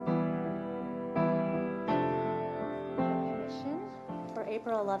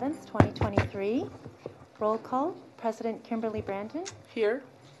April 11th, 2023. Roll call. President Kimberly Brandon. Here.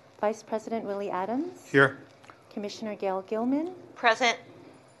 Vice President Willie Adams. Here. Commissioner Gail Gilman. Present.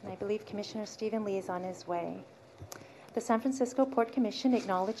 And I believe Commissioner Stephen Lee is on his way. The San Francisco Port Commission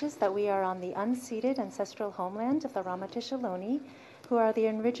acknowledges that we are on the unceded ancestral homeland of the Ramaytush Ohlone, who are the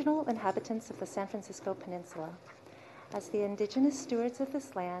original inhabitants of the San Francisco Peninsula. As the indigenous stewards of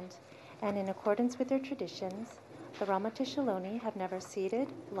this land, and in accordance with their traditions, the Ramaytush Ohlone have never ceded,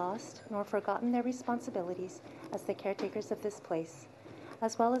 lost, nor forgotten their responsibilities as the caretakers of this place,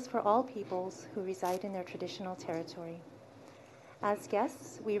 as well as for all peoples who reside in their traditional territory. As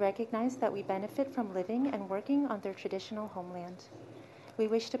guests, we recognize that we benefit from living and working on their traditional homeland. We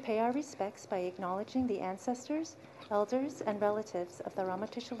wish to pay our respects by acknowledging the ancestors, elders, and relatives of the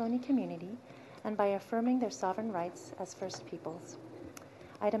Ramaytush Ohlone community and by affirming their sovereign rights as First Peoples.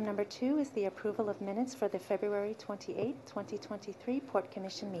 Item number 2 is the approval of minutes for the February 28, 2023 Port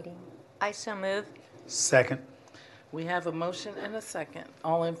Commission meeting. I so move. Second. We have a motion and a second.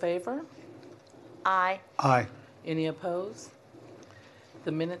 All in favor? Aye. Aye. Any opposed?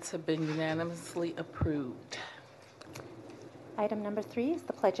 The minutes have been unanimously approved. Item number 3 is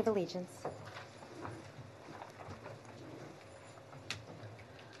the Pledge of Allegiance.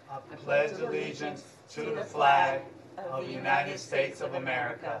 I pledge allegiance to the flag of the United States of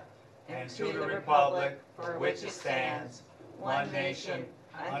America and to the republic for which it stands, one nation,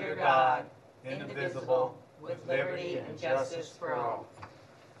 under God, indivisible, with liberty and justice for all.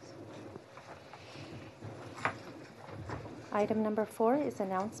 Item number 4 is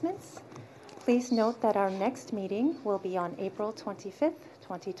announcements. Please note that our next meeting will be on April 25th,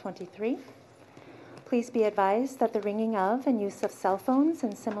 2023. Please be advised that the ringing of and use of cell phones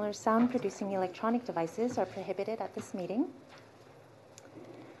and similar sound-producing electronic devices are prohibited at this meeting.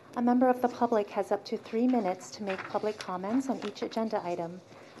 A member of the public has up to 3 minutes to make public comments on each agenda item,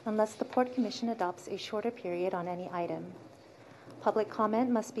 unless the Port Commission adopts a shorter period on any item. Public comment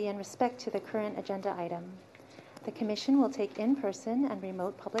must be in respect to the current agenda item. The Commission will take in-person and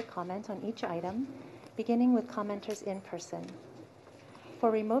remote public comment on each item, beginning with commenters in person.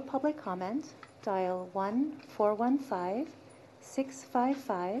 For remote public comment, dial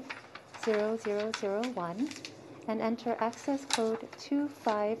 1-415-655-0001 and enter access code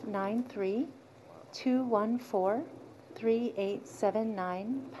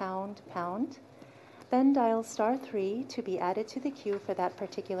 2593-214-3879 ##. Then dial *3 to be added to the queue for that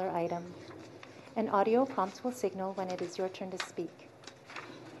particular item. An audio prompt will signal when it is your turn to speak.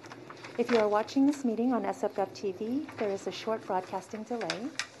 If you are watching this meeting on SFGov TV, there is a short broadcasting delay.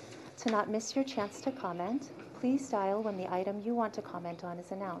 To not miss your chance to comment, please dial when the item you want to comment on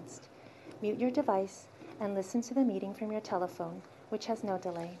is announced. Mute your device and listen to the meeting from your telephone, which has no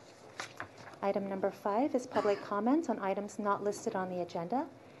delay. Item number 5 is public comment on items not listed on the agenda,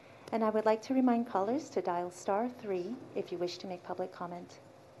 and I would like to remind callers to dial *3 if you wish to make public comment.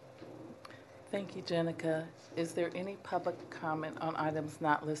 Thank you, Jenica. Is there any public comment on items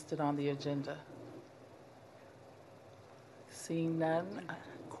not listed on the agenda? Seeing none,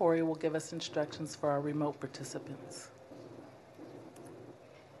 Corey will give us instructions for our remote participants.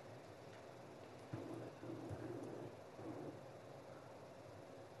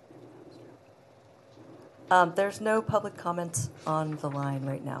 There's no public comments on the line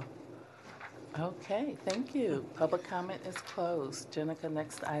right now. Okay, thank you. Public comment is closed. Jenica,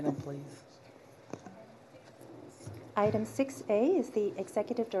 next item, please. Item 6A is the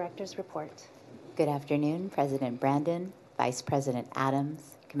Executive Director's Report. Good afternoon, President Brandon, Vice President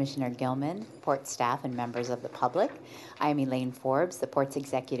Adams, Commissioner Gilman, Port staff, and members of the public. I am Elaine Forbes, the Port's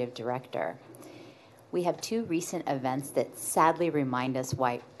Executive Director. We have 2 recent events that sadly remind us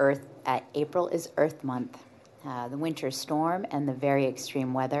why April is Earth Month. The winter storm and the very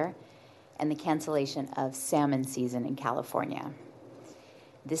extreme weather, and the cancellation of salmon season in California.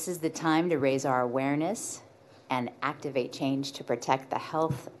 This is the time to raise our awareness and activate change to protect the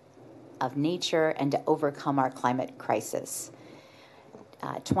health of nature and to overcome our climate crisis.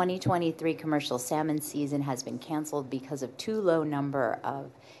 2023 commercial salmon season has been canceled because of too low number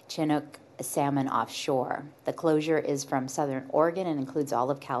of Chinook salmon offshore. The closure is from southern Oregon and includes all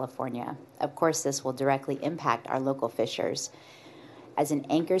of California. Of course, this will directly impact our local fishers. As an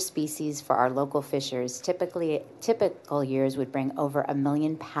anchor species for our local fishers, typical years would bring over 1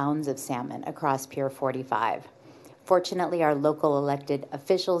 million pounds of salmon across Pier 45. Fortunately, our local elected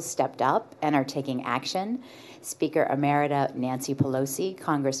officials stepped up and are taking action. Speaker Emerita Nancy Pelosi,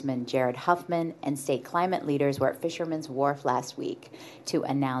 Congressman Jared Huffman, and state climate leaders were at Fisherman's Wharf last week to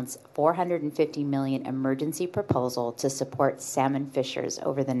announce $450 million emergency proposal to support salmon fishers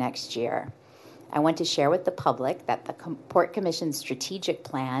over the next year. I want to share with the public that the Port Commission's strategic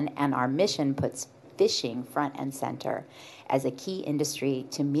plan and our mission puts fishing front and center as a key industry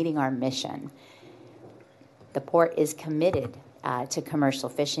to meeting our mission. The port is committed to commercial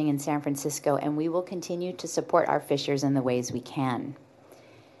fishing in San Francisco, and we will continue to support our fishers in the ways we can.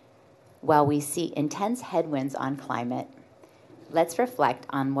 While we see intense headwinds on climate, let's reflect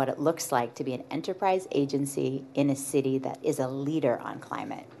on what it looks like to be an enterprise agency in a city that is a leader on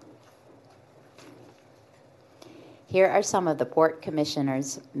climate. Here are some of the Port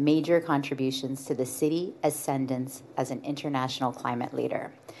Commissioner's major contributions to the city ascendance as an international climate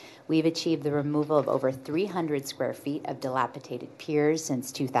leader. We've achieved the removal of over 300 square feet of dilapidated piers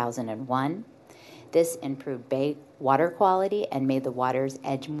since 2001. This improved bay water quality and made the water's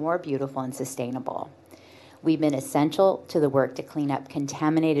edge more beautiful and sustainable. We've been essential to the work to clean up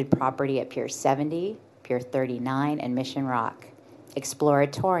contaminated property at Pier 70, Pier 39, and Mission Rock.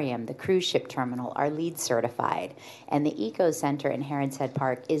 Exploratorium, the cruise ship terminal, are LEED certified, and the Eco Center in Heron's Head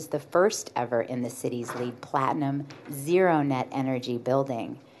Park is the first ever in the city's LEED Platinum Zero Net Energy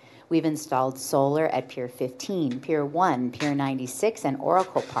building. We've installed solar at Pier 15, Pier 1, Pier 96, and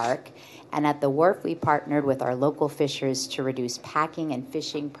Oracle Park, and at the wharf we partnered with our local fishers to reduce packing and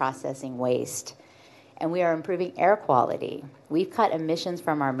fishing processing waste. And we are improving air quality. We've cut emissions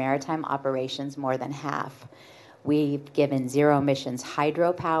from our maritime operations more than half. We've given zero emissions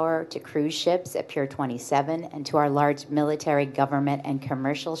hydropower to cruise ships at Pier 27 and to our large military, government, and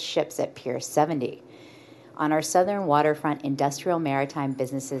commercial ships at Pier 70. On our southern waterfront, industrial maritime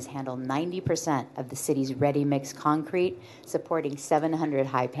businesses handle 90% of the city's ready-mix concrete, supporting 700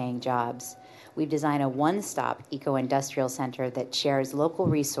 high-paying jobs. We've designed a one-stop eco-industrial center that shares local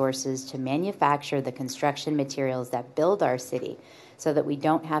resources to manufacture the construction materials that build our city so that we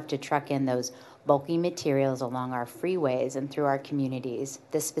don't have to truck in those bulky materials along our freeways and through our communities.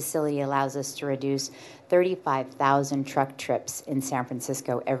 This facility allows us to reduce 35,000 truck trips in San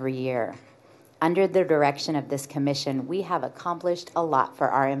Francisco every year. Under the direction of this commission, we have accomplished a lot for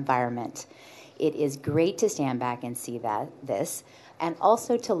our environment. It is great to stand back and see this, and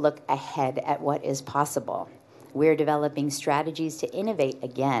also to look ahead at what is possible. We're developing strategies to innovate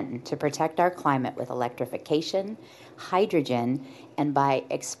again, to protect our climate with electrification, hydrogen, and by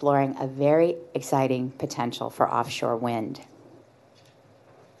exploring a very exciting potential for offshore wind.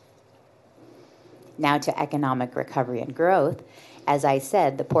 Now to economic recovery and growth. As I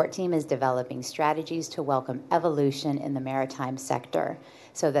said, the Port team is developing strategies to welcome evolution in the maritime sector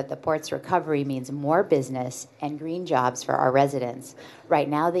so that the Port's recovery means more business and green jobs for our residents. Right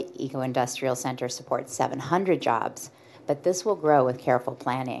now, the Eco-Industrial Center supports 700 jobs, but this will grow with careful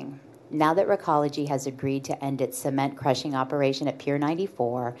planning. Now that Recology has agreed to end its cement crushing operation at Pier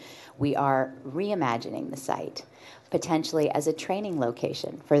 94, we are reimagining the site, potentially as a training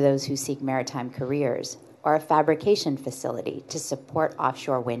location for those who seek maritime careers, or a fabrication facility to support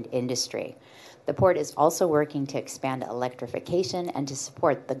offshore wind industry. The Port is also working to expand electrification and to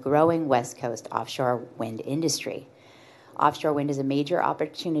support the growing West Coast offshore wind industry. Offshore wind is a major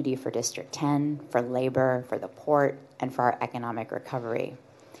opportunity for District 10, for labor, for the Port, and for our economic recovery.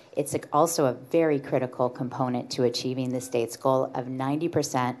 It's also a very critical component to achieving the state's goal of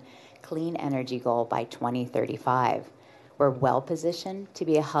 90% clean energy goal by 2035. We're well positioned to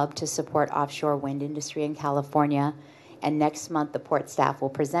be a hub to support offshore wind industry in California. And next month, the Port staff will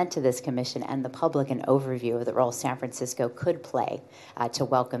present to this commission and the public an overview of the role San Francisco could play to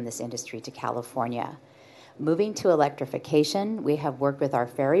welcome this industry to California. Moving to electrification, we have worked with our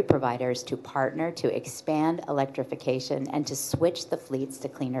ferry providers to partner to expand electrification and to switch the fleets to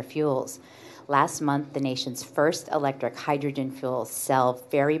cleaner fuels. Last month, the nation's first electric hydrogen fuel cell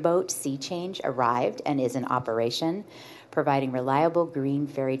ferry boat, Sea Change, arrived and is in operation. Providing reliable green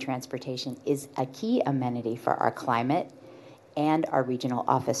ferry transportation is a key amenity for our climate and our regional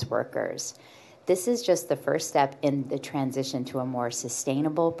office workers. This is just the first step in the transition to a more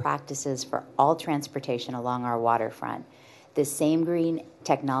sustainable practices for all transportation along our waterfront. This same green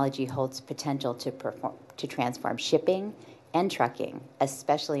technology holds potential to transform shipping and trucking,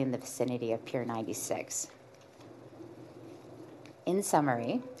 especially in the vicinity of Pier 96. In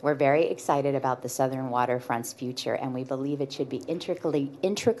summary, we're very excited about the Southern Waterfront's future, and we believe it should be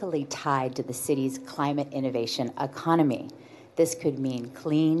intricately tied to the city's climate innovation economy. This could mean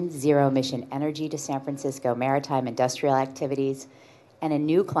clean, zero-emission energy to San Francisco maritime industrial activities and a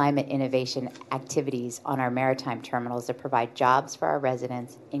new climate innovation activities on our maritime terminals that provide jobs for our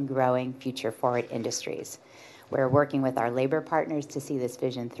residents in growing future-forward industries. We're working with our labor partners to see this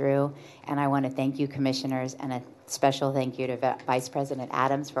vision through, and I want to thank you, commissioners, and a special thank you to Vice President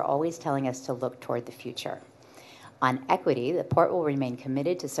Adams for always telling us to look toward the future. On equity, the port will remain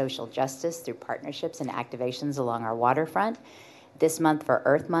committed to social justice through partnerships and activations along our waterfront. This month for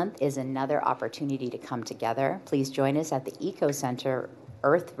Earth Month is another opportunity to come together. Please join us at the Eco Center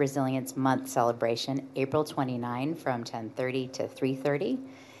Earth Resilience Month celebration, April 29 from 10:30 to 3:30,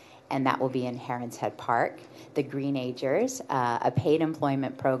 and that will be in Herons Head Park. The Green Agers, a paid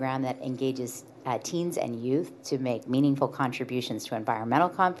employment program that engages teens and youth to make meaningful contributions to environmental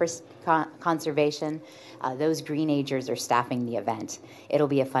conservation. Those Green Agers are staffing the event. It'll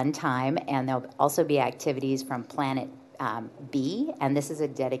be a fun time, and there'll also be activities from Planet Bee, and this is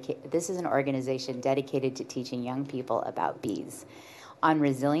an organization dedicated to teaching young people about bees. On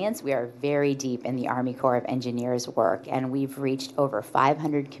resilience, we are very deep in the Army Corps of Engineers work, and we've reached over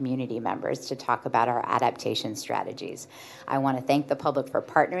 500 community members to talk about our adaptation strategies. I want to thank the public for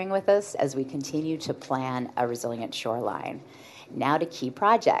partnering with us as we continue to plan a resilient shoreline. Now to key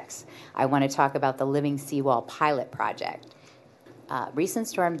projects. I want to talk about the Living Seawall pilot project. Recent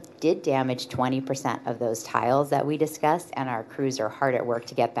storm did damage 20% of those tiles that we discussed, and our crews are hard at work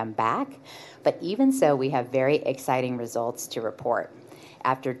to get them back. But even so, we have very exciting results to report.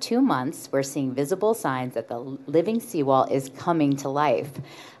 After 2 months, we're seeing visible signs that the living seawall is coming to life.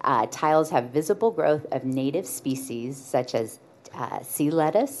 Tiles have visible growth of native species such as sea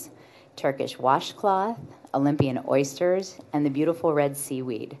lettuce, Turkish washcloth, Olympian oysters, and the beautiful red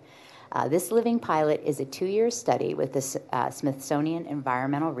seaweed. This living pilot is a 2-year study with the Smithsonian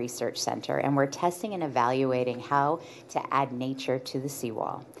Environmental Research Center, and we're testing and evaluating how to add nature to the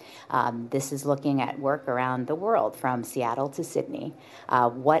seawall. This is looking at work around the world, from Seattle to Sydney.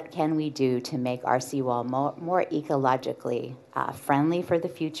 What can we do to make our seawall more ecologically friendly for the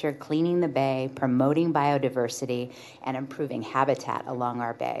future, cleaning the bay, promoting biodiversity, and improving habitat along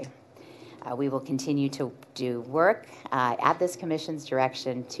our bay? We will continue to do work at this commission's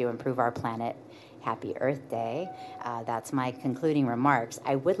direction to improve our planet. Happy Earth Day. That's my concluding remarks.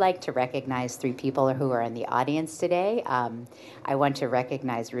 I would like to recognize 3 people who are in the audience today. I want to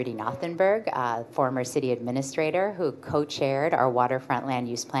recognize Rudy Nothenberg, former city administrator who co-chaired our waterfront land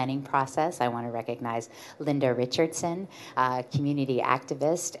use planning process. I want to recognize Linda Richardson, community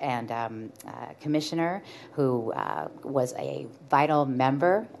activist and commissioner who was a vital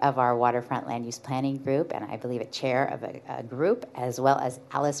member of our waterfront land use planning group, and I believe a chair of a group, as well as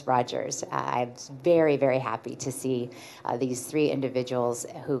Alice Rogers. I'm very, very happy to see these 3 individuals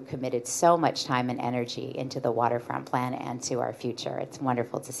who committed so much time and energy into the waterfront plan and to our future. It's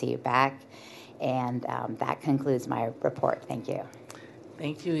wonderful to see you back. And that concludes my report. Thank you.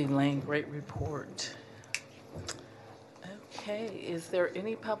 Thank you, Elaine. Great report. Okay, is there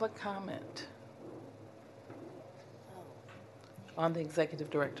any public comment on the Executive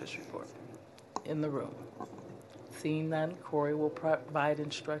Director's report in the room? Seeing none, Corey will provide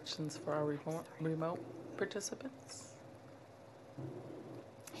instructions for our remote participants.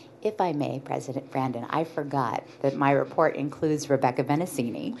 If I may, President Brandon, I forgot that my report includes Rebecca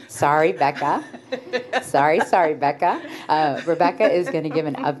Benassini. Sorry, Becca. Sorry, Becca. Rebecca is going to give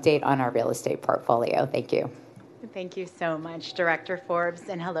an update on our real estate portfolio. Thank you. Thank you so much, Director Forbes,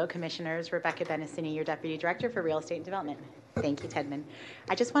 and hello, Commissioners. Rebecca Benassini, your Deputy Director for Real Estate and Development. Thank you, Tedman.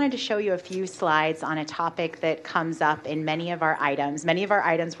 I just wanted to show you a few slides on a topic that comes up in many of our items. Many of our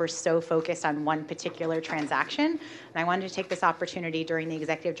items were so focused on one particular transaction, and I wanted to take this opportunity during the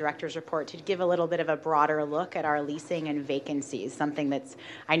Executive Director's report to give a little bit of a broader look at our leasing and vacancies, something that's,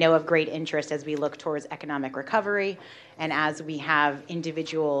 I know, of great interest as we look towards economic recovery and as we have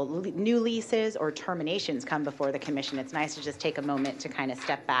individual new leases or terminations come before the Commission. It's nice to just take a moment to kind of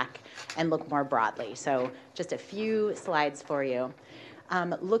step back and look more broadly. So just a few slides for you.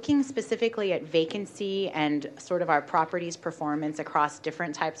 Looking specifically at vacancy and sort of our properties performance across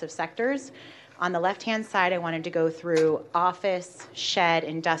different types of sectors. On the left-hand side, I wanted to go through office, shed,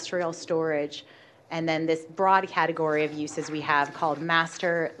 industrial storage, and then this broad category of uses we have called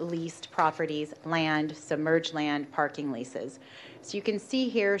master leased properties, land, submerged land, parking leases. So you can see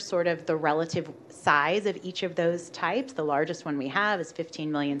here sort of the relative size of each of those types. The largest one we have is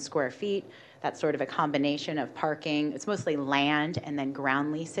 15 million square feet. That's sort of a combination of parking. It's mostly land and then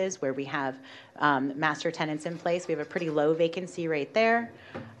ground leases where we have master tenants in place. We have a pretty low vacancy rate there.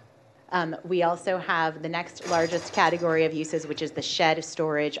 We also have the next largest category of uses, which is the shed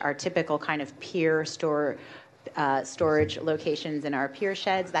storage, our typical kind of pier storage locations in our pier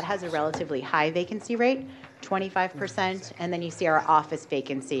sheds. That has a relatively high vacancy rate, 25%. And then you see our office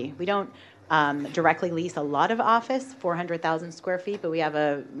vacancy. We don't directly lease a lot of office, 400,000 square feet, but we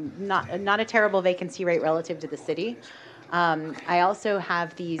have not a terrible vacancy rate relative to the city. I also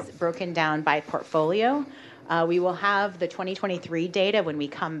have these broken down by portfolio. We will have the 2023 data when we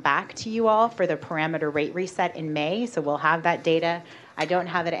come back to you all for the parameter rate reset in May, so we'll have that data. I don't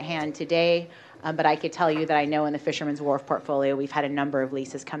have it at hand today, but I could tell you that I know in the Fisherman's Wharf portfolio, we've had a number of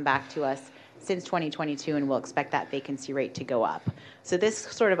leases come back to us since 2022, and we'll expect that vacancy rate to go up. So this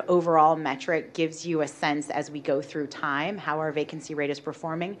sort of overall metric gives you a sense as we go through time how our vacancy rate is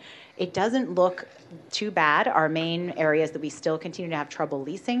performing. It doesn't look too bad. Our main areas that we still continue to have trouble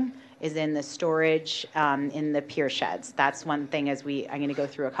leasing is in the storage, in the pier sheds. That's one thing I'm going to go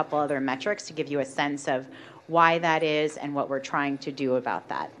through a couple other metrics to give you a sense of why that is and what we're trying to do about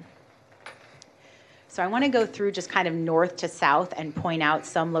that. So I want to go through just kind of north to south and point out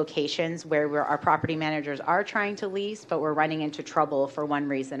some locations where our property managers are trying to lease, but we're running into trouble for one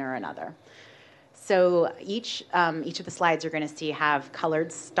reason or another. So each of the slides you're going to see have colored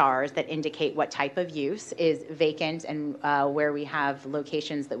stars that indicate what type of use is vacant and where we have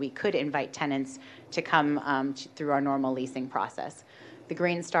locations that we could invite tenants to come through our normal leasing process. The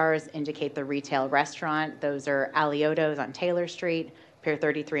green stars indicate the retail restaurant. Those are Alioto's on Taylor Street, Pier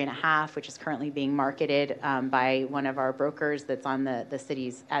 33.5, which is currently being marketed by one of our brokers that's on the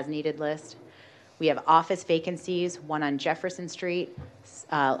city's as-needed list. We have office vacancies, one on Jefferson Street,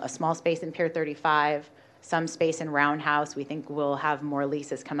 a small space in Pier 35, some space in Roundhouse. We think we'll have more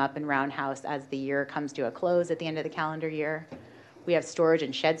leases come up in Roundhouse as the year comes to a close at the end of the calendar year. We have storage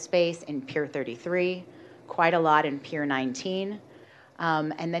and shed space in Pier 33, quite a lot in Pier 19.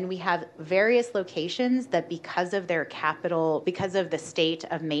 And then we have various locations that because of the state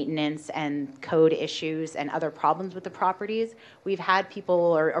of maintenance and code issues and other problems with the properties, we've had people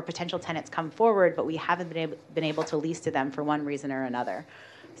or potential tenants come forward, but we haven't been able to lease to them for one reason or another.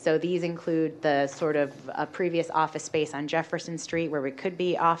 So these include the sort of previous office space on Jefferson Street where we could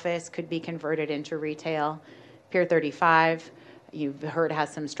be office, could be converted into retail. Pier 35. You've heard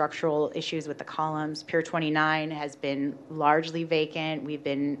has some structural issues with the columns. Pier 29 has been largely vacant. We've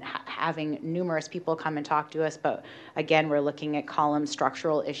been having numerous people come and talk to us, but again, we're looking at column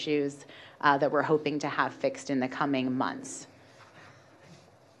structural issues that we're hoping to have fixed in the coming months.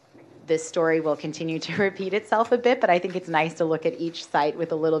 This story will continue to repeat itself a bit, but I think it's nice to look at each site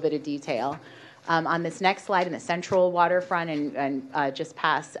with a little bit of detail. On this next slide in the central waterfront and just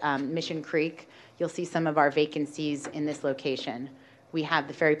past Mission Creek, you'll see some of our vacancies in this location. We have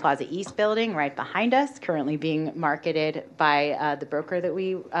the Ferry Plaza East building right behind us, currently being marketed by the broker that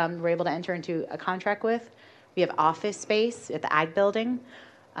we were able to enter into a contract with. We have office space at the Ag building.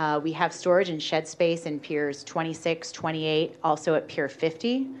 We have storage and shed space in Piers 26, 28, also at Pier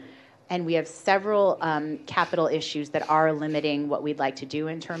 50. And we have several capital issues that are limiting what we'd like to do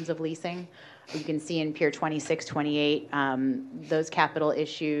in terms of leasing. You can see in Pier 26, 28, those capital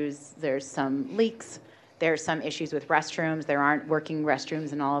issues. There's some leaks. There's some issues with restrooms. There aren't working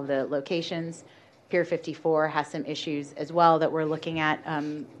restrooms in all of the locations. Pier 54 has some issues as well that we're looking at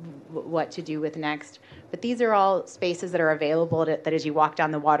what to do with next. But these are all spaces that are available that as you walk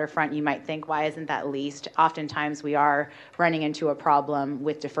down the waterfront, you might think, why isn't that leased? Oftentimes we are running into a problem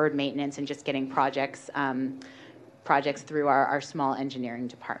with deferred maintenance and just getting projects through our small engineering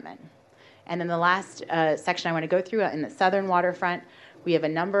department. And then the last section I want to go through in the southern waterfront, we have a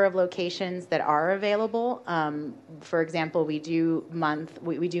number of locations that are available. For example, we do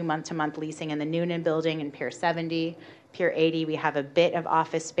month-to-month leasing in the Noonan building in Pier 70. Pier 80, we have a bit of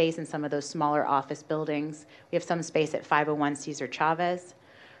office space in some of those smaller office buildings. We have some space at 501 Cesar Chavez.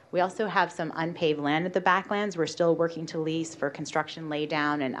 We also have some unpaved land at the backlands. We're still working to lease for construction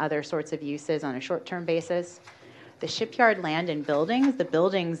laydown and other sorts of uses on a short-term basis. The shipyard land and buildings, the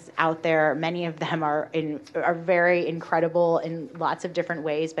buildings out there, many of them are very incredible in lots of different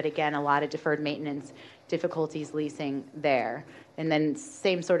ways, but again, a lot of deferred maintenance difficulties leasing there. And then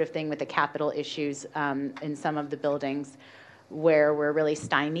same sort of thing with the capital issues in some of the buildings where we're really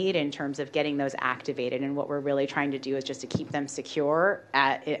stymied in terms of getting those activated. And what we're really trying to do is just to keep them secure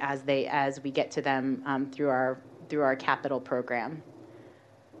as we get to them through our capital program.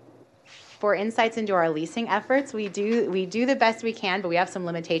 For insights into our leasing efforts, we do the best we can, but we have some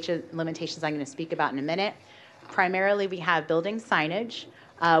limitations I'm going to speak about in a minute. Primarily, we have building signage.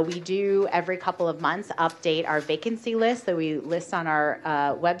 We do, every couple of months, update our vacancy list that we list on our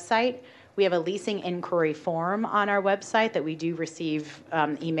website. We have a leasing inquiry form on our website that we do receive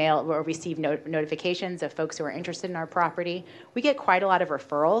email or receive notifications of folks who are interested in our property. We get quite a lot of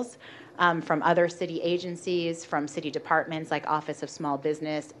referrals. from other city agencies, from city departments like Office of Small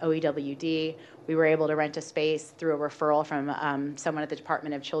Business, OEWD. We were able to rent a space through a referral from someone at the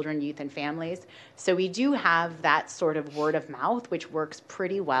Department of Children, Youth, and Families. So we do have that sort of word of mouth, which works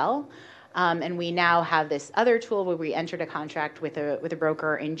pretty well. And we now have this other tool where we entered a contract with a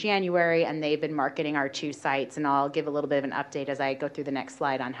broker in January, and they've been marketing our 2 sites. And I'll give a little bit of an update as I go through the next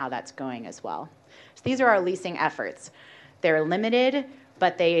slide on how that's going as well. So these are our leasing efforts. They're limited,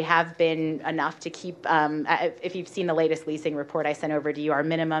 but they have been enough to keep, if you've seen the latest leasing report I sent over to you, our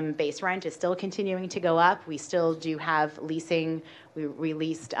minimum base rent is still continuing to go up. We still do have leasing. We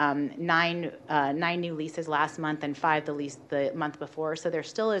released 9 new leases last month and 5 the month before. So there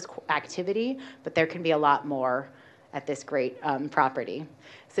still is activity, but there can be a lot more at this great property.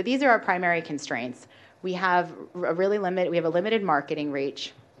 So these are our primary constraints. We have a limited marketing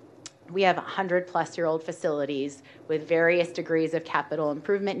reach. We have 100-plus-year-old facilities with various degrees of capital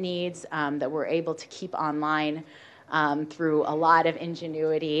improvement needs that we're able to keep online through a lot of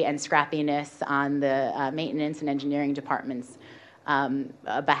ingenuity and scrappiness on the maintenance and engineering department's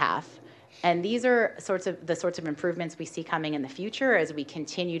behalf. And these are the sorts of improvements we see coming in the future as we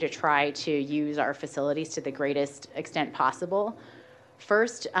continue to try to use our facilities to the greatest extent possible.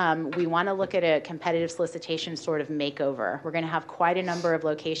 First, we want to look at a competitive solicitation sort of makeover. We're going to have quite a number of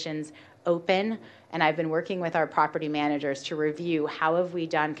locations open, and I've been working with our property managers to review how have we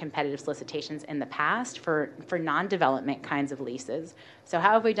done competitive solicitations in the past for non-development kinds of leases. So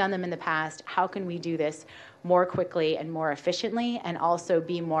how have we done them in the past? How can we do this more quickly and more efficiently, and also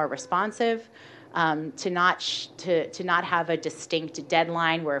be more responsive? To not have a distinct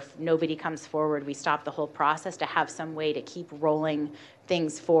deadline where if nobody comes forward, we stop the whole process, to have some way to keep rolling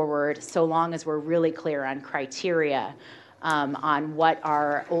things forward so long as we're really clear on criteria on what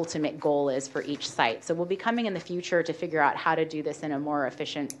our ultimate goal is for each site. So we'll be coming in the future to figure out how to do this in a more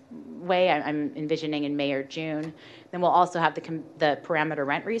efficient way. I'm envisioning in May or June. Then we'll also have the parameter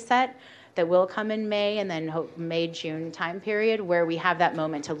rent reset that will come in May, and then May, June time period, where we have that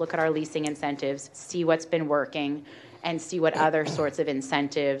moment to look at our leasing incentives, see what's been working, and see what other sorts of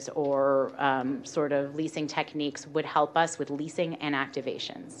incentives or sort of leasing techniques would help us with leasing and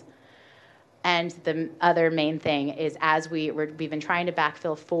activations. And the other main thing is, as we've been trying to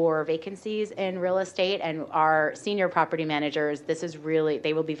backfill 4 vacancies in real estate, and our senior property managers,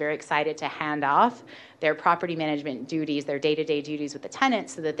 they will be very excited to hand off their property management duties, their day-to-day duties with the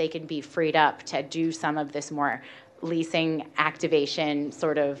tenants, so that they can be freed up to do some of this more leasing activation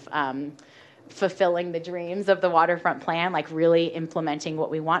sort of fulfilling the dreams of the waterfront plan, like really implementing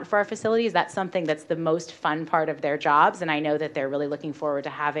what we want for our facilities. That's something that's the most fun part of their jobs, and I know that they're really looking forward to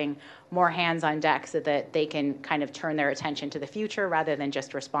having more hands on deck so that they can kind of turn their attention to the future rather than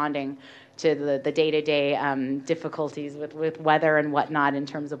just responding to the day-to-day difficulties with weather and whatnot in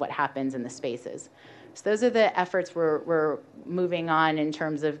terms of what happens in the spaces. So those are the efforts we're moving on in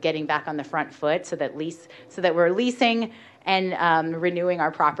terms of getting back on the front foot so that we're leasing and renewing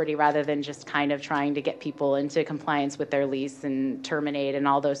our property rather than just kind of trying to get people into compliance with their lease and terminate and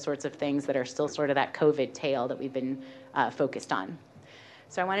all those sorts of things that are still sort of that COVID tail that we've been focused on.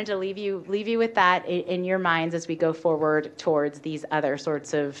 So I wanted to leave you with that in your minds as we go forward towards these other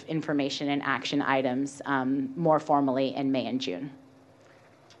sorts of information and action items more formally in May and June.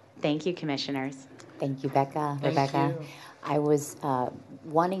 Thank you, commissioners. Thank you, Becca. Thank Rebecca. you. I was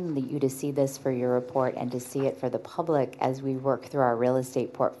wanting you to see this for your report and to see it for the public as we work through our real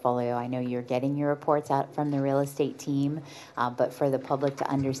estate portfolio. I know you're getting your reports out from the real estate team, but for the public to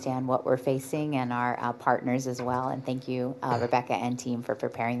understand what we're facing and our partners as well. And thank you, Rebecca and team, for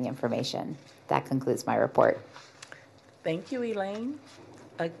preparing the information. That concludes my report. Thank you, Elaine.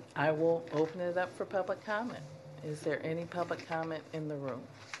 I will open it up for public comment. Is there any public comment in the room?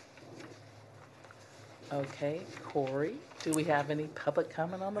 Okay, Corey, do we have any public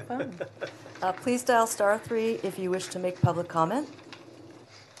comment on the phone? Please dial *3 if you wish to make public comment.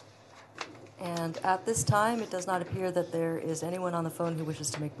 And at this time, it does not appear that there is anyone on the phone who wishes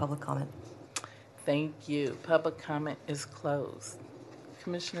to make public comment. Thank you. Public comment is closed.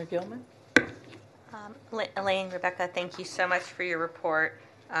 Commissioner Gilman? Elaine, Rebecca, thank you so much for your report.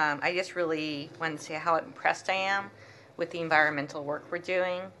 I just really want to say how impressed I am with the environmental work we're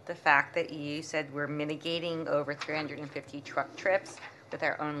doing. The fact that you said we're mitigating over 350 truck trips with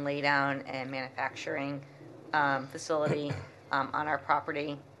our own laydown and manufacturing facility on our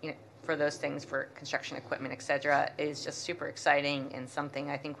property, for those things, for construction equipment, et cetera, is just super exciting and something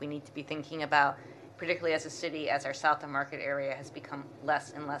I think we need to be thinking about, particularly as a city, as our South of Market area has become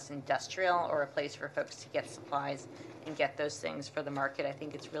less and less industrial or a place for folks to get supplies and get those things for the market. I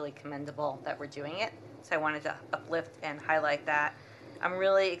think it's really commendable that we're doing it. So I wanted to uplift and highlight that. I'm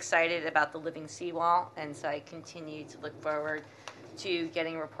really excited about the living seawall, and so I continue to look forward to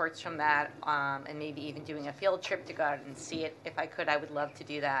getting reports from that, and maybe even doing a field trip to go out and see it. If I could, I would love to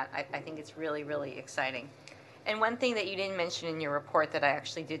do that. I think it's really, really exciting. And one thing that you didn't mention in your report that I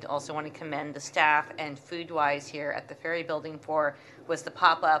actually did also want to commend the staff and Foodwise here at the Ferry Building for was the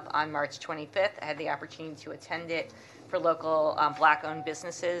pop-up on March 25th. I had the opportunity to attend it for local Black-owned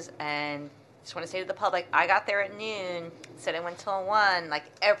businesses, and just want to say to the public, I got there at noon, said I went till 1, like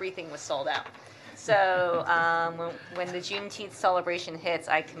everything was sold out. So when the Juneteenth celebration hits,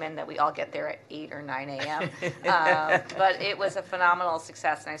 I commend that we all get there at 8 or 9 a.m. But it was a phenomenal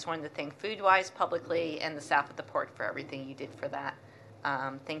success, and I just wanted to thank Foodwise publicly and the staff at the port for everything you did for that.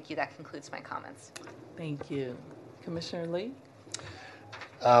 Thank you. That concludes my comments. Thank you. Commissioner Lee?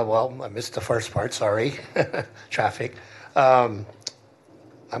 Well, I missed the first part, sorry. Traffic. I'm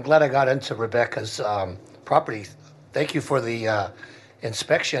glad I got into Rebecca's property. Thank you for the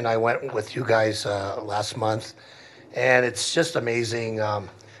inspection. I went with you guys last month, and it's just amazing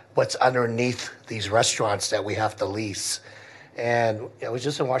what's underneath these restaurants that we have to lease. And I was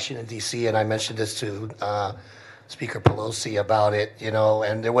just in Washington, D.C., and I mentioned this to Speaker Pelosi about it,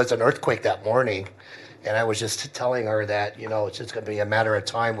 and there was an earthquake that morning, and I was just telling her that, it's just going to be a matter of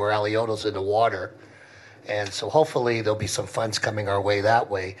time where Alioto's in the water. And so hopefully there'll be some funds coming our way that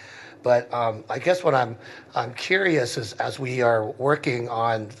way. But I guess what I'm curious is, as we are working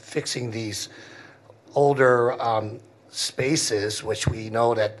on fixing these older spaces, which we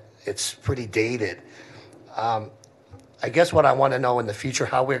know that it's pretty dated, I guess what I want to know in the future,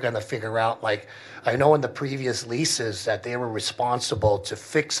 how we're going to figure out, like, I know in the previous leases that they were responsible to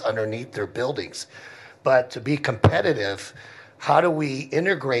fix underneath their buildings. But to be competitive, how do we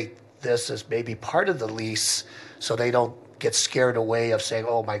integrate this as maybe part of the lease so they don't get scared away of saying,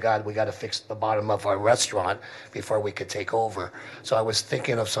 oh my God, we got to fix the bottom of our restaurant before we could take over. So I was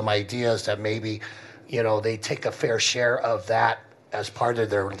thinking of some ideas that maybe, they take a fair share of that as part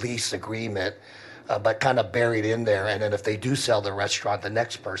of their lease agreement, but kind of buried in there. And then if they do sell the restaurant, the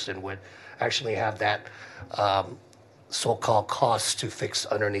next person would actually have that so-called cost to fix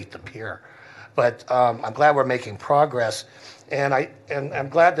underneath the pier. But I'm glad we're making progress. And I'm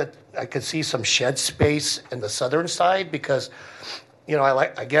glad that I could see some shed space in the southern side because,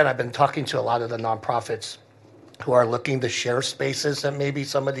 I've been talking to a lot of the nonprofits who are looking to share spaces and maybe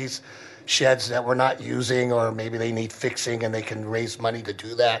some of these sheds that we're not using, or maybe they need fixing and they can raise money to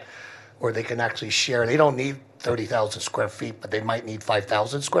do that, or they can actually share. They don't need 30,000 square feet, but they might need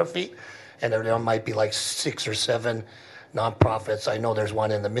 5,000 square feet. And there might be like 6 or 7 nonprofits. I know there's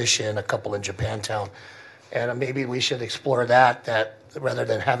one in the Mission, a couple in Japantown. And maybe we should explore that rather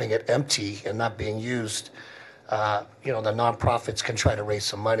than having it empty and not being used, the nonprofits can try to raise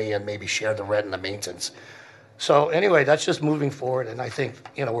some money and maybe share the rent and the maintenance. So anyway, that's just moving forward, and I think,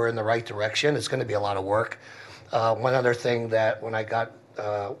 we're in the right direction. It's going to be a lot of work. One other thing that when I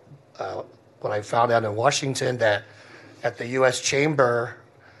found out in Washington that at the U.S. Chamber,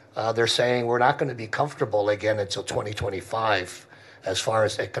 they're saying we're not going to be comfortable again until 2025 as far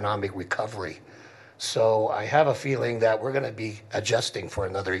as economic recovery. So I have a feeling that we're going to be adjusting for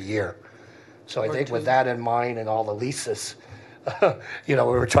another year. So I think with that in mind and all the leases, we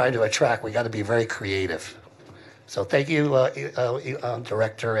were trying to attract, we got to be very creative. So thank you,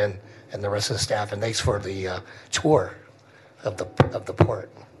 Director and the rest of the staff, and thanks for the tour of the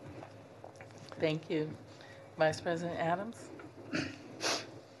port. Thank you. Vice President Adams?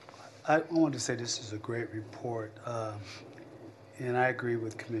 I wanted to say this is a great report, and I agree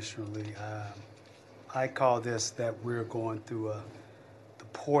with Commissioner Lee. I call this that we're going through the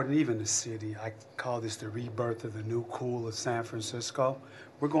port and even the city. I call this the rebirth of the new cool of San Francisco.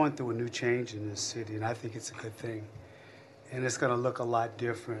 We're going through a new change in this city, and I think it's a good thing. And it's going to look a lot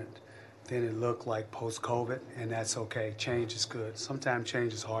different than it looked like post-COVID, and that's okay. Change is good. Sometimes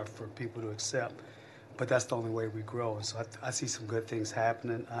change is hard for people to accept, but that's the only way we grow. And so I see some good things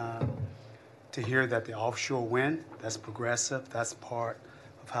happening. To hear that the offshore wind, that's progressive, that's part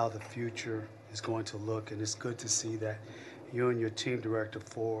of how the future is going to look, and it's good to see that you and your team, Director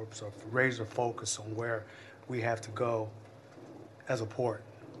Forbes, are razor focused on where we have to go as a port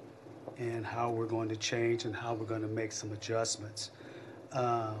and how we're going to change and how we're going to make some adjustments.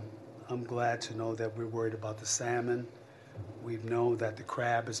 I'm glad to know that we're worried about the salmon. We've known that the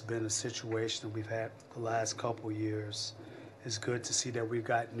crab has been a situation that we've had the last couple of years. It's good to see that we've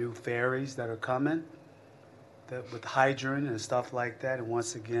got new ferries that are coming with hydrogen and stuff like that. And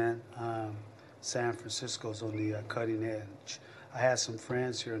once again, San Francisco's on the cutting edge. I had some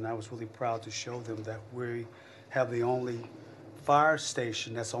friends here, and I was really proud to show them that we have the only fire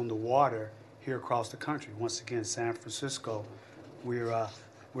station that's on the water here across the country. Once again, San Francisco we're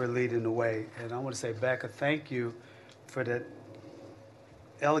leading the way. And I want to say, Becca, thank you for that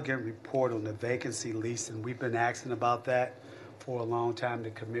elegant report on the vacancy leasing. We've been asking about that for a long time, the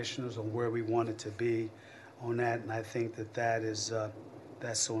commissioners, on where we wanted to be on that, and I think that is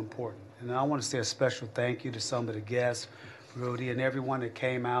that's so important. And I want to say a special thank you to some of the guests, Rudy, and everyone that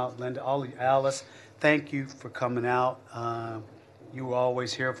came out. Linda, all of you, Alice, thank you for coming out. You were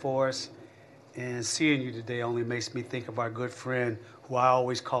always here for us, and seeing you today only makes me think of our good friend, who I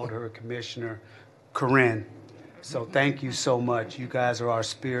always called her Commissioner, Corinne. So thank you so much. You guys are our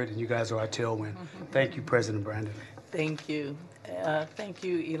spirit, and you guys are our tailwind. Thank you, President Brandon. Thank you. Thank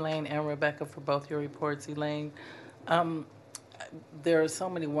you, Elaine and Rebecca, for both your reports. Elaine, there are so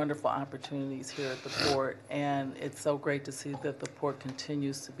many wonderful opportunities here at the port, and it's so great to see that the port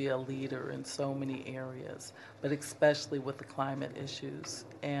continues to be a leader in so many areas, but especially with the climate issues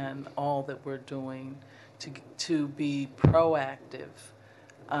and all that we're doing to be proactive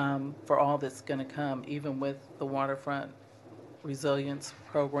for all that's going to come, even with the waterfront resilience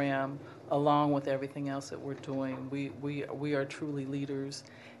program, along with everything else that we're doing. We are truly leaders,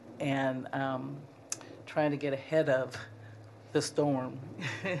 and trying to get ahead of the storm.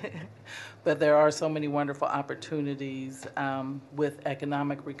 But there are so many wonderful opportunities with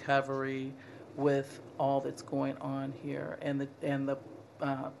economic recovery, with all that's going on here, and the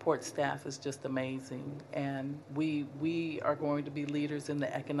port staff is just amazing, and we are going to be leaders in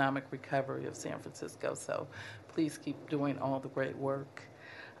the economic recovery of San Francisco. So please keep doing all the great work.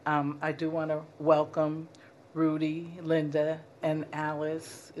 I do want to welcome Rudy, Linda, and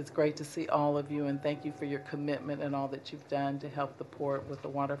Alice. It's great to see all of you, and thank you for your commitment and all that you've done to help the port with the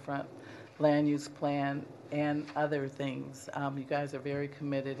waterfront land use plan and other things. You guys are very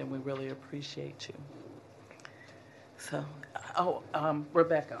committed, and we really appreciate you. So,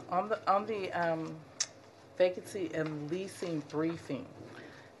 Rebecca, on the vacancy and leasing briefing,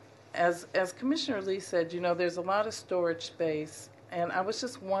 as Commissioner Lee said, you know, there's a lot of storage space. And I was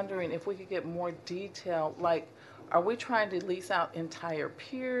just wondering if we could get more detail, like, are we trying to lease out entire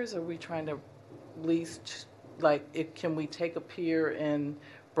piers? Are we trying to lease, like, can we take a pier and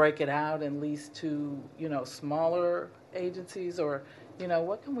break it out and lease to, you know, smaller agencies? Or, you know,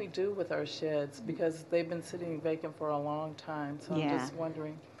 what can we do with our sheds? Because they've been sitting vacant for a long time, so I'm just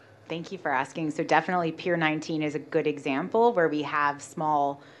wondering. Thank you for asking. So definitely Pier 19 is a good example where we have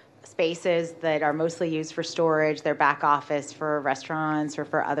small spaces that are mostly used for storage, their back office for restaurants or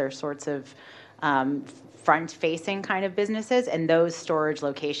for other sorts of front-facing kind of businesses. And those storage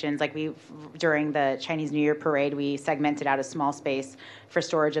locations, like during the Chinese New Year parade, we segmented out a small space for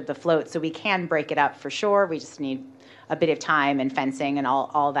storage of the float. So we can break it up for sure. We just need a bit of time and fencing and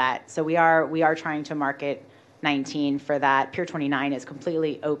all that. So we are trying to market 19 for that. Pier 29 is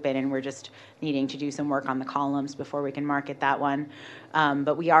completely open, and we're just needing to do some work on the columns before we can market that one.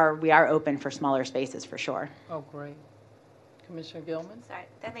 But we are open for smaller spaces for sure. Oh, great. Commissioner Gilman? Sorry,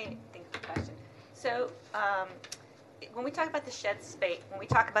 that made me think of a question. So, when we talk about the shed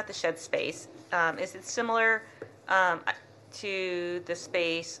space, is it similar to the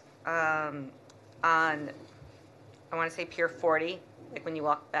space on, I want to say Pier 40? Like when you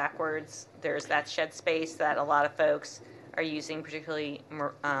walk backwards, there's that shed space that a lot of folks are using, particularly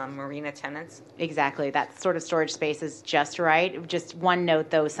marina tenants. Exactly. That sort of storage space is just right. Just one note,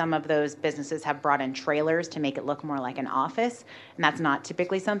 though, some of those businesses have brought in trailers to make it look more like an office, and that's not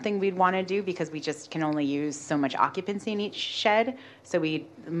typically something we'd want to do because we just can only use so much occupancy in each shed. So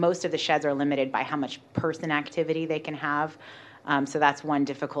most of the sheds are limited by how much person activity they can have. So that's one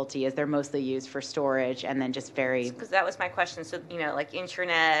difficulty, is they're mostly used for storage and then just Because that was my question. So, you know, like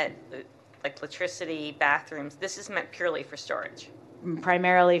internet, like electricity, bathrooms, this is meant purely for storage.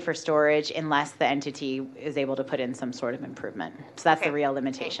 Primarily for storage, unless the entity is able to put in some sort of improvement. So that's the real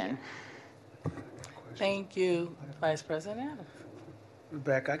limitation. Thank you, Vice President Adams.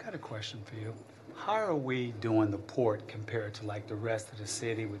 Rebecca, I got a question for you. How are we doing the port compared to like the rest of the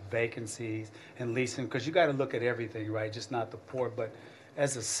city with vacancies and leasing? Because you got to look at everything, right? Just not the port, but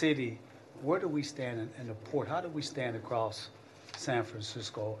as a city, where do we stand in the port? How do we stand across San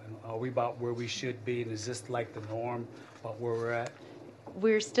Francisco? And are we about where we should be? And is this like the norm about where we're at?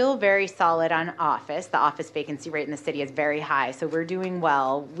 We're still very solid on office. The office vacancy rate in the city is very high, so we're doing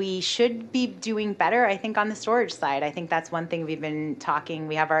well. We should be doing better, I think, on the storage side. I think that's one thing we've been talking.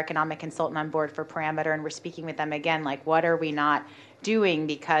 We have our economic consultant on board for Parameter, and we're speaking with them again, like, what are we not doing?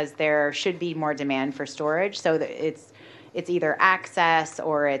 Because there should be more demand for storage. So it's it's either access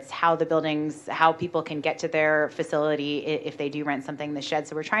or it's how the buildings, how people can get to their facility if they do rent something in the shed.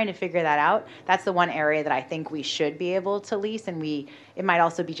 So we're trying to figure that out. That's the one area that I think we should be able to lease, and it might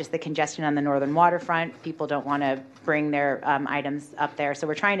also be just the congestion on the northern waterfront. People don't want to bring their items up there, so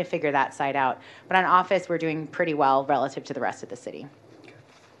we're trying to figure that side out. But on office, we're doing pretty well relative to the rest of the city.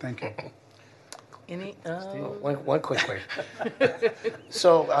 Thank you. Any, One quick question.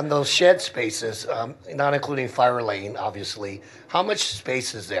 So on those shed spaces, not including fire lane, obviously, how much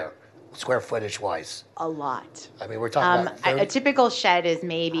space is there, square footage wise? A lot. I mean, we're talking about A 30? typical shed is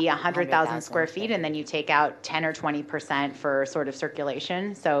maybe 100,000 square 100,000. feet, and then you take out 10 or 20% for sort of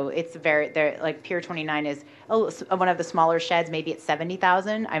circulation. So it's like Pier 29 is one of the smaller sheds. Maybe it's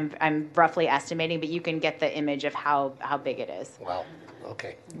 70,000. I'm roughly estimating, but you can get the image of how big it is. Wow,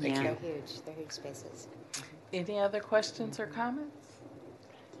 okay, thank Yeah. you. They're huge. They're huge spaces. any other questions or comments?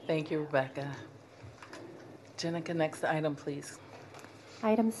 Thank you, Rebecca. Jenica, next item, please.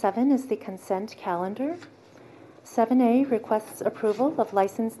 Item 7 is the consent calendar. 7A requests approval of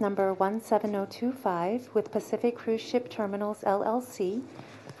license number 17025 with Pacific Cruise Ship Terminals LLC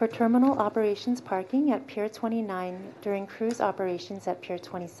for terminal operations parking at Pier 29 during cruise operations at Pier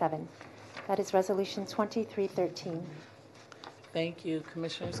 27. That is Resolution 2313. Thank you.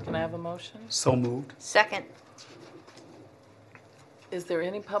 Commissioners, can I have a motion? So moved. Second. Is there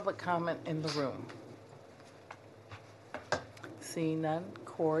any public comment in the room? Seeing none.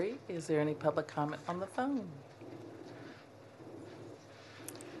 Corey, is there any public comment on the phone?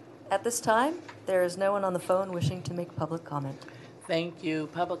 At this time, there is no one on the phone wishing to make public comment. Thank you.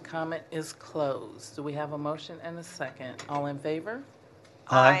 Public comment is closed. Do we have a motion and a second? All in favor?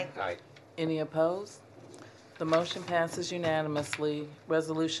 Aye. Aye. Any opposed? The motion passes unanimously.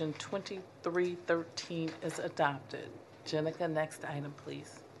 Resolution 2313 is adopted. Jenica, next item,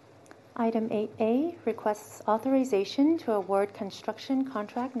 please. Item 8A requests authorization to award construction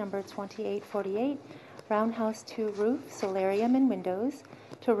contract number 2848, Roundhouse 2 roof, solarium, and windows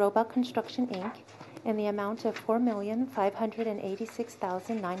to Roebuck Construction, Inc. in the amount of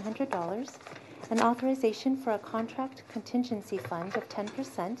 $4,586,900, and authorization for a contract contingency fund of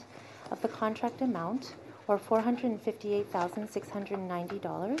 10% of the contract amount, or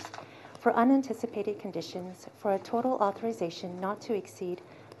 $458,690, for unanticipated conditions for a total authorization not to exceed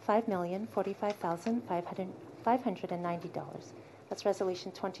 $5,045,590. That's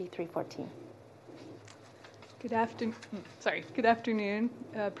Resolution 2314. Good afternoon,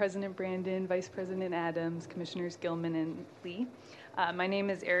 President Brandon, Vice President Adams, Commissioners Gilman and Lee. My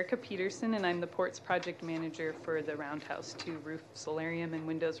name is Erica Peterson, and I'm the Ports Project Manager for the Roundhouse 2 roof, solarium, and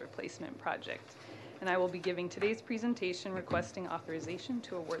windows replacement project. And I will be giving today's presentation requesting authorization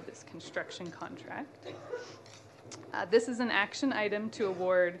to award this construction contract. This is an action item to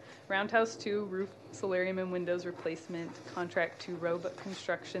award Roundhouse 2 roof, solarium, and windows replacement contract to Roebuck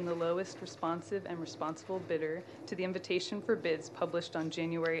Construction, the lowest responsive and responsible bidder, to the invitation for bids published on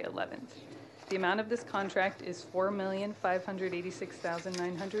January 11th. The amount of this contract is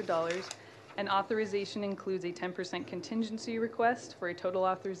 $4,586,900, and authorization includes a 10% contingency request for a total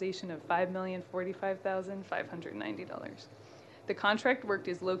authorization of $5,045,590. The contract work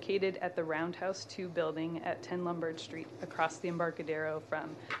is located at the Roundhouse 2 building at 10 Lombard Street, across the Embarcadero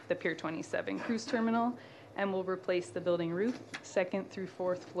from the Pier 27 cruise terminal, and will replace the building roof, 2nd through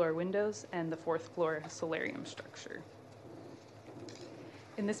 4th floor windows, and the 4th floor solarium structure.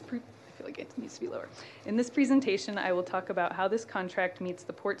 I feel like it needs to be lower. In this presentation, I will talk about how this contract meets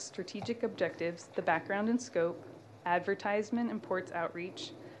the port's strategic objectives, the background and scope, advertisement and ports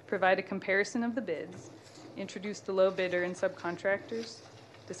outreach, provide a comparison of the bids, introduce the low bidder and subcontractors,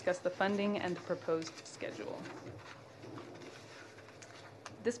 discuss the funding and the proposed schedule.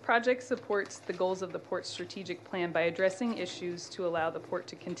 This project supports the goals of the port's strategic plan by addressing issues to allow the port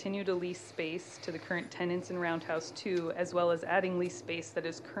to continue to lease space to the current tenants in Roundhouse 2, as well as adding lease space that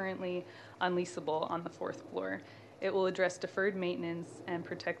is currently unleasable on the 4th floor. It will address deferred maintenance and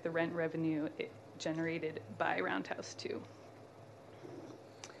protect the rent revenue generated by Roundhouse 2.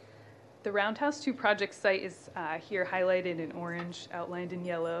 The Roundhouse 2 project site is here highlighted in orange, outlined in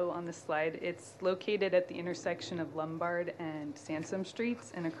yellow on the slide. It's located at the intersection of Lombard and Sansom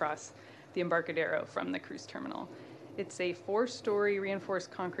Streets and across the Embarcadero from the cruise terminal. It's a 4-story reinforced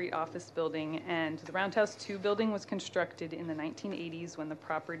concrete office building, and the Roundhouse 2 building was constructed in the 1980s when the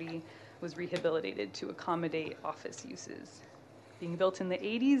property was rehabilitated to accommodate office uses. Being built in the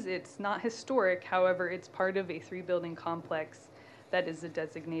 80s, it's not historic. However, it's part of a 3-building complex that is a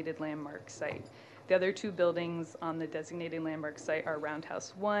designated landmark site. The other 2 buildings on the designated landmark site are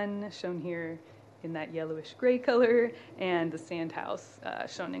Roundhouse 1, shown here in that yellowish gray color, and the Sand House,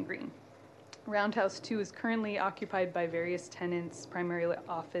 shown in green. Roundhouse 2 is currently occupied by various tenants, primarily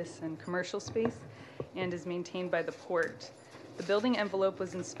office and commercial space, and is maintained by the port. The building envelope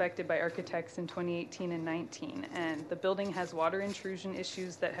was inspected by architects in 2018 and 19, and the building has water intrusion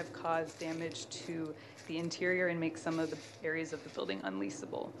issues that have caused damage to the interior and make some of the areas of the building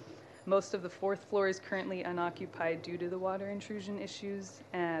unleasable. Most of the fourth floor is currently unoccupied due to the water intrusion issues.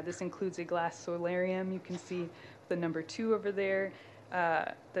 This includes a glass solarium. You can see the number 2 over there.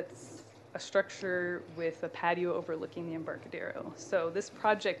 That's a structure with a patio overlooking the Embarcadero. So this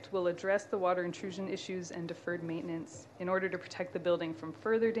project will address the water intrusion issues and deferred maintenance in order to protect the building from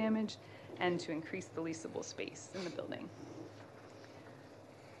further damage and to increase the leasable space in the building.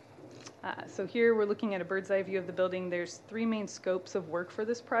 So here we're looking at a bird's eye view of the building. There's 3 main scopes of work for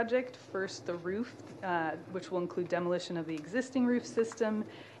this project. First, the roof, which will include demolition of the existing roof system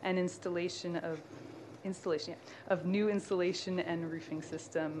and installation of new insulation and roofing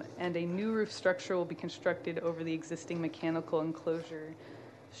system, and a new roof structure will be constructed over the existing mechanical enclosure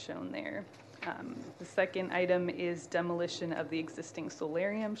shown there. The second item is demolition of the existing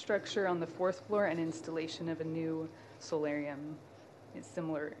solarium structure on the 4th floor and installation of a new solarium, a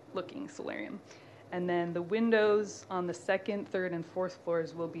similar looking solarium. And then the windows on the 2nd, 3rd, and 4th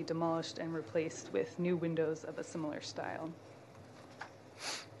floors will be demolished and replaced with new windows of a similar style.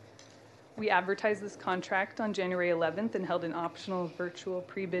 We advertised this contract on January 11th and held an optional virtual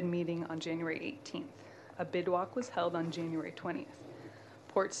pre-bid meeting on January 18th. A bid walk was held on January 20th.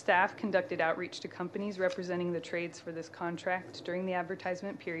 Port staff conducted outreach to companies representing the trades for this contract during the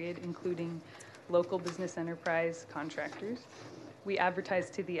advertisement period, including local business enterprise contractors. We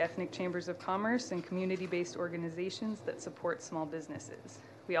advertised to the ethnic chambers of commerce and community-based organizations that support small businesses.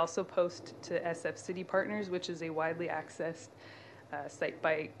 We also post to SF City Partners, which is a widely accessed site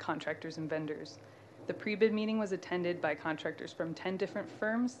by contractors and vendors. The pre-bid meeting was attended by contractors from 10 different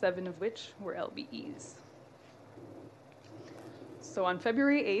firms, 7 of which were LBEs. So on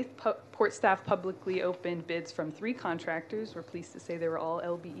February 8th, Port staff publicly opened bids from 3 contractors. We're pleased to say they were all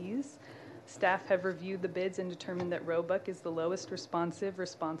LBEs. Staff have reviewed the bids and determined that Roebuck is the lowest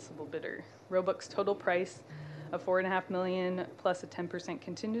responsible bidder. Roebuck's total price of $4.5 million plus a 10%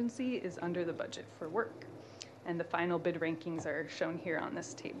 contingency is under the budget for work. And the final bid rankings are shown here on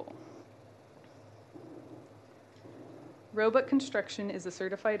this table. Roebuck Construction is a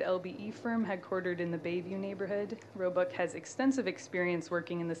certified LBE firm headquartered in the Bayview neighborhood. Roebuck has extensive experience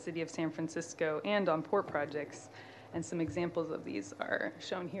working in the city of San Francisco and on port projects, and some examples of these are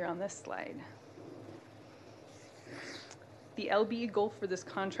shown here on this slide. The LBE goal for this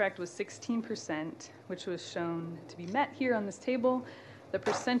contract was 16%, which was shown to be met here on this table. The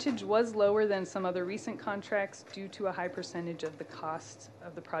percentage was lower than some other recent contracts due to a high percentage of the cost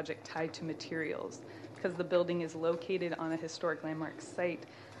of the project tied to materials. Because the building is located on a historic landmark site,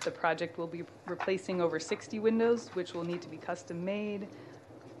 the project will be replacing over 60 windows, which will need to be custom made,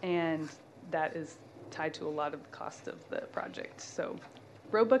 and that is tied to a lot of the cost of the project. So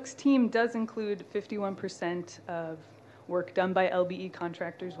Roebuck's team does include 51% of work done by LBE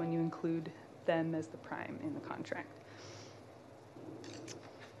contractors when you include them as the prime in the contract.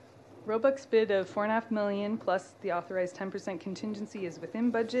 Roebuck's bid of $4.5 million plus the authorized 10% contingency is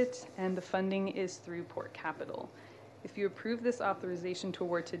within budget, and the funding is through Port Capital. If you approve this authorization to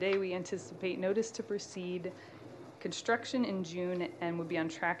award today, we anticipate notice to proceed construction in June and would be on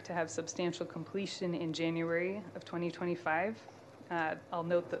track to have substantial completion in January of 2025. I'll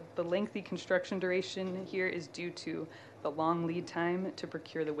note that the lengthy construction duration here is due to the long lead time to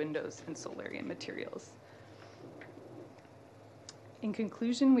procure the windows and solarium materials. In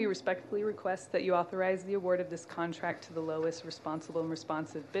conclusion, we respectfully request that you authorize the award of this contract to the lowest responsible and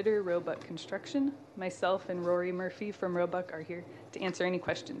responsive bidder, Roebuck Construction. Myself and Rory Murphy from Roebuck are here to answer any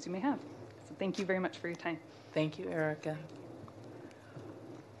questions you may have. So thank you very much for your time. Thank you, Erica.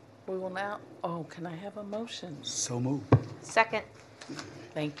 We will now, can I have a motion? So moved. Second.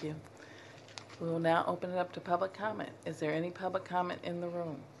 Thank you. We will now open it up to public comment. Is there any public comment in the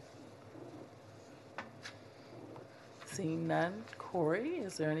room? Seeing none. Corey,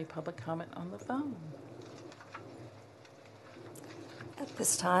 is there any public comment on the phone? At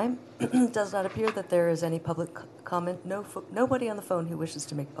this time, it does not appear that there is any public comment. Nobody on the phone who wishes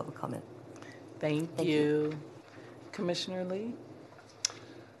to make public comment. Thank you. Commissioner Lee?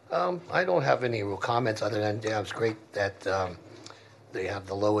 I don't have any real comments other than, yeah, it's great that they have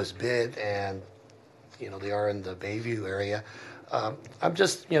the lowest bid and, they are in the Bayview area. I'm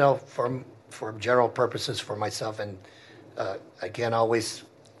just, for general purposes for myself and, again, always,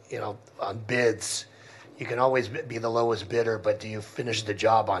 on bids, you can always be the lowest bidder, but do you finish the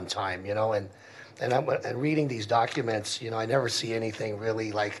job on time, and reading these documents, I never see anything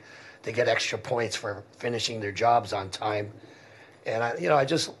really like they get extra points for finishing their jobs on time. And I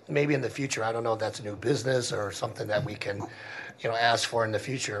just, maybe in the future, I don't know if that's a new business or something that we can, ask for in the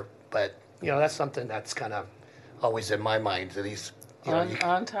future. But, that's something that's kind of always in my mind, that these,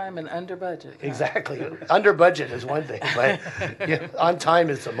 On time and under budget. exactly. Under budget is one thing, but on time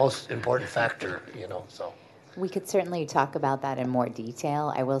is the most important factor, so. We could certainly talk about that in more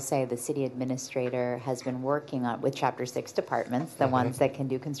detail. I will say the city administrator has been working on with Chapter 6 departments, the ones that can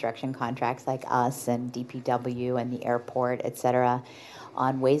do construction contracts like us and DPW and the airport, et cetera,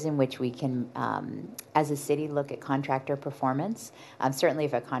 on ways in which we can, as a city, look at contractor performance. Certainly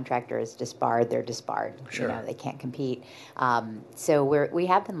if a contractor is disbarred, they're disbarred. Sure. They can't compete. So we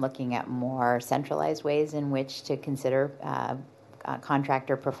have been looking at more centralized ways in which to consider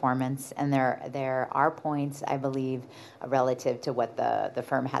contractor performance, and there are points, I believe, relative to what the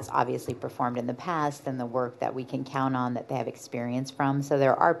firm has obviously performed in the past and the work that we can count on that they have experience from. So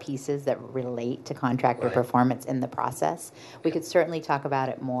there are pieces that relate to contractor performance in the process. We could certainly talk about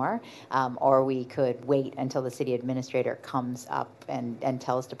it more, or we could wait until the city administrator comes up and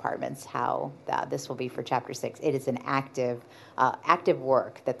tells departments how this will be for Chapter 6. It is an active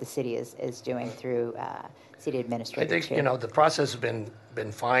work that the city is doing through city I administrator. think, the process has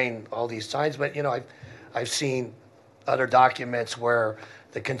been fine all these times, but, I've seen other documents where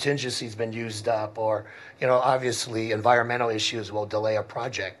the contingency's been used up, or, obviously environmental issues will delay a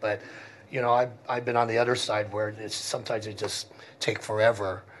project, but, I've been on the other side where sometimes it just take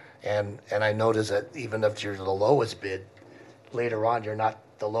forever, and I notice that even if you're the lowest bid, later on, you're not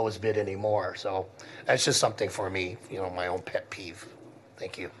the lowest bid anymore, so that's just something for me, my own pet peeve.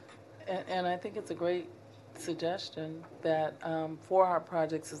 Thank you. And I think it's a great suggestion that for our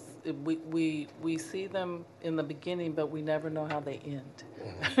projects, we see them in the beginning, but we never know how they end.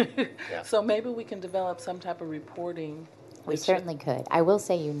 Yeah. So maybe we can develop some type of reporting. We certainly could. I will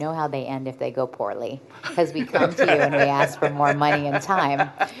say you know how they end if they go poorly, because we come to you and we ask for more money and time.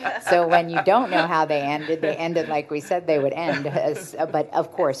 So when you don't know how they ended like we said they would end. But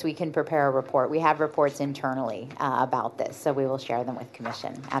of course, we can prepare a report. We have reports internally about this, so we will share them with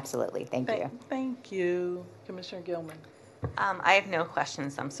Commission. Absolutely. Thank you. Thank you, Commissioner Gilman. I have no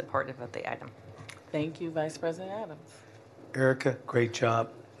questions. I'm supportive of the item. Thank you, Vice President Adams. Erica, great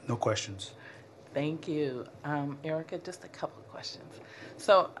job. No questions. Thank you. Erica, just a couple of questions.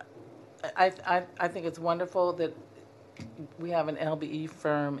 So I think it's wonderful that we have an LBE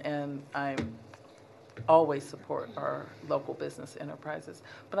firm, and I always support our local business enterprises.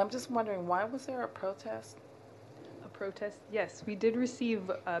 But I'm just wondering, why was there a protest? A protest? Yes, we did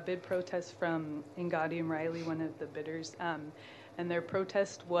receive a bid protest from Ingadi & Riley, one of the bidders, and their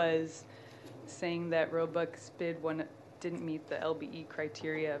protest was saying that Roebuck's bid didn't meet the LBE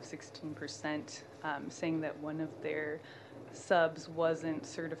criteria of 16%, saying that one of their subs wasn't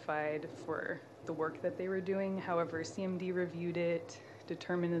certified for the work that they were doing. However, CMD reviewed it,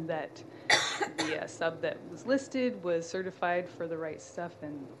 determined that the sub that was listed was certified for the right stuff,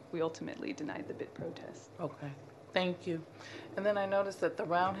 and we ultimately denied the bid protest. Okay, thank you. And then I noticed that the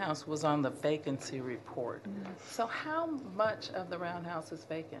Roundhouse was on the vacancy report. So how much of the Roundhouse is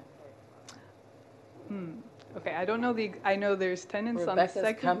vacant? Okay, I don't know I know there's tenants Rebecca's on the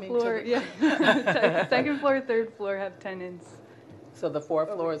second coming to floor. the- Yeah, second floor, third floor have tenants. So the fourth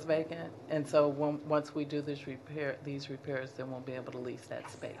floor is vacant, and so once we do these repairs, then we'll be able to lease that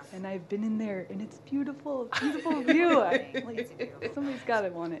space. And I've been in there, and it's beautiful, beautiful view. Somebody's got to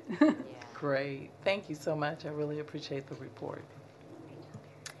want it. Great, thank you so much. I really appreciate the report.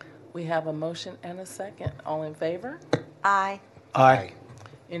 We have a motion and a second. All in favor? Aye. Aye.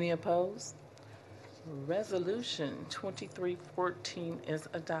 Any opposed? Resolution 2314 is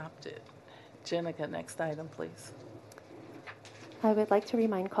adopted. Jenica, next item, please. I would like to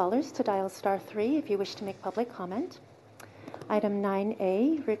remind callers to dial *3 if you wish to make public comment. Item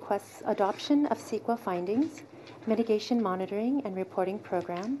 9A requests adoption of CEQA findings, mitigation monitoring and reporting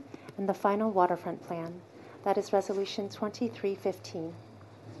program, and the final waterfront plan. That is Resolution 2315.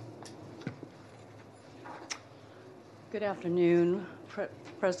 Good afternoon,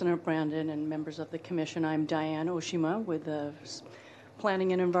 President Brandon and members of the Commission. I'm Diane Oshima with the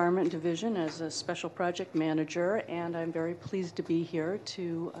Planning and Environment Division as a Special Project Manager, and I'm very pleased to be here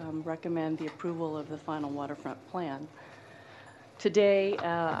to recommend the approval of the final waterfront plan. Today,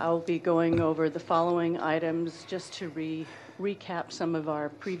 I'll be going over the following items just to recap some of our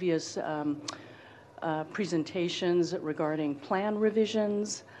previous presentations regarding plan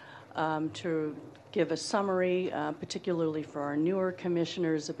revisions, to give a summary, particularly for our newer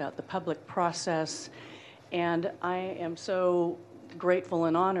commissioners, about the public process. And I am so grateful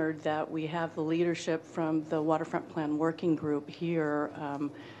and honored that we have the leadership from the Waterfront Plan Working Group here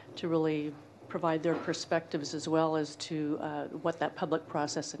to really provide their perspectives as well as to what that public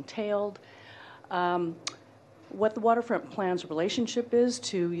process entailed. What the waterfront plan's relationship is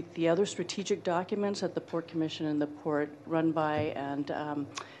to the other strategic documents that the Port Commission and the Port run by, and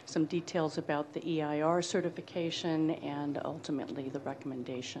some details about the EIR certification and ultimately the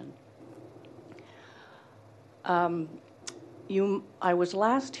recommendation. I was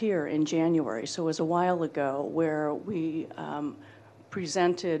last here in January, so it was a while ago, where we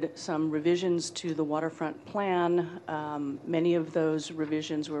presented some revisions to the waterfront plan. Many of those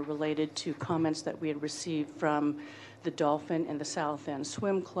revisions were related to comments that we had received from the Dolphin and the South End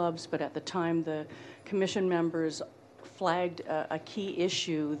swim clubs, but at the time the commission members flagged a key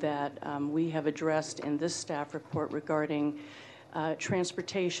issue that we have addressed in this staff report regarding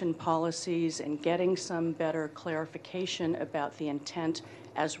transportation policies and getting some better clarification about the intent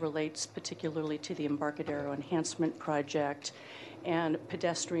as relates particularly to the Embarcadero Enhancement Project and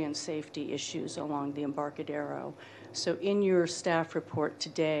pedestrian safety issues along the Embarcadero. So in your staff report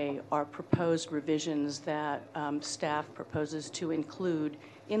today are proposed revisions that staff proposes to include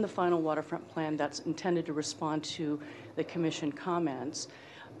in the final waterfront plan that's intended to respond to the commission comments.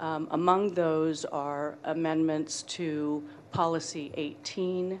 Among those are amendments to Policy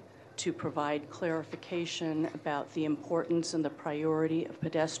 18 to provide clarification about the importance and the priority of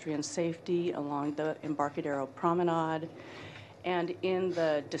pedestrian safety along the Embarcadero Promenade, and in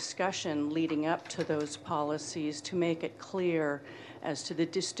the discussion leading up to those policies to make it clear as to the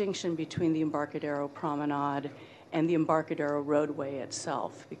distinction between the Embarcadero Promenade and the Embarcadero roadway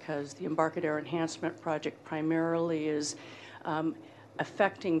itself, because the Embarcadero Enhancement Project primarily is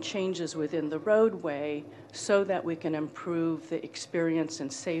affecting changes within the roadway so that we can improve the experience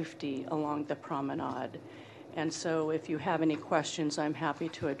and safety along the promenade. And so if you have any questions, I'm happy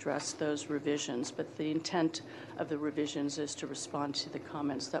to address those revisions, but the intent of the revisions is to respond to the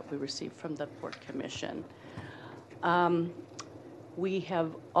comments that we received from the Port Commission. We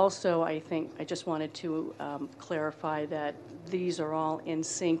have also, I just wanted to clarify that these are all in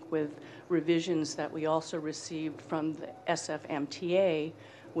sync with revisions that we also received from the SFMTA,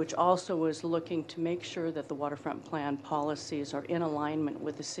 which also was looking to make sure that the waterfront plan policies are in alignment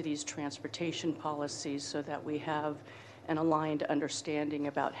with the city's transportation policies so that we have an aligned understanding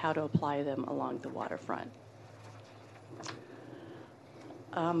about how to apply them along the waterfront.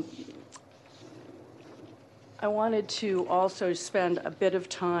 I wanted to also spend a bit of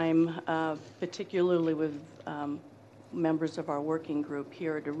time, particularly with members of our working group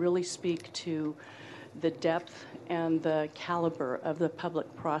here, to really speak to the depth and the caliber of the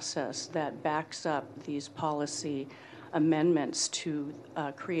public process that backs up these policy amendments to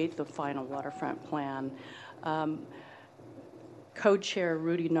create the final waterfront plan. Co-chair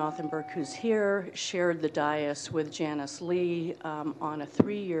Rudy Nothenberg, who's here, shared the dais with Janice Lee on a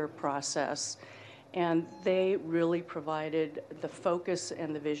 3-year process, and they really provided the focus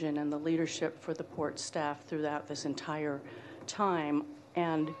and the vision and the leadership for the Port staff throughout this entire time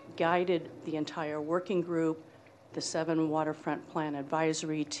and guided the entire working group, the 7 waterfront plan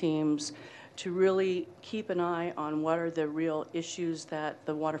advisory teams, to really keep an eye on what are the real issues that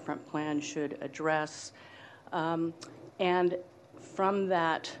the waterfront plan should address. And from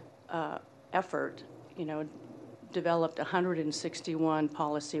that effort, developed 161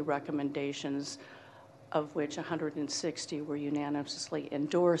 policy recommendations, of which 160 were unanimously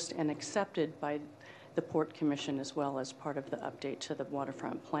endorsed and accepted by the Port Commission as well as part of the update to the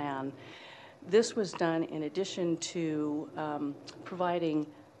waterfront plan. This was done in addition to providing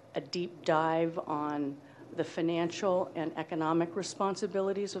a deep dive on the financial and economic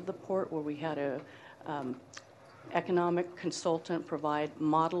responsibilities of the Port, where we had a economic consultant provide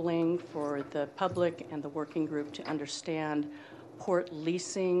modeling for the public and the working group to understand Port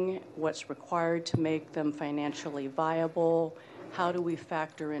leasing, what's required to make them financially viable, how do we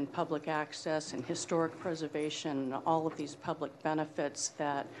factor in public access and historic preservation, all of these public benefits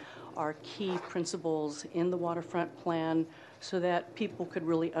that are key principles in the waterfront plan so that people could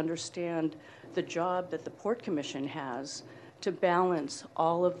really understand the job that the Port Commission has to balance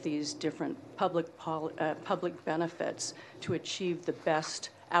all of these different public benefits to achieve the best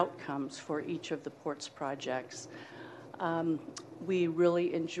outcomes for each of the Port's projects. We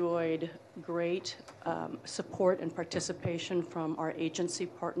really enjoyed great support and participation from our agency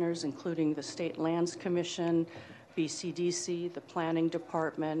partners, including the State Lands Commission, BCDC, the Planning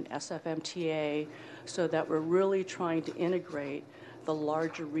Department, SFMTA, so that we're really trying to integrate the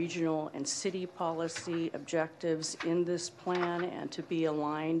larger regional and city policy objectives in this plan and to be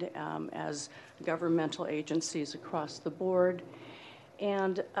aligned as governmental agencies across the board.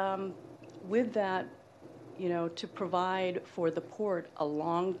 And with that, to provide for the port a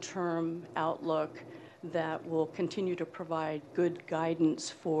long-term outlook that will continue to provide good guidance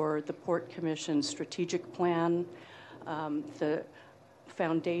for the Port Commission's strategic plan, the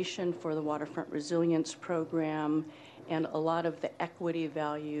foundation for the Waterfront Resilience Program, and a lot of the equity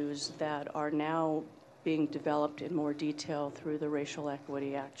values that are now being developed in more detail through the Racial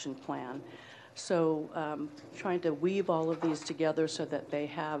Equity Action Plan. So trying to weave all of these together so that they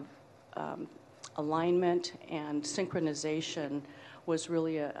have alignment and synchronization was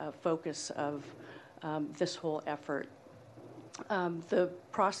really a focus of this whole effort. The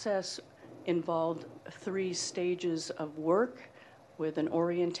process involved 3 stages of work, with an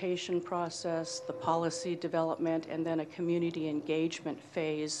orientation process, the policy development, and then a community engagement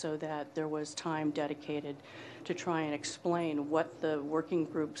phase, so that there was time dedicated to try and explain what the working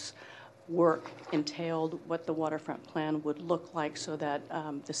group's work entailed, what the waterfront plan would look like, so that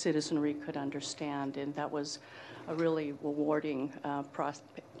the citizenry could understand. And that was a really rewarding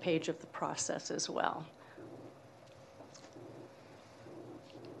page of the process as well.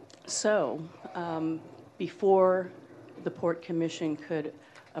 So before the Port Commission could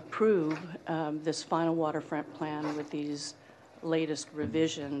approve this final waterfront plan with these latest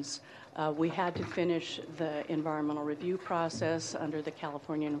revisions, we had to finish the environmental review process under the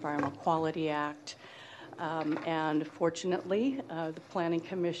California Environmental Quality Act. And fortunately, the Planning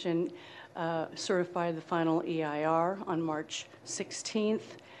Commission certified the final EIR on March 16th.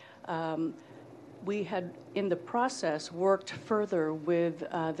 We had, in the process, worked further with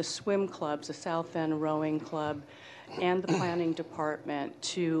the swim clubs, the South End Rowing Club, and the planning department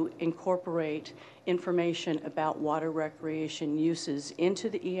to incorporate information about water recreation uses into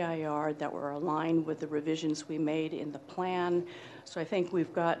the EIR that were aligned with the revisions we made in the plan. So I think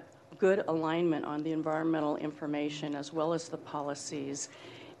we've got good alignment on the environmental information as well as the policies.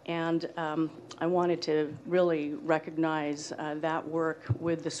 And I wanted to really recognize that work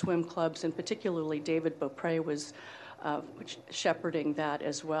with the swim clubs, and particularly David Beaupre was shepherding that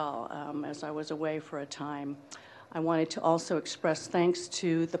as well as I was away for a time. I wanted to also express thanks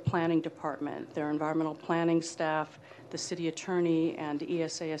to the planning department, their environmental planning staff, the city attorney, and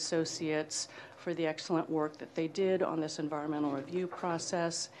ESA associates for the excellent work that they did on this environmental review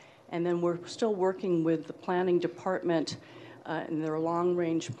process. And then we're still working with the planning department in their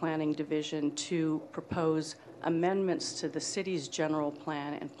long-range planning division to propose amendments to the city's general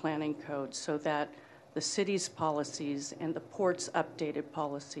plan and planning code so that the city's policies and the port's updated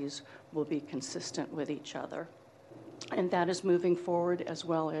policies will be consistent with each other. And that is moving forward, as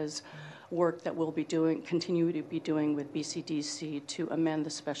well as work that we'll be doing, continue to be doing with BCDC to amend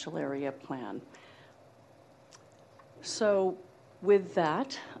the special area plan. So with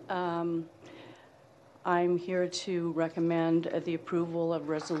that, I'm here to recommend the approval of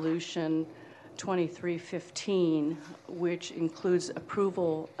Resolution 2315, which includes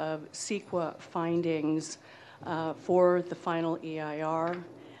approval of CEQA findings for the final EIR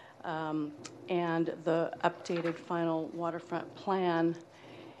and the updated final waterfront plan,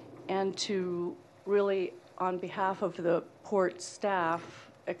 and to really, on behalf of the port staff,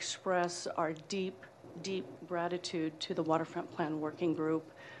 express our deep, deep gratitude to the Waterfront Plan Working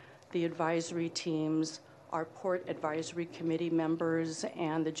Group, the advisory teams, our Port Advisory Committee members,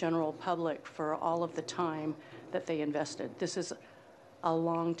 and the general public for all of the time that they invested. This is a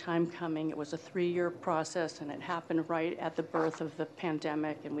long time coming. It was a 3-year process, and it happened right at the birth of the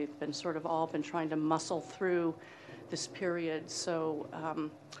pandemic, and we've been all been trying to muscle through this period. So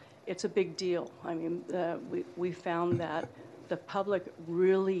it's a big deal. I mean, we found that the public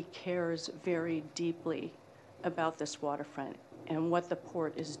really cares very deeply about this waterfront and what the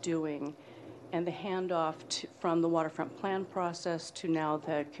port is doing, and the handoff from the waterfront plan process to now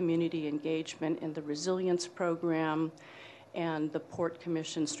the community engagement in the resilience program and the Port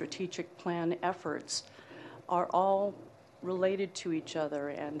Commission strategic plan efforts are all related to each other,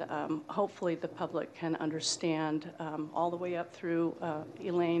 and hopefully the public can understand all the way up through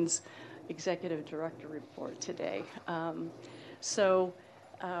Elaine's executive director report today. So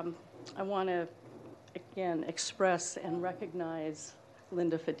I want to again express and recognize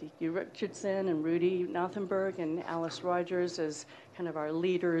Linda Fadiki Richardson and Rudy Nothenberg and Alice Rogers as kind of our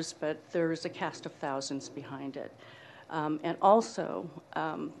leaders, but there's a cast of thousands behind it. And also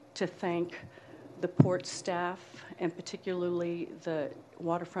to thank the port staff and particularly the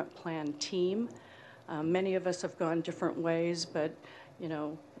waterfront plan team. Many of us have gone different ways, but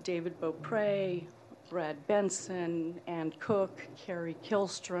David Beaupre, Brad Benson, Ann Cook, Carrie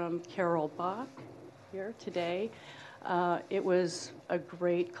Kilstrom, Carol Bach here today. It was a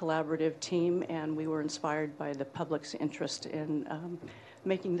great collaborative team, and we were inspired by the public's interest in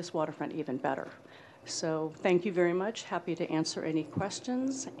making this waterfront even better. So thank you very much. Happy to answer any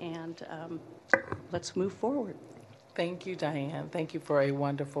questions, and let's move forward. Thank you, Diane. Thank you for a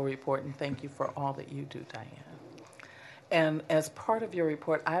wonderful report, and thank you for all that you do, Diane. And as part of your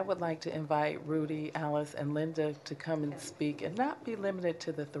report, I would like to invite Rudy, Alice, and Linda to come and speak and not be limited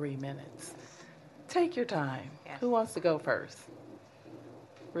to the 3 minutes. Take your time. Yes. Who wants to go first?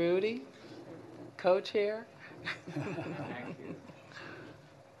 Rudy, co-chair.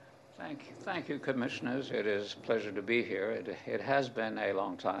 Thank you, Commissioners. It is a pleasure to be here. It has been a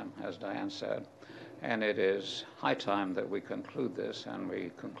long time, as Diane said, and it is high time that we conclude this, and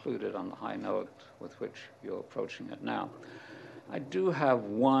we conclude it on the high note with which you're approaching it now. I do have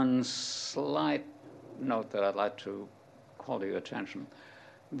one slight note that I'd like to call to your attention.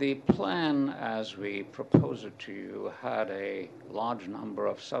 The plan, as we proposed it to you, had a large number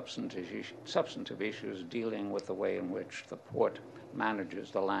of substantive issues dealing with the way in which the port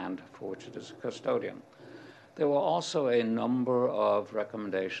manages the land for which it is a custodian. There were also a number of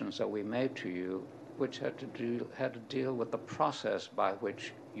recommendations that we made to you which had to deal with the process by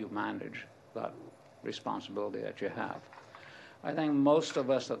which you manage that responsibility that you have. I think most of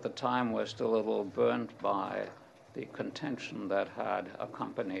us at the time were still a little burnt by the contention that had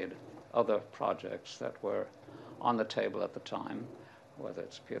accompanied other projects that were on the table at the time, whether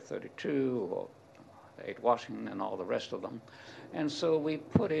it's Pier 32 or 8 Washington and all the rest of them. And so we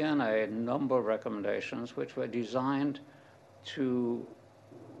put in a number of recommendations which were designed to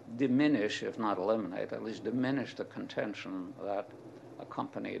diminish, if not eliminate, at least diminish the contention that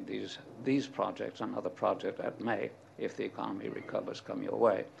accompanied these projects and other projects that may, if the economy recovers, come your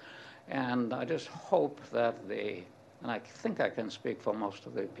way. And I just hope that and I think I can speak for most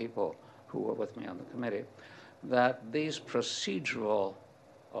of the people who were with me on the committee, that these procedural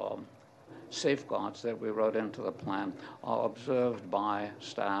safeguards that we wrote into the plan are observed by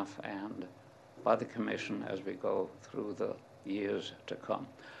staff and by the Commission as we go through the years to come.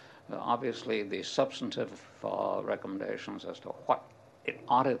 Obviously, the substantive recommendations as to what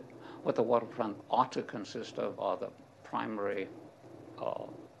the waterfront ought to consist of are the primary,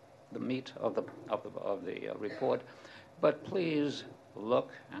 the meat of the report. But please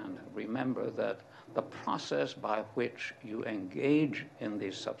look and remember that the process by which you engage in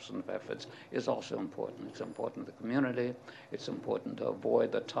these substantive efforts is also important. It's important to the community. It's important to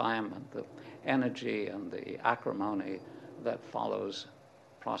avoid the time and the energy and the acrimony that follows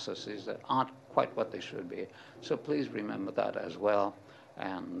processes that aren't quite what they should be. So please remember that as well.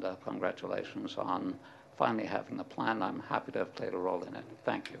 And congratulations on finally having the plan. I'm happy to have played a role in it.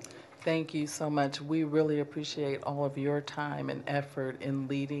 Thank you. Thank you so much. We really appreciate all of your time and effort in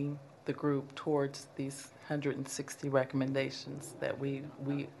leading the group towards these 160 recommendations that we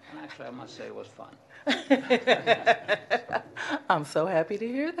And actually, I must say it was fun. I'm so happy to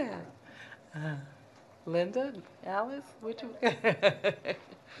hear that. Linda, Alice, what you?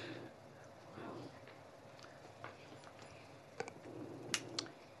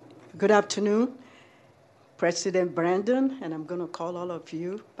 Good afternoon, President Brandon, and I'm going to call all of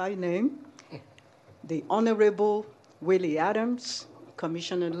you by name. The Honorable Willie Adams,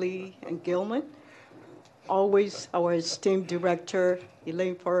 Commissioner Lee and Gilman, always our esteemed Director,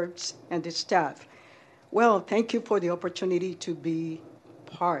 Elaine Forbes, and the staff. Well, thank you for the opportunity to be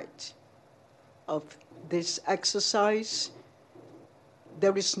part of this exercise.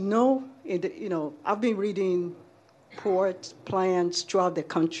 There is no, I've been reading port plans throughout the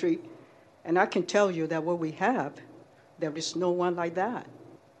country, and I can tell you that what we have, there is no one like that.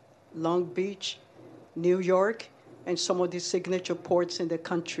 Long Beach, New York, and some of the signature ports in the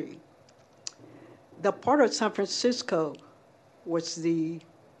country. The port of San Francisco was the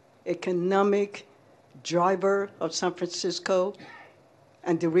economic driver of San Francisco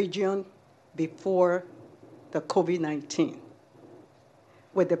and the region before the COVID-19.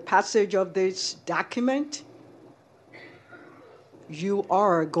 With the passage of this document, you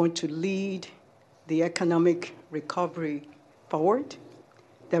are going to lead the economic recovery forward.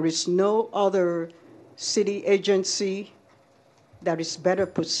 There is no other city agency that is better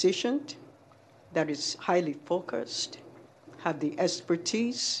positioned, that is highly focused, have the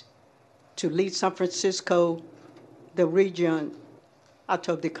expertise to lead San Francisco, the region, out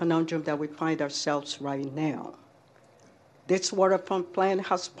of the conundrum that we find ourselves right now. This waterfront plan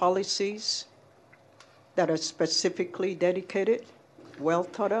has policies that are specifically dedicated, well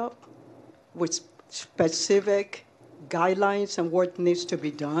thought out, with specific guidelines and what needs to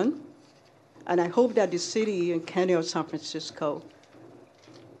be done. And I hope that the city and county of San Francisco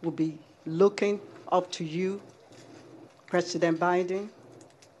will be looking up to you, President Biden,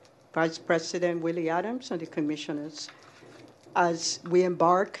 Vice President Willie Adams, and the commissioners, as we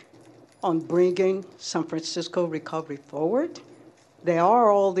embark on bringing San Francisco recovery forward. There are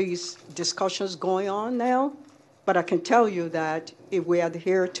all these discussions going on now, but I can tell you that if we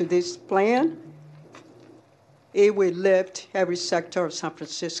adhere to this plan, it will lift every sector of San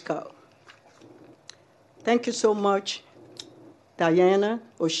Francisco. Thank you so much, Diana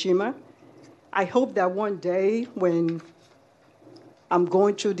Oshima. I hope that one day when I'm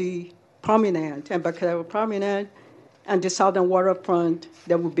going to the promenade, Embarcadero Promenade, and the Southern Waterfront,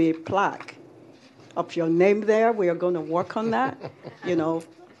 there will be a plaque of your name there. We are going to work on that. You know,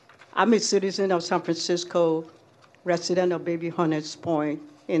 I'm a citizen of San Francisco, resident of Baby Hunters Point,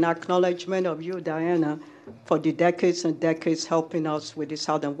 in acknowledgement of you, Diana, for the decades and decades helping us with the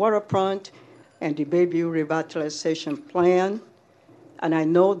Southern Waterfront and the Bayview Revitalization Plan. And I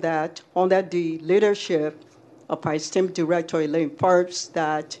know that under the leadership of our esteemed director, Elaine Forbes,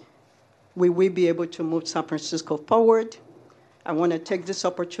 that we will be able to move San Francisco forward. I want to take this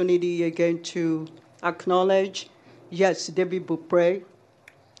opportunity again to acknowledge, yes, Debbie Beaupre.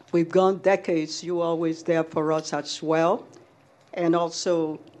 We've gone decades. You were always there for us as well. And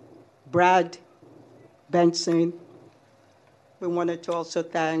also Brad Benson. We wanted to also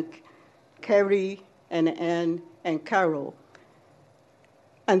thank Carrie and Ann and Carol.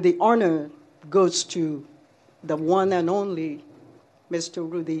 And the honor goes to the one and only Mr.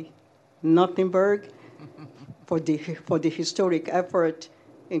 Rudy Nothenberg for the historic effort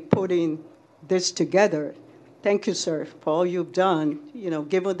in putting this together. Thank you, sir, for all you've done. You know,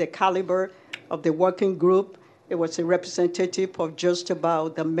 given the caliber of the working group, it was a representative of just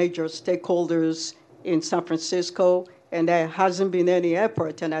about the major stakeholders in San Francisco, and there hasn't been any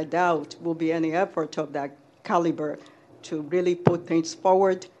effort, and I doubt will be any effort of that caliber to really put things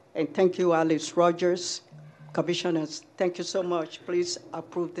forward. And thank you, Alice Rogers. Commissioners, thank you so much. Please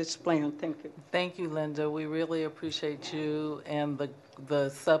approve this plan. Thank you. Thank you, Linda. We really appreciate you and the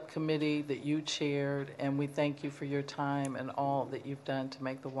subcommittee that you chaired, and we thank you for your time and all that you've done to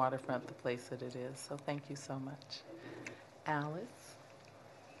make the waterfront the place that it is. So thank you so much. Alice?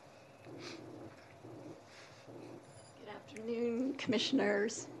 Good afternoon,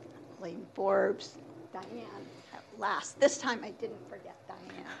 commissioners, Elaine Forbes, Diane. At last, this time I didn't forget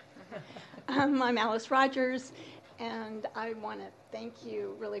Diane. I'm Alice Rogers, and I want to thank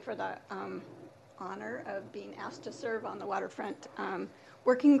you really for the honor of being asked to serve on the Waterfront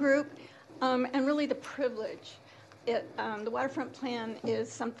Working Group, and really the privilege. The Waterfront Plan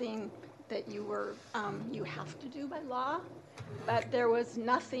is something that you have to do by law, but there was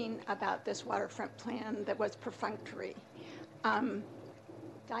nothing about this Waterfront Plan that was perfunctory.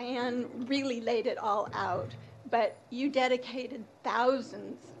 Diane really laid it all out, but you dedicated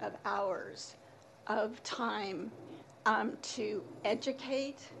thousands of hours of time to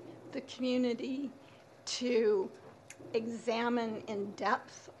educate the community, to examine in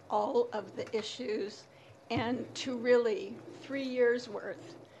depth all of the issues, and to really, 3 years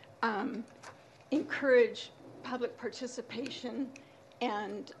worth, encourage public participation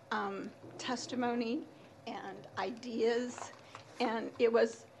and testimony and ideas. And it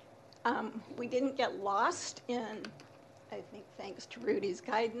was, we didn't get lost in, I think thanks to Rudy's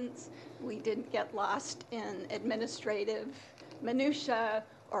guidance, we didn't get lost in administrative minutia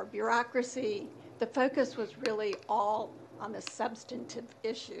or bureaucracy. The focus was really all on the substantive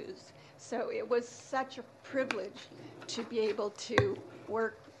issues. So it was such a privilege to be able to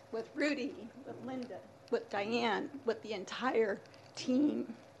work with Rudy, with Linda, with Diane, with the entire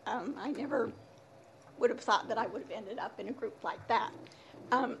team. I never would have thought that I would have ended up in a group like that.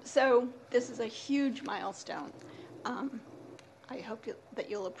 So this is a huge milestone. I hope that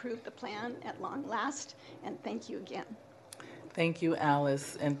you'll approve the plan at long last, and thank you again. Thank you,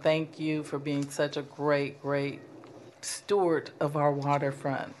 Alice, and thank you for being such a great, great steward of our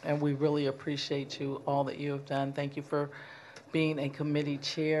waterfront, and we really appreciate you, all that you have done. Thank you for being a committee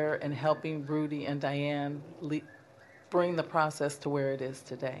chair and helping Rudy and Diane bring the process to where it is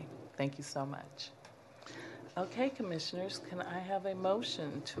today. Thank you so much. Okay, commissioners, can I have a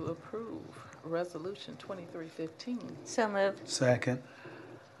motion to approve Resolution 2315? So moved. Second.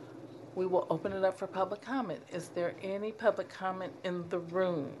 We will open it up for public comment. Is there any public comment in the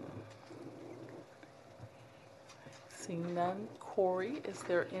room? Seeing none. Corey, is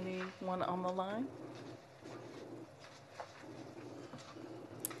there anyone on the line?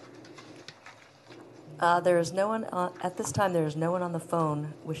 There is no one, at this time, there is no one on the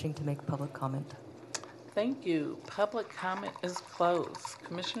phone wishing to make public comment. Thank you. Public comment is closed.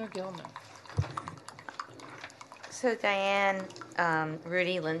 Commissioner Gilman. So Diane,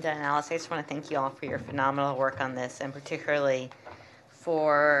 Rudy, Linda, and Alice, I just want to thank you all for your phenomenal work on this, and particularly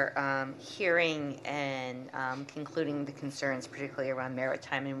for hearing and concluding the concerns, particularly around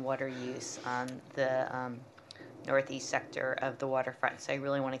maritime and water use on the northeast sector of the waterfront. So I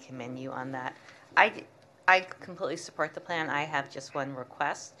really want to commend you on that. I completely support the plan. I have just one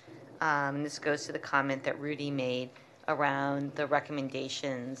request. And this goes to the comment that Rudy made around the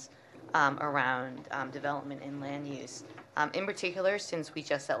recommendations around development and land use. In particular, since we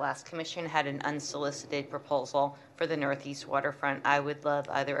just at last commission had an unsolicited proposal for the Northeast waterfront, I would love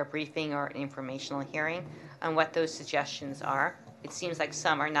either a briefing or an informational hearing on what those suggestions are. It seems like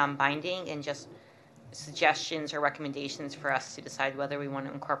some are non-binding and just suggestions or recommendations for us to decide whether we want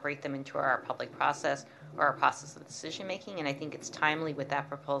to incorporate them into our public process or our process of decision making. And I think it's timely with that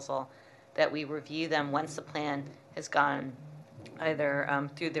proposal that we review them once the plan has gone either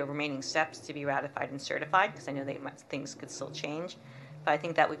through the remaining steps to be ratified and certified, because I know that things could still change. But I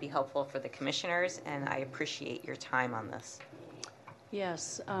think that would be helpful for the commissioners, and I appreciate your time on this.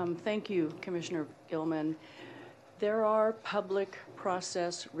 Yes, thank you, Commissioner Gilman. There are public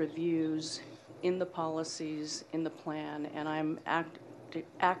process reviews in the policies, in the plan, and I'm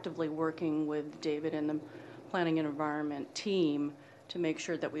actively working with David and the Planning and Environment team to make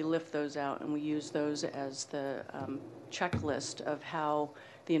sure that we lift those out and we use those as the checklist of how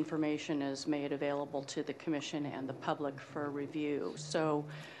the information is made available to the Commission and the public for review. So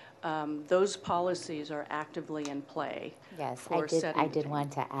those policies are actively in play. Yes, for I did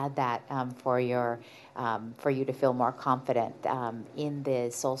want to add that for you to feel more confident. In the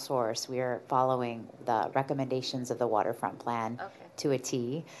sole source, we are following the recommendations of the waterfront plan to a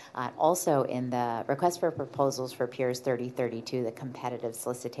T. Also in the request for proposals for Piers 3032, the competitive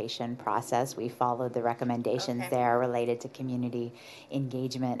solicitation process, we followed the recommendations there related to community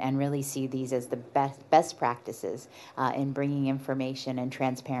engagement and really see these as the best practices in bringing information and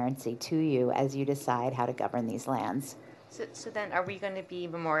transparency to you as you decide how to govern these lands. So then are we going to be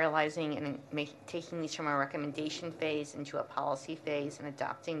memorializing and taking these from a recommendation phase into a policy phase and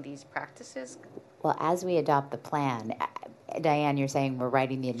adopting these practices? Well, as we adopt the plan, Diane, you're saying we're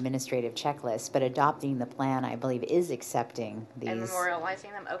writing the administrative checklist, but adopting the plan, I believe, is accepting these. And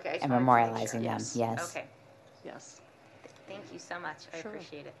memorializing them? Okay. And memorializing them, yes. Okay. Yes. Thank you so much. I Sure.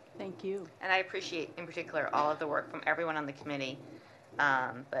 appreciate it. Thank you. And I appreciate, in particular, all of the work from everyone on the committee.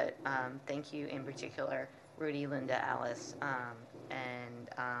 But thank you, in particular, Rudy, Linda, Alice, and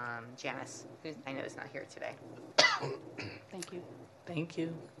Janice, who I know is not here today. Thank you. Thank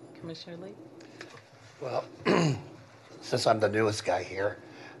you. Commissioner Lee? Well, since I'm the newest guy here,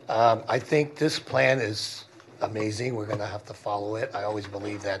 I think this plan is amazing. We're going to have to follow it. I always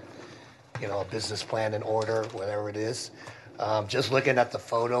believe that, a business plan in order, whatever it is. Just looking at the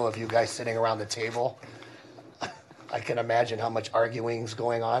photo of you guys sitting around the table, I can imagine how much arguing's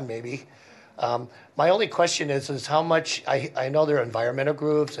going on, maybe. My only question is how much, I know there are environmental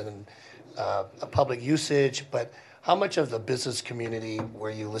groups and public usage, but how much of the business community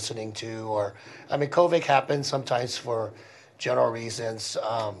were you listening to? Or, COVID happens sometimes for general reasons,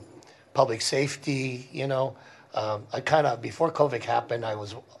 public safety, before COVID happened, I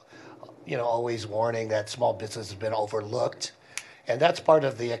was, always warning that small business has been overlooked. And that's part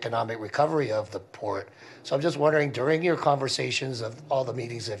of the economic recovery of the port. So I'm just wondering, during your conversations of all the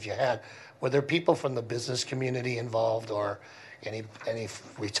meetings that you had, were there people from the business community involved or any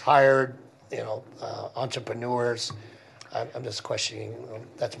retired, entrepreneurs? I'm just questioning,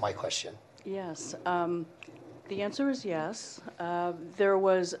 that's my question. Yes. The answer is yes. There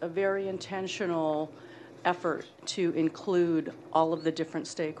was a very intentional effort to include all of the different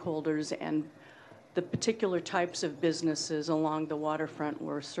stakeholders, and the particular types of businesses along the waterfront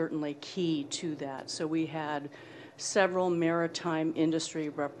were certainly key to that. So we had several maritime industry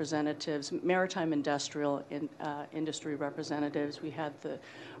representatives, maritime industrial industry representatives. We had the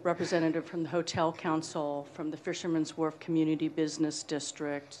representative from the Hotel Council, from the Fisherman's Wharf Community Business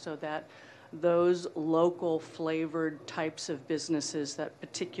District, so that those local flavored types of businesses that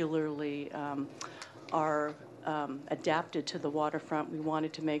particularly are adapted to the waterfront, we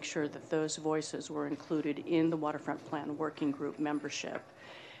wanted to make sure that those voices were included in the Waterfront Plan Working Group membership.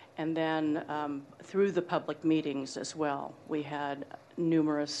 And then through the public meetings as well, we had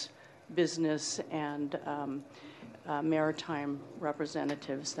numerous business and maritime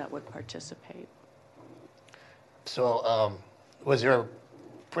representatives that would participate. So was there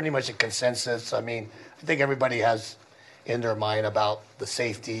pretty much a consensus? I think everybody has in their mind about the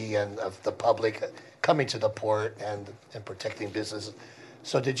safety and of the public coming to the port and protecting business.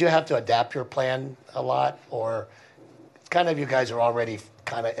 So did you have to adapt your plan a lot, or kind of you guys are already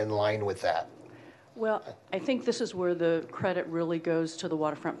kind of in line with that? Well, I think this is where the credit really goes to the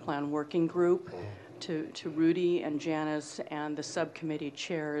Waterfront Plan Working Group. to Rudy and Janice and the subcommittee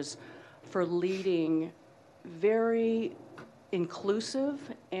chairs for leading very inclusive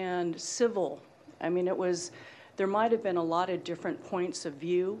and civil. I mean, there might have been a lot of different points of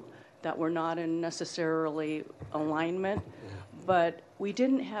view that were not in necessarily alignment, but we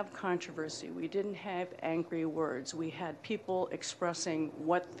didn't have controversy. We didn't have angry words. We had people expressing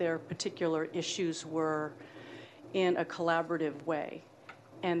what their particular issues were in a collaborative way,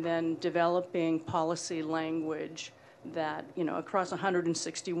 and then developing policy language that, across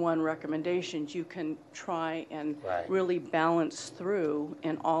 161 recommendations, you can try and really balance through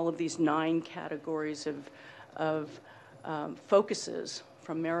in all of these 9 categories of focuses,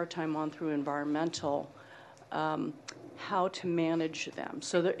 from maritime on through environmental, how to manage them.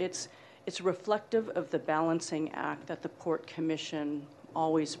 So that it's reflective of the balancing act that the Port Commission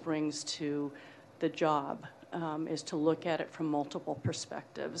always brings to the job, is to look at it from multiple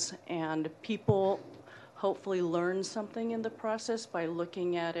perspectives. And people hopefully learn something in the process by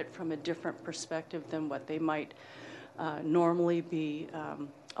looking at it from a different perspective than what they might normally be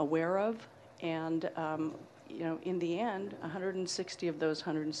aware of. And in the end, 160 of those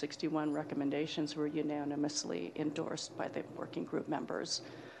 161 recommendations were unanimously endorsed by the working group members.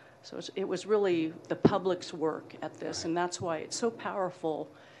 So it was really the public's work at this, and that's why it's so powerful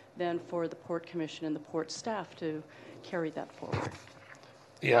then for the Port Commission and the port staff to carry that forward.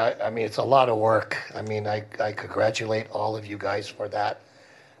 Yeah, I mean, it's a lot of work. I mean, I congratulate all of you guys for that.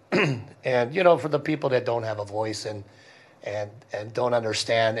 And, for the people that don't have a voice and don't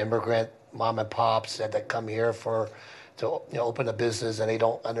understand, immigrant mom and pops that come here to open a business, and they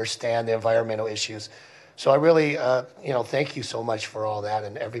don't understand the environmental issues. So I really, thank you so much for all that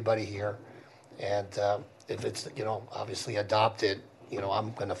and everybody here. And if it's, obviously adopted,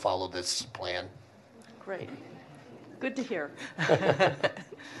 I'm going to follow this plan. Great. Good to hear.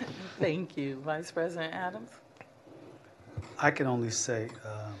 Thank you. Vice President Adams? I can only say,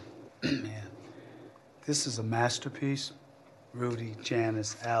 man, this is a masterpiece. Rudy,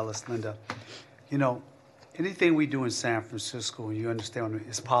 Janice, Alice, Linda. Anything we do in San Francisco, and you understand,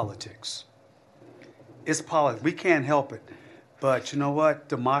 it's politics. It's politics. We can't help it. But you know what?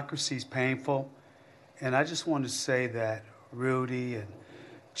 Democracy is painful. And I just want to say that Rudy and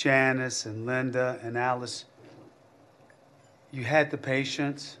Janice and Linda and Alice, you had the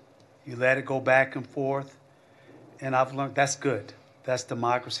patience. You let it go back and forth. And I've learned that's good. That's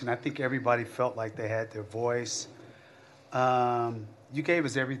democracy. And I think everybody felt like they had their voice. You gave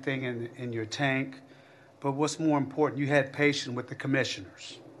us everything in your tank. But what's more important, you had patience with the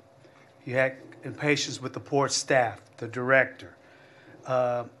commissioners. You had patience with the port staff, the director.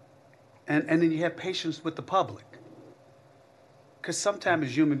 And then you had patience with the public. Because sometimes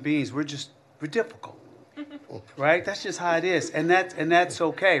as human beings, we're difficult. Right? That's just how it is. And that's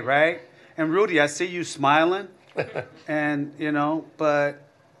okay, right? And Rudy, I see you smiling. And, but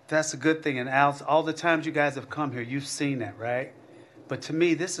that's a good thing. And Alice, all the times you guys have come here, you've seen that, right? But to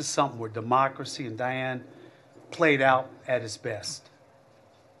me, this is something where democracy and Diane played out at its best.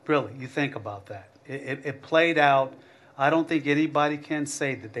 Really, you think about that. It played out. I don't think anybody can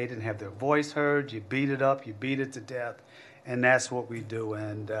say that they didn't have their voice heard. You beat it up, you beat it to death. And that's what we do.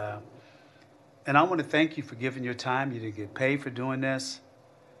 And I want to thank you for giving your time. You didn't get paid for doing this.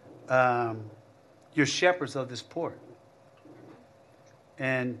 You're shepherds of this port.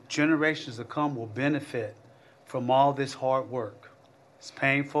 And generations to come will benefit from all this hard work. It's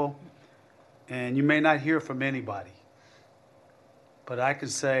painful, and you may not hear from anybody. But I can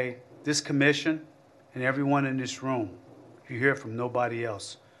say this commission and everyone in this room, you hear from nobody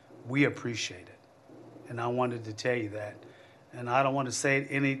else. We appreciate it. And I wanted to tell you that. And I don't want to say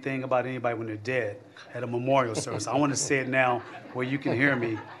anything about anybody when they're dead at a memorial service. I want to say it now where you can hear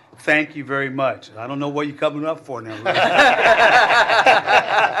me. Thank you very much. I don't know what you're coming up for now.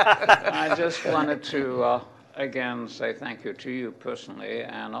 I just wanted to, again, say thank you to you personally,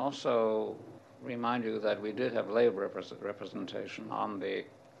 and also remind you that we did have labor representation on the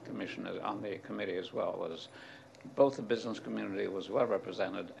commission, on the committee as well. Both the business community was well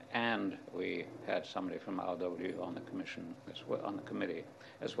represented, and we had somebody from RW on the commission as well, on the committee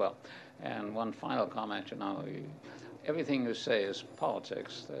as well. And one final comment, everything you say is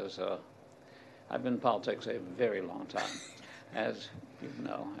politics. I've been in politics a very long time, as you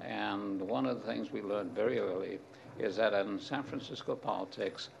know, and one of the things we learned very early is that in San Francisco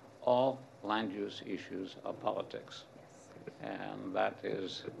politics, all land use issues are politics. And that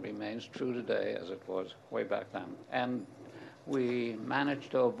remains true today as it was way back then. And we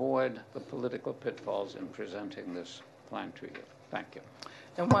managed to avoid the political pitfalls in presenting this plan to you. Thank you.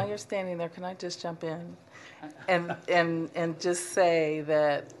 And while you're standing there, can I just jump in? And just say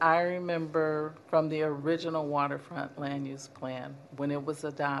that I remember from the original waterfront land use plan, when it was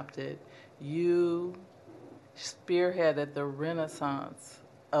adopted, you spearheaded the renaissance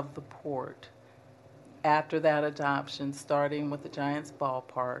of the port after that adoption, starting with the Giants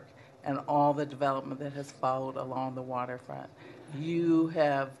Ballpark and all the development that has followed along the waterfront. You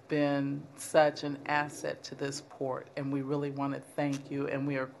have been such an asset to this port, and we really want to thank you, and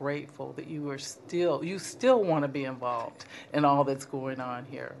we are grateful that you still want to be involved in all that's going on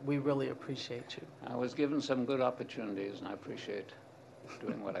here. We really appreciate you. I was given some good opportunities, and I appreciate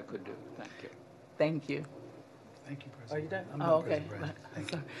doing what I could do. Thank you. Thank you. Thank you, Are President. you done? I'm Oh, done, okay. President Brandon.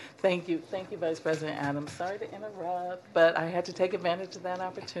 Thank you. Thank you. Thank you, Vice President Adams. Sorry to interrupt, but I had to take advantage of that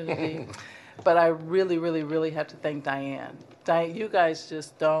opportunity. But I really, really, really have to thank Diane. You guys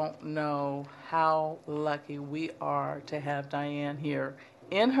just don't know how lucky we are to have Diane here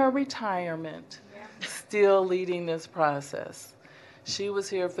in her retirement, still leading this process. She was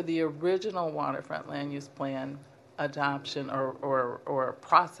here for the original waterfront land use plan adoption or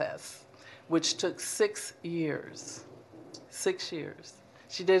process, which took 6 years. 6 years.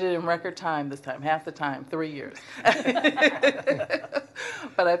 She did it in record time this time, half the time, 3 years.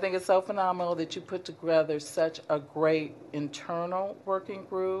 But I think it's so phenomenal that you put together such a great internal working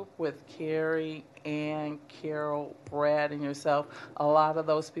group with Carrie, Ann, Carol, Brad, and yourself, a lot of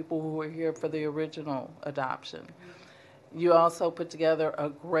those people who were here for the original adoption. You also put together a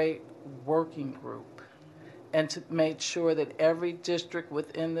great working group and made sure that every district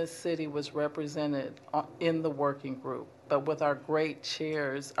within this city was represented in the working group, but with our great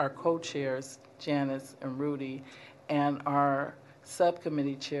chairs, our co-chairs, Janice and Rudy, and our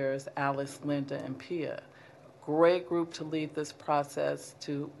subcommittee chairs, Alice, Linda, and Pia. Great group to lead this process,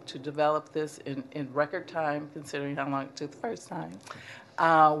 to develop this in record time, considering how long it took the first time,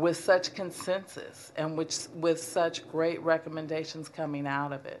 with such consensus and with such great recommendations coming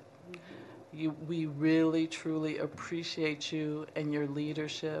out of it. We really, truly appreciate you and your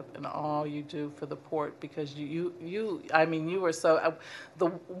leadership and all you do for the port, because you are so,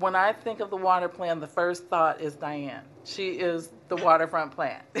 when I think of the water plan, the first thought is Diane. She is the waterfront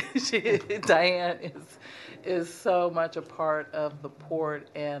plan. Diane is so much a part of the port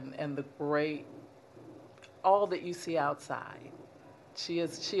and the great, all that you see outside. She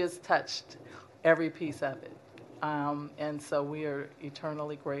has touched every piece of it. And so we are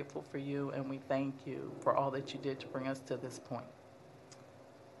eternally grateful for you, and we thank you for all that you did to bring us to this point.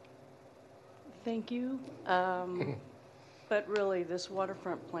 Thank you. But really, this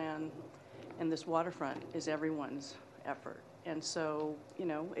waterfront plan and this waterfront is everyone's effort. And so,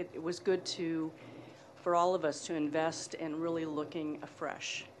 it was good for all of us to invest in really looking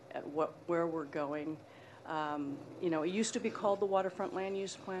afresh at where we're going. It used to be called the Waterfront Land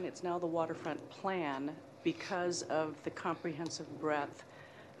Use Plan. It's now the Waterfront Plan, because of the comprehensive breadth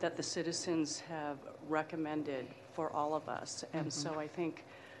that the citizens have recommended for all of us. And so I think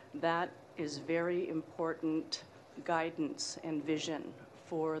that is very important guidance and vision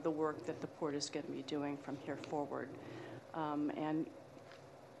for the work that the port is going to be doing from here forward. And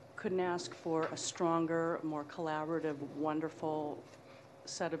couldn't ask for a stronger, more collaborative, wonderful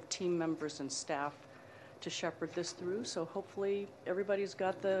set of team members and staff to shepherd this through. So hopefully everybody's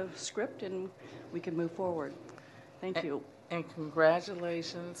got the script and we can move forward. Thank you. And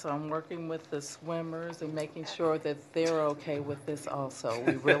congratulations on working with the swimmers and making sure that they're okay with this also.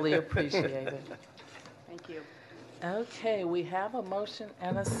 We really appreciate it. Thank you. Okay, we have a motion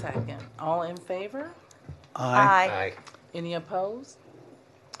and a second. All in favor? Aye. Any opposed?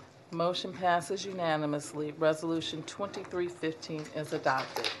 Motion passes unanimously. Resolution 2315 is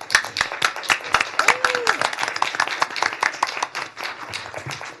adopted.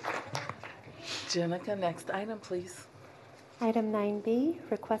 Jenica, next item, please. Item 9B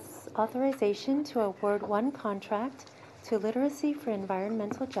requests authorization to award one contract to Literacy for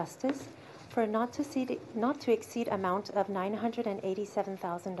Environmental Justice for a not to exceed amount of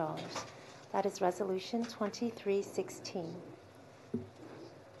 $987,000. That is Resolution 2316.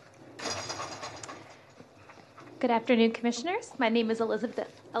 Good afternoon, Commissioners. My name is Elizabeth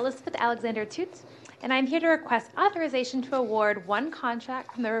Alexander Toots, and I'm here to request authorization to award one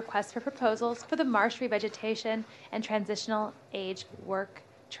contract from the request for proposals for the Marsh Revegetation and Transitional Age Work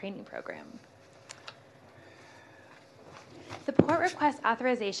Training Program. The Port requests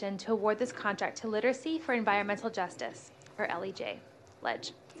authorization to award this contract to Literacy for Environmental Justice, or LEJ,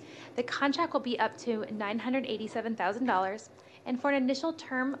 LEDGE. The contract will be up to $987,000 and for an initial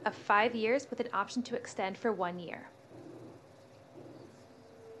term of 5 years with an option to extend for 1 year.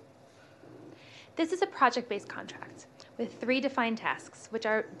 This is a project-based contract with 3 defined tasks, which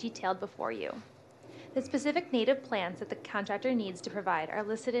are detailed before you. The specific native plans that the contractor needs to provide are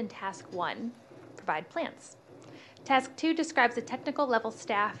listed in Task 1, Provide Plans. Task 2 describes the technical level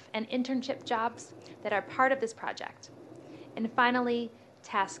staff and internship jobs that are part of this project. And finally,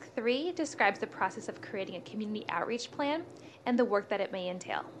 Task 3 describes the process of creating a community outreach plan and the work that it may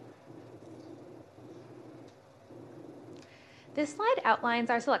entail. This slide outlines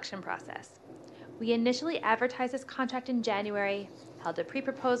our selection process. We initially advertised this contract in January, held a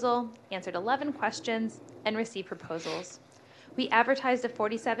pre-proposal, answered 11 questions, and received proposals. We advertised to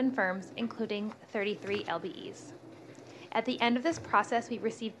 47 firms, including 33 LBEs. At the end of this process, we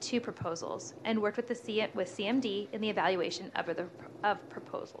received 2 proposals and worked with CMD in the evaluation of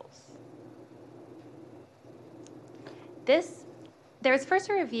proposals. There was first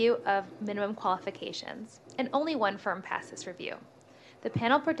a review of minimum qualifications, and only 1 firm passed this review. The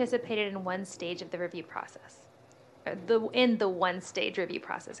panel participated in one stage of the review process. In the one-stage review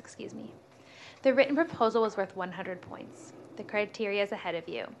process, excuse me. The written proposal was worth 100 points. The criteria is ahead of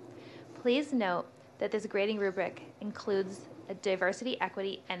you. Please note that this grading rubric includes a diversity,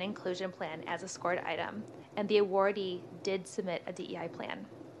 equity, and inclusion plan as a scored item, and the awardee did submit a DEI plan.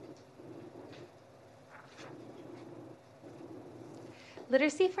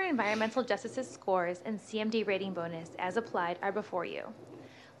 Literacy for Environmental Justice's scores and CMD rating bonus as applied are before you.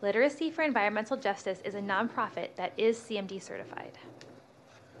 Literacy for Environmental Justice is a nonprofit that is CMD certified.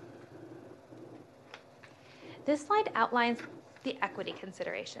 This slide outlines the equity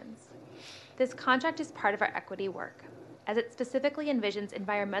considerations. This contract is part of our equity work, as it specifically envisions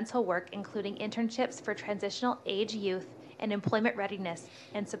environmental work including internships for transitional age youth and employment readiness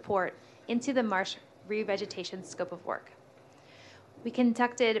and support into the marsh revegetation scope of work. We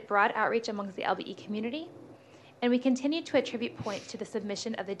conducted broad outreach amongst the LBE community, and we continue to attribute points to the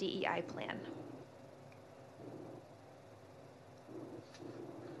submission of the DEI plan.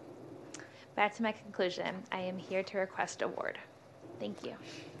 Back to my conclusion, I am here to request award. Thank you.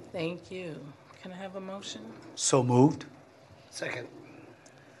 Thank you. Can I have a motion? So moved. Second.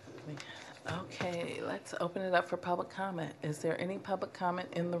 Okay, let's open it up for public comment. Is there any public comment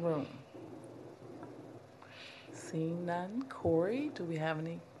in the room? Seeing none. Corey, do we have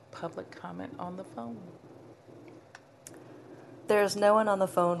any public comment on the phone? There is no one on the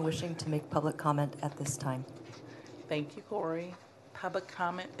phone wishing to make public comment at this time. Thank you, Corey. Public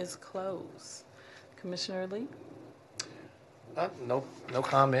comment is closed. Commissioner Lee? No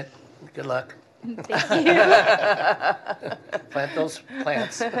comment. Good luck. Thank you. Plant those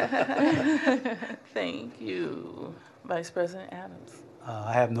plants. Thank you. Vice President Adams?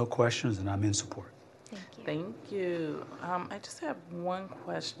 I have no questions, and I'm in support. Thank you. I just have one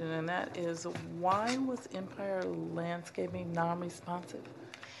question, and that is, why was Empire Landscaping non-responsive?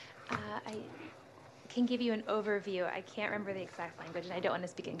 I can give you an overview. I can't remember the exact language, and I don't want to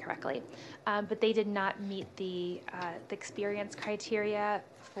speak incorrectly. But they did not meet the experience criteria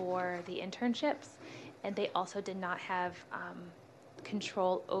for the internships, and they also did not have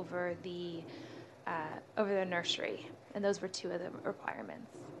control over the nursery, and those were 2 of the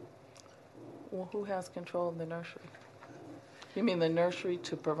requirements. Well, who has control of the nursery? You mean the nursery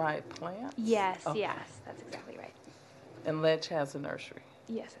to provide plants? Yes, Okay. yes, that's exactly right. And Ledge has a nursery?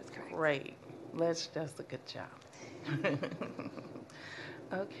 Yes, that's correct. Great. Ledge does a good job.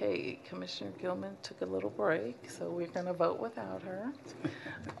 Okay, Commissioner Gilman took a little break, so we're going to vote without her.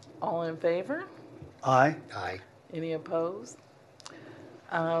 All in favor? Aye. Aye. Any opposed?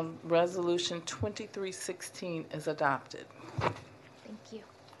 Resolution 2316 is adopted. Thank you.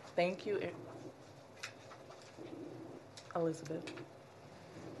 Thank you, Elizabeth.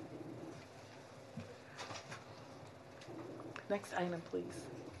 Next item, please.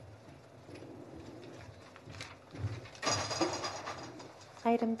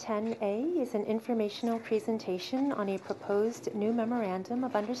 Item 10A is an informational presentation on a proposed new memorandum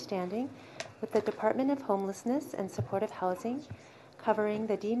of understanding with the Department of Homelessness and Supportive Housing covering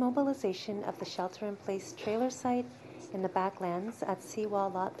the demobilization of the shelter-in-place trailer site in the Backlands at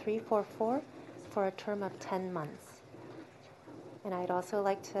Seawall Lot 344 for a term of 10 months. And I'd also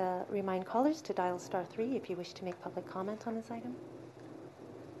like to remind callers to dial *3 if you wish to make public comment on this item.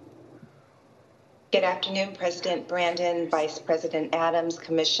 Good afternoon, President Brandon, Vice President Adams,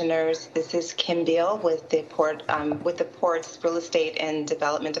 Commissioners. This is Kim Beal with the Port's Real Estate and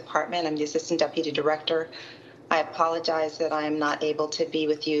Development Department. I'm the Assistant Deputy Director. I apologize that I am not able to be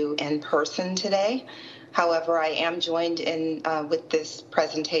with you in person today. However, I am joined in with this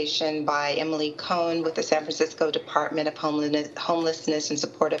presentation by Emily Cohn with the San Francisco Department of Homelessness and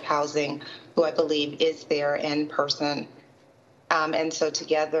Supportive Housing, who I believe is there in person. And so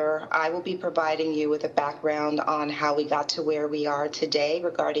together, I will be providing you with a background on how we got to where we are today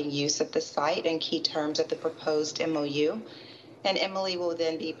regarding use of the site and key terms of the proposed MOU. And Emily will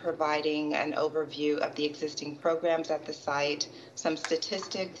then be providing an overview of the existing programs at the site, some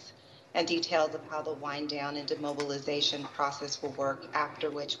statistics, and details of how the wind down and demobilization process will work, after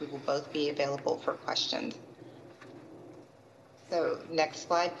which we will both be available for questions. So next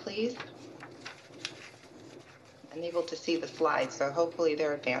slide, please. Unable to see the slides, so hopefully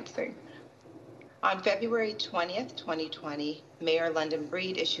they're advancing. On February 20th, 2020, Mayor London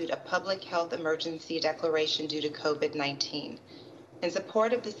Breed issued a public health emergency declaration due to COVID-19. In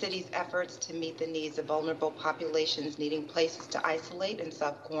support of the city's efforts to meet the needs of vulnerable populations needing places to isolate and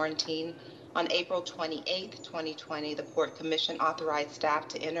self-quarantine, on April 28th, 2020, the Port Commission authorized staff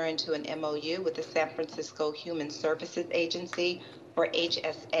to enter into an MOU with the San Francisco Human Services Agency, or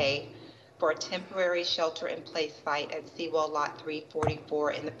HSA, for a temporary shelter-in-place site at Seawall Lot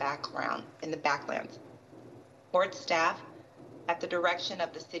 344 in the Backlands. Port staff, at the direction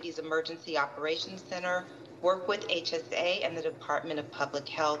of the city's Emergency Operations Center, work with HSA and the Department of Public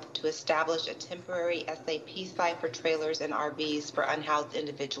Health to establish a temporary SAP site for trailers and RVs for unhoused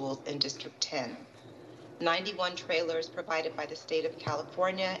individuals in District 10. 91 trailers provided by the state of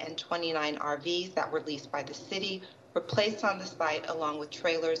California and 29 RVs that were leased by the city were placed on the site along with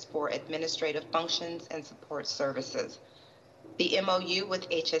trailers for administrative functions and support services. The MOU with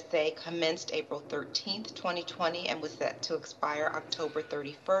HSA commenced April 13th, 2020 and was set to expire October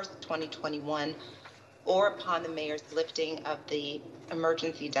 31st, 2021, or upon the mayor's lifting of the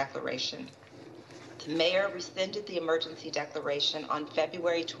emergency declaration. The mayor rescinded the emergency declaration on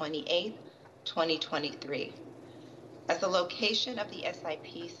February 28th, 2023. As the location of the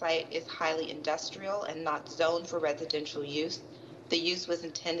SIP site is highly industrial and not zoned for residential use, the use was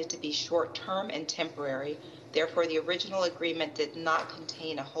intended to be short-term and temporary. Therefore, the original agreement did not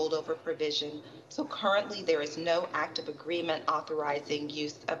contain a holdover provision, so currently there is no active agreement authorizing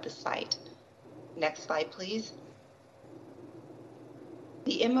use of the site. Next slide, please.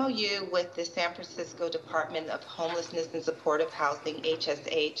 The MOU with the San Francisco Department of Homelessness and Supportive Housing,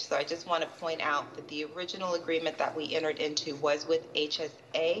 HSH, so I just want to point out that the original agreement that we entered into was with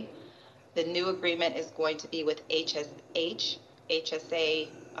HSA. The new agreement is going to be with HSH. HSA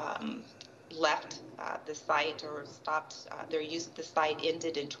left the site or stopped their use of the site,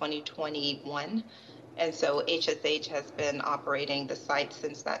 ended in 2021. And so HSH has been operating the site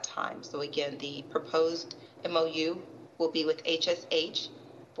since that time. So again, the proposed MOU will be with HSH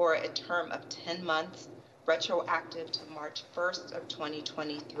for a term of 10 months, retroactive to March 1st of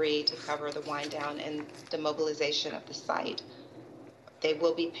 2023 to cover the wind down and demobilization of the site. They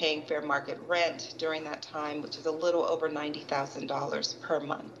will be paying fair market rent during that time, which is a little over $90,000 per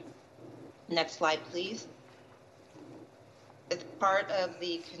month. Next slide, please. As part of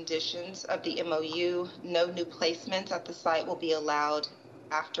the conditions of the MOU, no new placements at the site will be allowed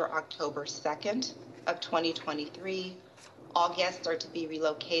after October 2nd of 2023. All guests are to be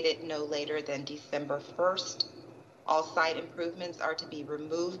relocated no later than December 1st. All site improvements are to be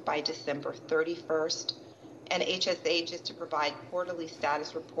removed by December 31st. And HSH is to provide quarterly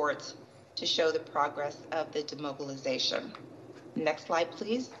status reports to show the progress of the demobilization. Next slide,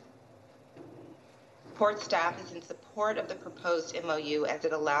 please. Port staff is in support of the proposed MOU as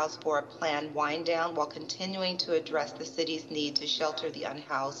it allows for a planned wind down while continuing to address the city's need to shelter the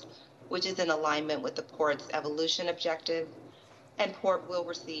unhoused, which is in alignment with the Port's evolution objective. And Port will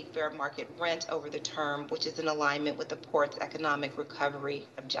receive fair market rent over the term, which is in alignment with the Port's economic recovery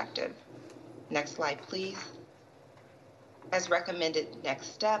objective. Next slide, please. As recommended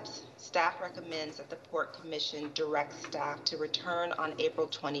next steps, staff recommends that the Port Commission direct staff to return on April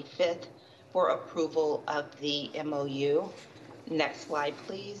 25th for approval of the MOU. Next slide,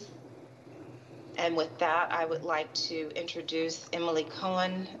 please. And with that, I would like to introduce Emily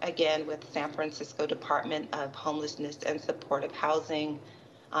Cohen, again with San Francisco Department of Homelessness and Supportive Housing.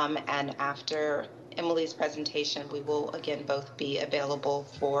 And after Emily's presentation, we will again both be available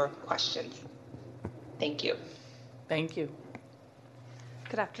for questions. Thank you. Thank you.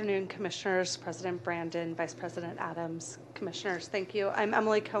 Good afternoon, Commissioners, President Brandon, Vice President Adams, Commissioners. Thank you. I'm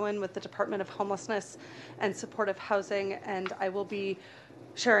Emily Cohen with the Department of Homelessness and Supportive Housing, and I will be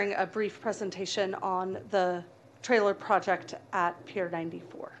sharing a brief presentation on the trailer project at Pier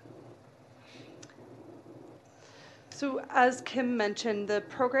 94. So as Kim mentioned, the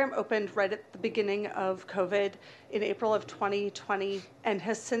program opened right at the beginning of COVID in April of 2020 and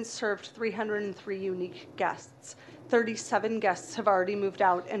has since served 303 unique guests. 37 guests have already moved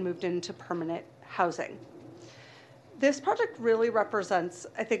out and moved into permanent housing. This project really represents,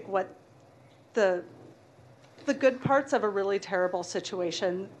 I think, what the the good parts of a really terrible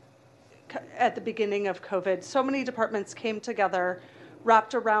situation at the beginning of COVID. So many departments came together,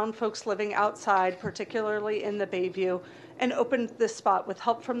 wrapped around folks living outside, particularly in the Bayview, and opened this spot with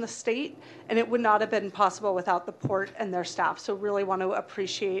help from the state, and it would not have been possible without the port and their staff. So really want to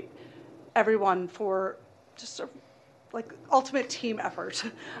appreciate everyone for just a ultimate team effort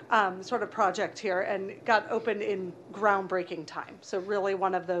sort of project here, and got opened in groundbreaking time. So really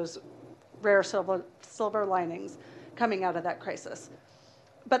one of those rare silver linings coming out of that crisis.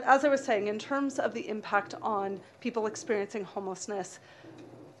 But as I was saying, in terms of the impact on people experiencing homelessness,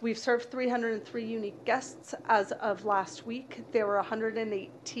 we've served 303 unique guests as of last week. There were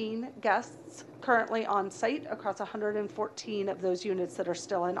 118 guests currently on site across 114 of those units that are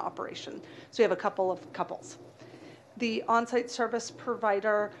still in operation. So we have a couple of couples. The on-site service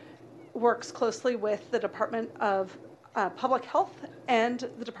provider works closely with the Department of Public Health and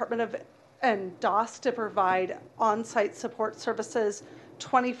the Department of DOS to provide on-site support services,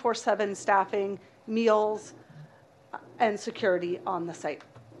 24/7 staffing, meals, and security on the site.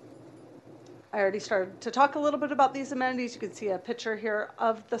 I already started to talk a little bit about these amenities. You can see a picture here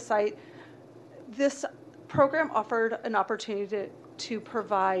of the site. This program offered an opportunity to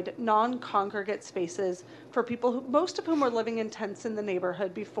provide non-congregate spaces for people, most of whom were living in tents in the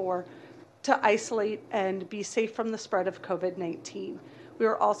neighborhood before, to isolate and be safe from the spread of COVID-19. We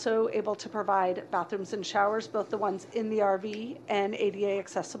were also able to provide bathrooms and showers, both the ones in the RV and ADA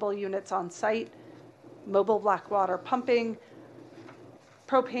accessible units on site, mobile black water pumping,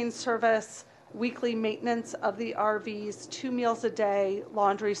 propane service, weekly maintenance of the RVs, 2 meals a day,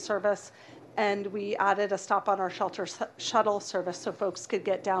 laundry service, and we added a stop on our shelter shuttle service so folks could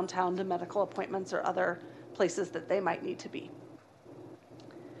get downtown to medical appointments or other places that they might need to be.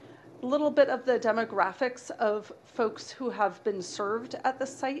 A little bit of the demographics of folks who have been served at the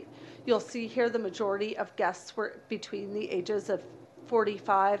site. You'll see here the majority of guests were between the ages of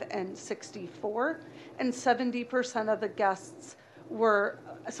 45 and 64, and 70% of the guests were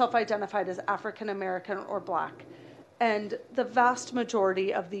self-identified as African American or Black. And the vast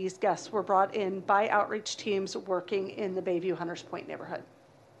majority of these guests were brought in by outreach teams working in the Bayview Hunters Point neighborhood.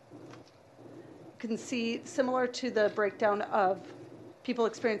 You can see, similar to the breakdown of people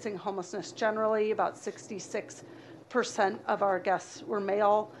experiencing homelessness generally, about 66% of our guests were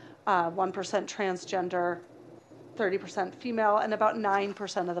male, 1% transgender, 30% female, and about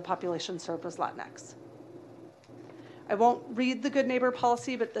 9% of the population served was Latinx. I won't read the Good Neighbor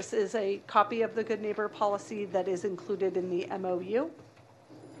Policy, but this is a copy of the Good Neighbor Policy that is included in the MOU.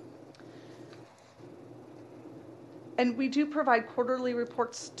 And we do provide quarterly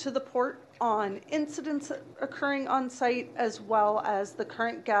reports to the port on incidents occurring on site, as well as the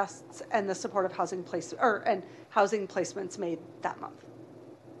current guests and the supportive housing housing placements made that month.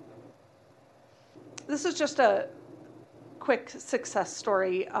 This is just a quick success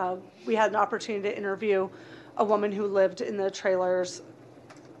story. We had an opportunity to interview a woman who lived in the trailers,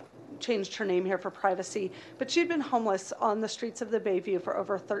 changed her name here for privacy, but she'd been homeless on the streets of the Bayview for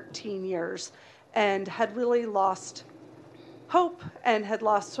over 13 years and had really lost hope and had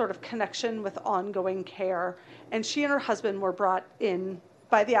lost sort of connection with ongoing care. And she and her husband were brought in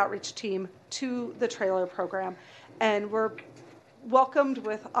by the outreach team to the trailer program and were welcomed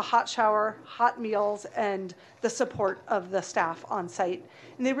with a hot shower, hot meals, and the support of the staff on site.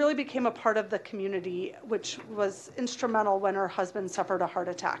 And they really became a part of the community, which was instrumental when her husband suffered a heart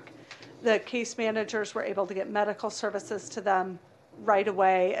attack. The case managers were able to get medical services to them right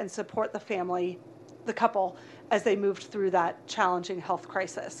away and support the family, the couple, as they moved through that challenging health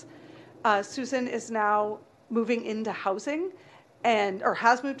crisis. Susan is now moving into housing or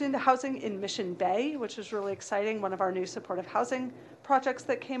has moved into housing in Mission Bay, which is really exciting, one of our new supportive housing projects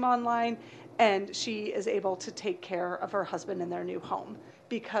that came online, and she is able to take care of her husband in their new home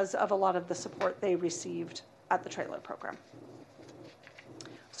because of a lot of the support they received at the trailer program.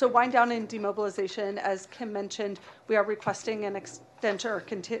 So wind down and demobilization, as Kim mentioned, we are requesting an extension or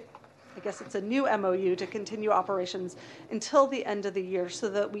I guess it's a new MOU to continue operations until the end of the year so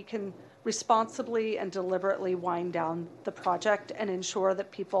that we can responsibly and deliberately wind down the project and ensure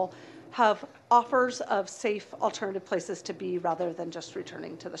that people have offers of safe alternative places to be rather than just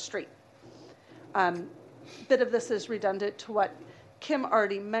returning to the street. Bit of this is redundant to what Kim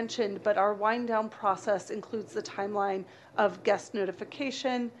already mentioned, but our wind down process includes the timeline of guest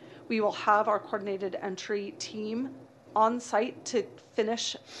notification. We will have our coordinated entry team on site to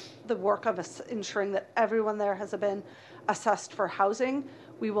finish the work of ensuring that everyone there has been assessed for housing.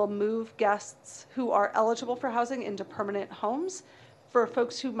 We will move guests who are eligible for housing into permanent homes. For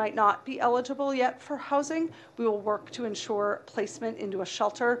folks who might not be eligible yet for housing, we will work to ensure placement into a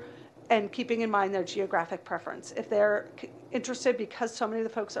shelter and keeping in mind their geographic preference. If they're interested, because so many of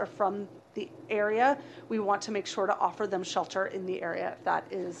the folks are from the area, we want to make sure to offer them shelter in the area if that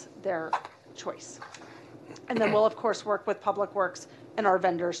is their choice. And then we'll, of course, work with Public Works and our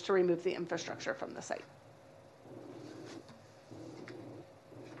vendors to remove the infrastructure from the site.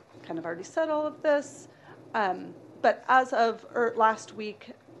 Kind of already said all of this, but as of last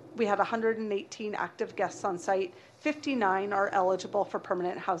week, we had 118 active guests on site. 59 are eligible for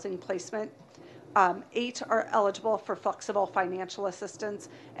permanent housing placement. 8 are eligible for flexible financial assistance,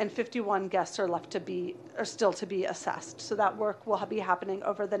 and 51 guests are still to be assessed. So that work will be happening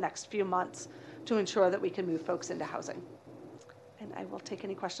over the next few months to ensure that we can move folks into housing. And I will take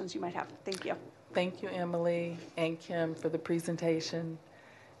any questions you might have. Thank you. Thank you, Emily and Kim, for the presentation.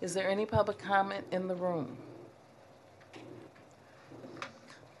 Is there any public comment in the room?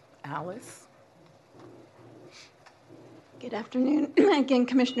 Alice? Good afternoon. Again,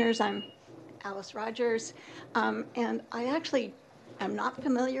 Commissioners, I'm Alice Rogers, and I actually am not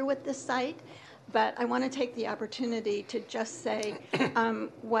familiar with this site, but I want to take the opportunity to just say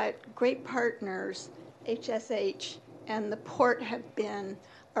what great partners HSH and the Port have been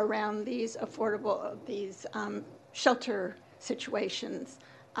around these shelter situations.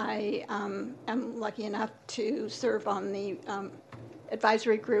 I am lucky enough to serve on the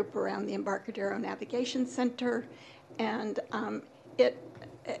advisory group around the Embarcadero Navigation Center, and I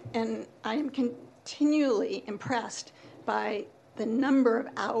am continually impressed by the number of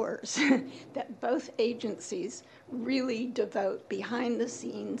hours that both agencies really devote behind the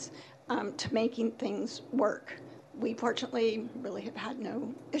scenes to making things work. We fortunately really have had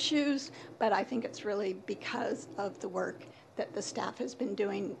no issues, but I think it's really because of the work that the staff has been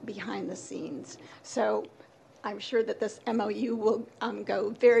doing behind the scenes. So I'm sure that this MOU will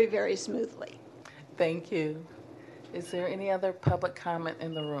go very, very smoothly. Thank you. Is there any other public comment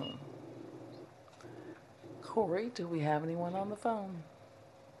in the room? Corey, do we have anyone on the phone?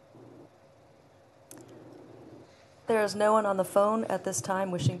 There is no one on the phone at this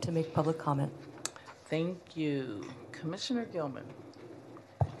time wishing to make public comment. Thank you. Commissioner Gilman.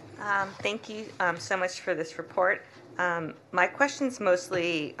 Thank you so much for this report. My questions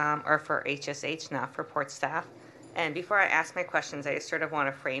mostly are for HSH, not for Port staff. And before I ask my questions, I sort of want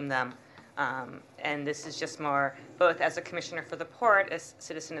to frame them. And this is just more both as a commissioner for the Port, as a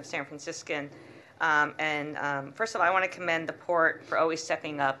citizen of San Franciscan. First of all, I want to commend the Port for always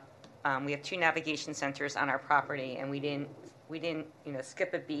stepping up. We have 2 navigation centers on our property, and we didn't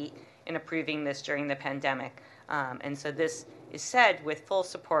skip a beat in approving this during the pandemic. And so this is said with full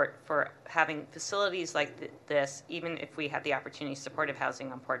support for having facilities like this, even if we have the opportunity supportive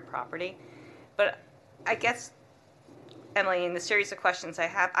housing on Port property. But I guess, Emily, in the series of questions I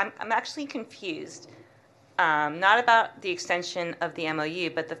have, I'm actually confused, not about the extension of the MOU,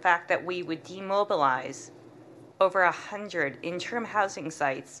 but the fact that we would demobilize over 100 interim housing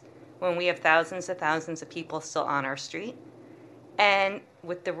sites when we have thousands of people still on our street, and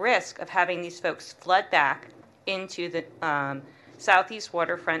with the risk of having these folks flood back into the southeast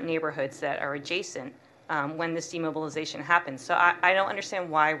waterfront neighborhoods that are adjacent when this demobilization happens. So I don't understand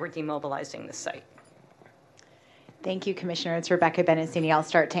why we're demobilizing this site. Thank you, Commissioner. It's Rebecca Benassini. I'll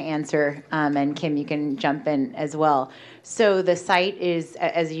start to answer, and Kim, you can jump in as well. So the site is,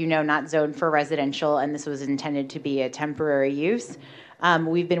 as you know, not zoned for residential, and this was intended to be a temporary use.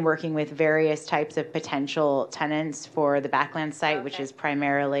 We've been working with various types of potential tenants for the Backland site, which is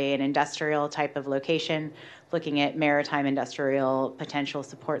primarily an industrial type of location, looking at maritime industrial potential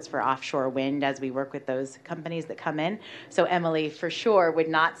supports for offshore wind as we work with those companies that come in. So Emily, for sure, would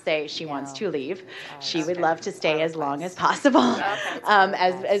not say she wants to leave. She would love to stay as long as possible.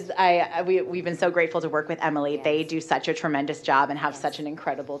 We've been so grateful to work with Emily. Yes. They do such a tremendous job and have such an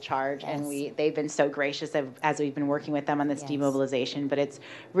incredible charge. Yes. And they've been so gracious as we've been working with them on this demobilization. But it's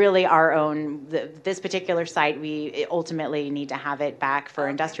really our own, this particular site, we ultimately need to have it back for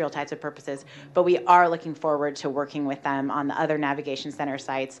industrial types of purposes. But we are looking forward to working with them on the other navigation center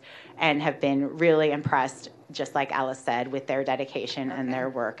sites and have been really impressed, just like Alice said, with their dedication and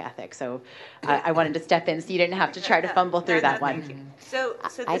their work ethic. So I wanted to step in so you didn't have to try to fumble through that one. So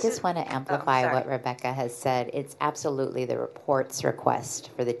I just want to amplify what Rebecca has said. It's absolutely the report's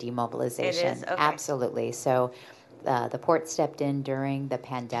request for the demobilization. It is? Okay. Absolutely. So The port stepped in during the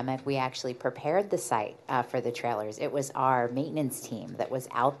pandemic. We actually prepared the site for the trailers. It was our maintenance team that was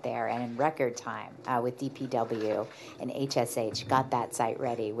out there and in record time with DPW and HSH got that site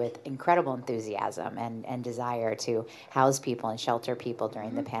ready with incredible enthusiasm and desire to house people and shelter people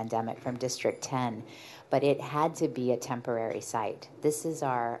during the pandemic from District 10. But it had to be a temporary site. This is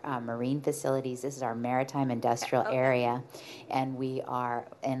our marine facilities. This is our maritime industrial area. And we are,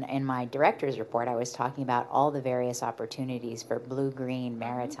 in my director's report, I was talking about all the various opportunities for blue-green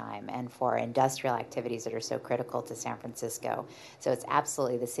maritime and for industrial activities that are so critical to San Francisco. So it's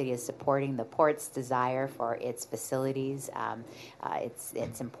absolutely, the city is supporting the port's desire for its facilities,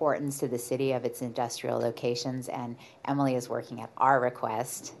 its importance to the city of its industrial locations, and Emily is working at our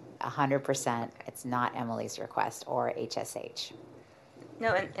request 100%. It's not Emily's request or HSH.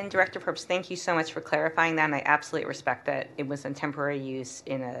 No, and Director Forbes, thank you so much for clarifying that, and I absolutely respect that it was in temporary use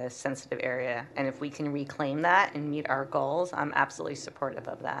in a sensitive area, and if we can reclaim that and meet our goals, I'm absolutely supportive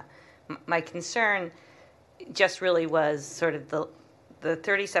of that. My concern just really was sort of the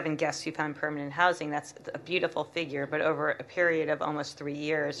 37 guests who found permanent housing. That's a beautiful figure, but over a period of almost 3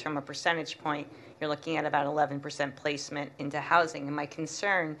 years, from a percentage point, you're looking at about 11% placement into housing. And my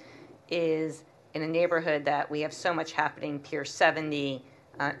concern is in a neighborhood that we have so much happening, Pier 70,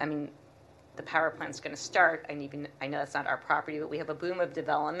 the power plant's going to start. I know that's not our property, but we have a boom of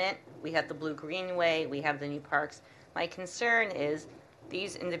development. We have the Blue Greenway. We have the new parks. My concern is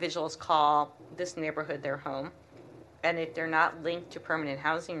these individuals call this neighborhood their home. And if they're not linked to permanent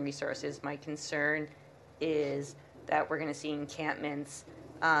housing resources, my concern is that we're going to see encampments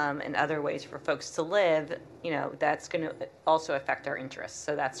and other ways for folks to live, that's going to also affect our interests.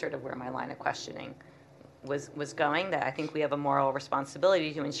 So that's sort of where my line of questioning was going, that I think we have a moral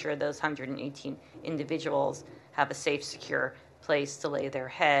responsibility to ensure those 118 individuals have a safe, secure place to lay their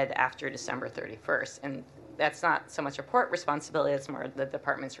head after December 31st. And that's not so much a port responsibility, it's more the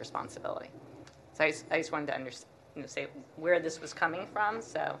department's responsibility. So I just wanted to say where this was coming from.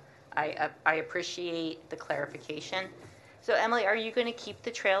 So I appreciate the clarification. So Emily, are you going to keep the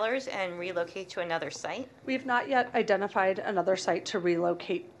trailers and relocate to another site? We've not yet identified another site to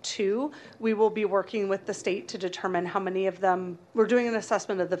relocate to. We will be working with the state to determine how many of them, we're doing an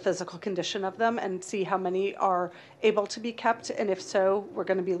assessment of the physical condition of them and see how many are able to be kept. And if so, we're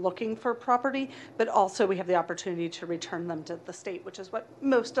going to be looking for property, but also we have the opportunity to return them to the state, which is what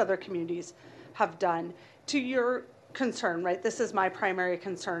most other communities have done. To your concern, right? This is my primary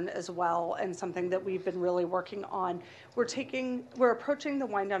concern as well, and something that we've been really working on. We're approaching the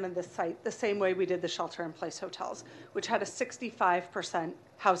wind down of this site the same way we did the shelter-in-place hotels, which had a 65%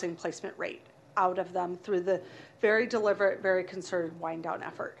 housing placement rate out of them through the very deliberate, very concerted wind down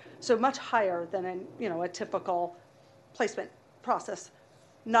effort. So much higher than in a typical placement process.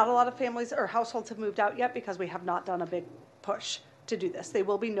 Not a lot of families or households have moved out yet because we have not done a big push to do this. They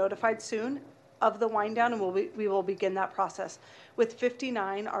will be notified soon of the wind down, and we will begin that process. With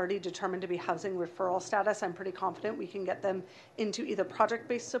 59 already determined to be housing referral status, I'm pretty confident we can get them into either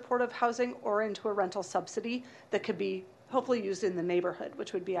project-based supportive housing or into a rental subsidy that could be hopefully used in the neighborhood,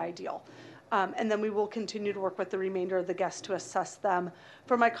 which would be ideal. And then we will continue to work with the remainder of the guests to assess them.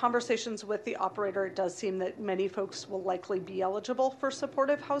 From my conversations with the operator, it does seem that many folks will likely be eligible for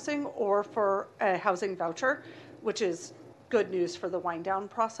supportive housing or for a housing voucher, which is good news for the wind down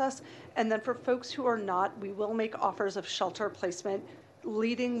process. And then for folks who are not, we will make offers of shelter placement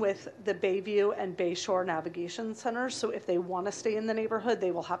leading with the Bayview and Bayshore Navigation Centers. So if they want to stay in the neighborhood,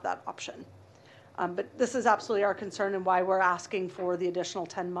 they will have that option. But this is absolutely our concern and why we're asking for the additional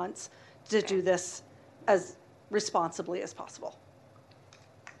 10 months to do this as responsibly as possible.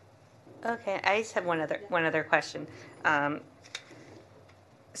 Okay, I just have one other question.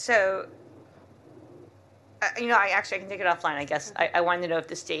 So I can take it offline, I guess. I wanted to know if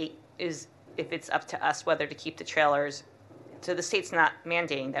the state if it's up to us whether to keep the trailers. So the state's not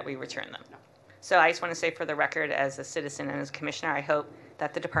mandating that we return them. No. So I just want to say for the record, as a citizen and as a commissioner, I hope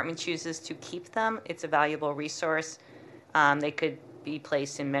that the department chooses to keep them. It's a valuable resource. They could be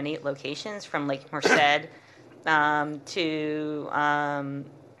placed in many locations, from Lake Merced to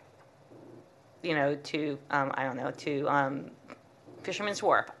Fisherman's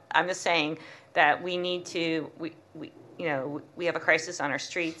Wharf. I'm just saying that we need to, we have a crisis on our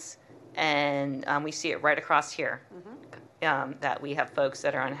streets, and we see it right across here, that we have folks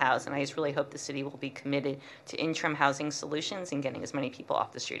that are unhoused, and I just really hope the city will be committed to interim housing solutions and getting as many people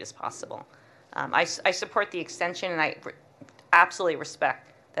off the street as possible. I support the extension, and I absolutely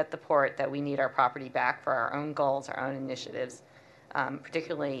respect that we need our property back for our own goals, our own initiatives,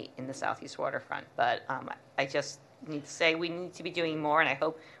 particularly in the Southeast waterfront. But I just need to say we need to be doing more, and I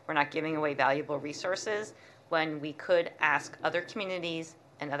hope we're not giving away valuable resources when we could ask other communities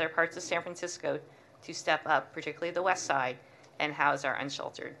and other parts of San Francisco to step up, particularly the west side, and house our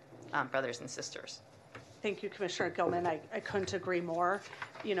unsheltered brothers and sisters. Thank you, Commissioner Gilman. I couldn't agree more.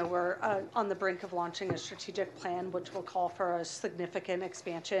 You know, we're on the brink of launching a strategic plan which will call for a significant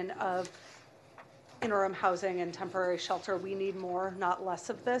expansion of interim housing and temporary shelter. We need more, not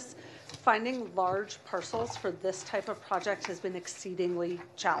less of this. Finding large parcels for this type of project has been exceedingly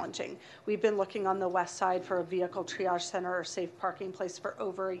challenging. We've been looking on the west side for a vehicle triage center or safe parking place for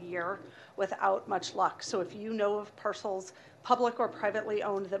over a year without much luck. So if you know of parcels, public or privately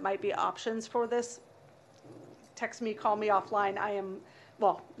owned, that might be options for this, text me, call me offline. I am,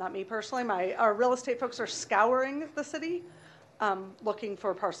 well, not me personally, our real estate folks are scouring the city looking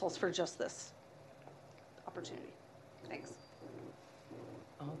for parcels for just this opportunity. Thanks.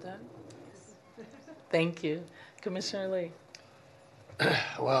 All done? Thank you. Commissioner Lee.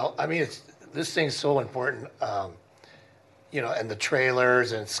 Well, I mean, this thing's so important, you know, and the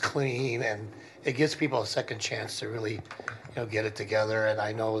trailers, and it's clean, and it gives people a second chance to really, you know, get it together. And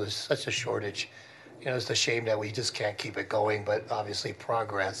I know there's such a shortage. You know, it's a shame that we just can't keep it going, but obviously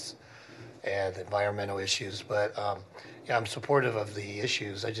progress and environmental issues. But yeah, I'm supportive of the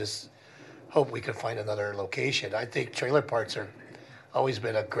issues. I just hope we can find another location. I think trailer parks are always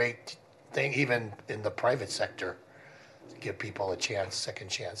been a great thing, even in the private sector, to give people a chance, second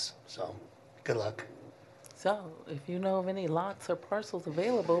chance. So good luck. So, if you know of any lots or parcels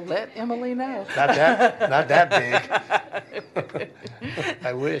available, let Emily know. Not that big.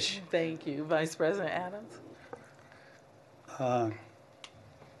 I wish. Thank you. Vice President Adams.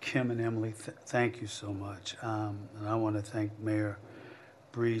 Kim and Emily, thank you so much. And I want to thank Mayor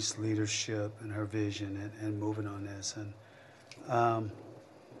Bree's leadership and her vision and moving on this. And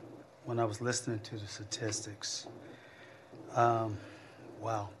when I was listening to the statistics,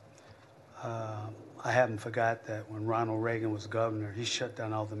 wow. I haven't forgot that when Ronald Reagan was governor, he shut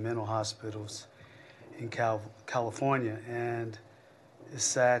down all the mental hospitals in California. And it's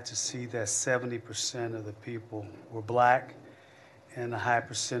sad to see that 70% of the people were black and a high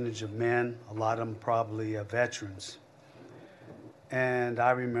percentage of men, a lot of them probably veterans. And I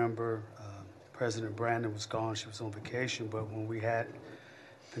remember President Brandon was gone, she was on vacation, but when we had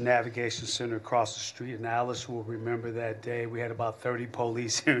the Navigation Center across the street, and Alice will remember that day, we had about 30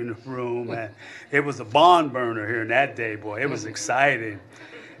 police here in the room, and it was a barn burner here in that day, boy. It was exciting.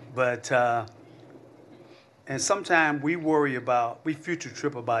 But, and sometimes we future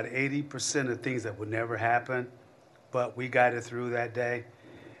trip about 80% of things that would never happen, but we got it through that day.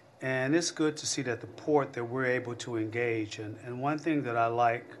 And it's good to see that the port, that we're able to engage. And one thing that I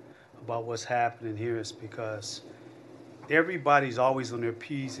like about what's happening here is because everybody's always on their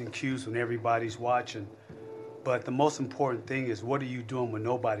P's and Q's when everybody's watching. But the most important thing is, what are you doing when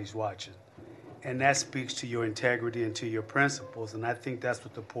nobody's watching? And that speaks to your integrity and to your principles. And I think that's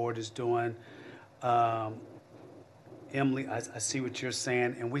what the port is doing. Emily, I see what you're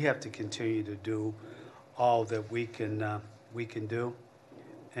saying, and we have to continue to do all that we can do.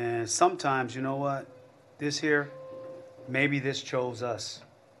 And sometimes, you know what? This here, maybe this chose us.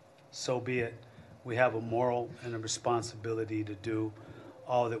 So be it. We have a moral and a responsibility to do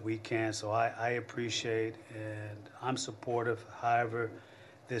all that we can. So I appreciate and I'm supportive however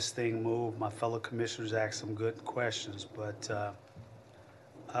this thing moved. My fellow commissioners asked some good questions, but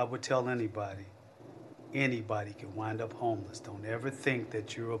I would tell anybody can wind up homeless. Don't ever think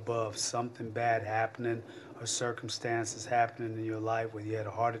that you're above something bad happening or circumstances happening in your life, whether you had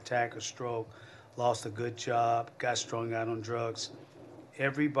a heart attack or stroke, lost a good job, got strung out on drugs.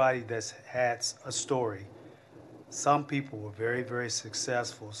 Everybody that's had a story, some people were very, very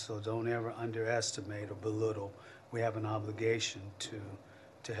successful, so don't ever underestimate or belittle. We have an obligation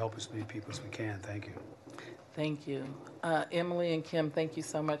to help as many people as we can. Thank you. Thank you. Emily and Kim, thank you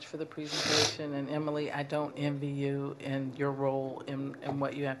so much for the presentation. And Emily, I don't envy you in your role in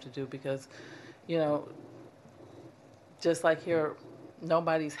what you have to do because, you know, just like here,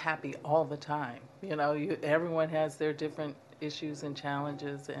 nobody's happy all the time. You know, everyone has their different issues and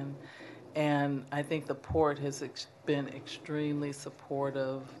challenges, and I think the port has been extremely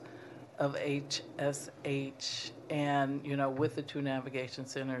supportive of HSH and, you know, with the 2 navigation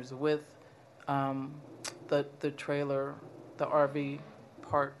centers, with the trailer, the RV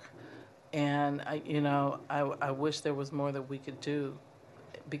park, and I wish there was more that we could do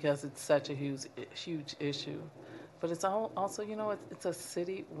because it's such a huge issue. But it's also, you know, it's a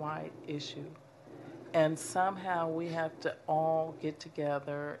citywide issue. And somehow we have to all get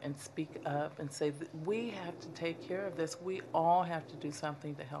together and speak up and say that we have to take care of this. We all have to do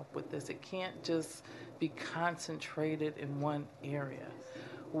something to help with this. It can't just be concentrated in one area.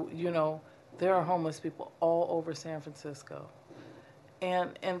 You know, there are homeless people all over San Francisco.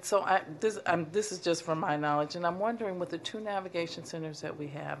 And so this is just from my knowledge, and I'm wondering with the 2 navigation centers that we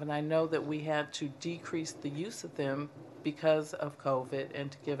have, and I know that we had to decrease the use of them because of COVID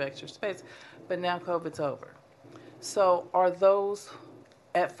and to give extra space, but now COVID's over. So are those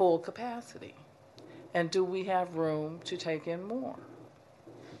at full capacity? And do we have room to take in more?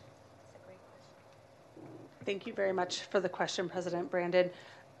 Thank you very much for the question, President Brandon.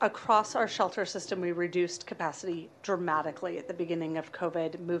 Across our shelter system, we reduced capacity dramatically at the beginning of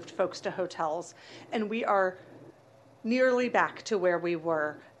COVID, moved folks to hotels, and we are nearly back to where we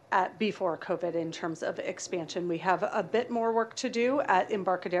were at before COVID in terms of expansion. We have a bit more work to do at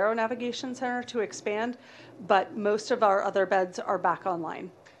Embarcadero Navigation Center to expand, but most of our other beds are back online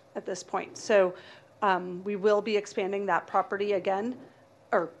at this point. So we will be expanding that property again,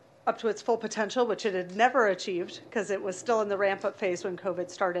 or up to its full potential, which it had never achieved because it was still in the ramp-up phase when COVID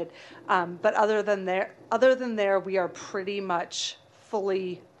started. But other than there, we are pretty much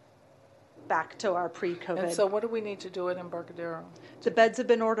fully back to our pre-COVID. And so what do we need to do at Embarcadero? The beds have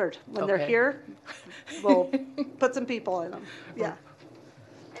been ordered. When they're here, we'll put some people in them. Yeah.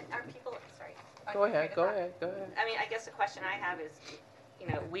 And are people, sorry. Go ahead. I mean, I guess the question I have is,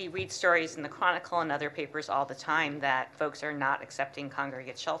 we read stories in the Chronicle and other papers all the time that folks are not accepting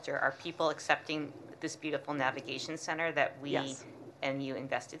congregate shelter. Are people accepting this beautiful navigation center that we and you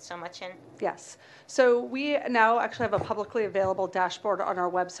invested so much in? Yes. So we now actually have a publicly available dashboard on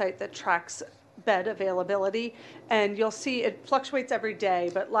our website that tracks bed availability, and you'll see it fluctuates every day,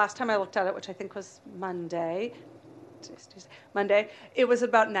 but last time I looked at it, which I think was Monday, it was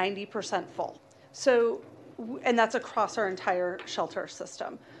about 90% full. So, and that's across our entire shelter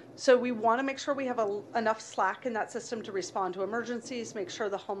system. So we want to make sure we have enough slack in that system to respond to emergencies, make sure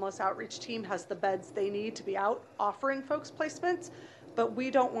the homeless outreach team has the beds they need to be out offering folks placements, but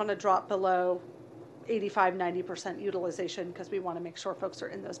we don't want to drop below 85-90% utilization because we want to make sure folks are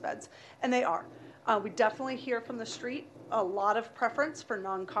in those beds. And they are. We definitely hear from the street a lot of preference for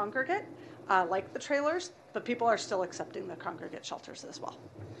non-congregate, like the trailers, but people are still accepting the congregate shelters as well.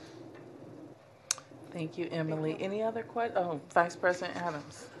 Thank you, Emily. Any other questions? Oh, Vice President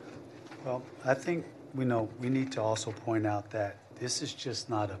Adams. Well, I think we need to also point out that this is just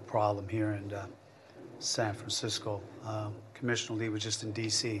not a problem here in San Francisco. Commissioner Lee was just in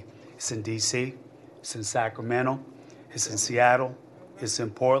D.C. It's in D.C., it's in Sacramento, it's in Seattle, it's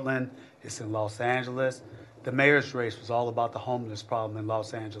in Portland, it's in Los Angeles. The mayor's race was all about the homeless problem in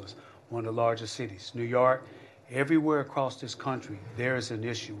Los Angeles, one of the largest cities. New York, everywhere across this country, there is an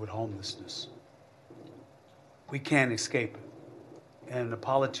issue with homelessness. We can't escape it. And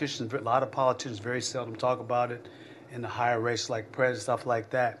a lot of politicians very seldom talk about it in the higher race like president, stuff like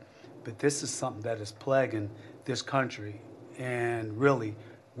that. But this is something that is plaguing this country. And really,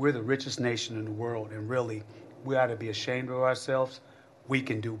 we're the richest nation in the world. And really, we ought to be ashamed of ourselves. We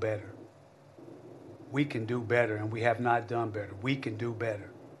can do better. We can do better, and we have not done better. We can do better.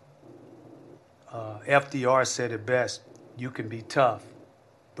 FDR said it best, you can be tough,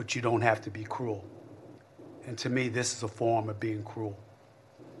 but you don't have to be cruel. And to me, this is a form of being cruel.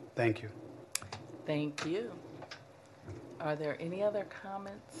 Thank you. Thank you. Are there any other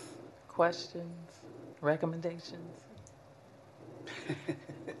comments, questions, recommendations?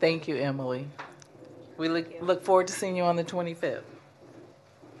 Thank you, Emily. We look forward to seeing you on the 25th.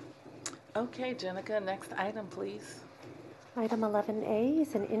 Okay, Jenica, next item, please. Item 11A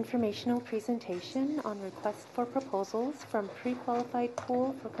is an informational presentation on request for proposals from pre-qualified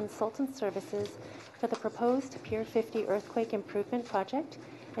pool for consultant services for the proposed Pier 50 earthquake improvement project,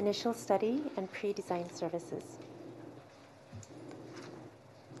 initial study, and pre-design services.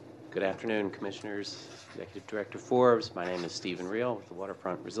 Good afternoon, Commissioners. Executive Director Forbes. My name is Stephen Reel with the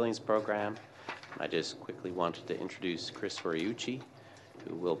Waterfront Resilience Program. I just quickly wanted to introduce Chris Horiuchi,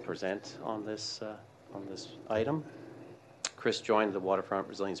 who will present on this item. Chris joined the Waterfront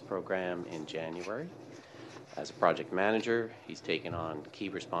Resilience Program in January. As a project manager, he's taken on key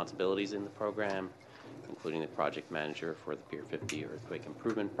responsibilities in the program, including the project manager for the Pier 50 Earthquake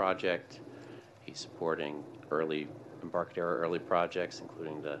Improvement Project. He's supporting Embarcadero early projects,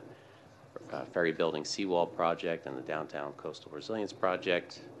 including the ferry building seawall project and the downtown coastal resilience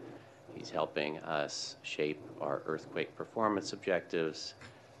project. He's helping us shape our earthquake performance objectives,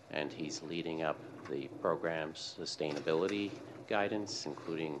 and he's leading up the program's sustainability guidance,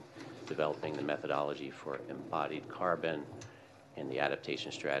 including developing the methodology for embodied carbon and the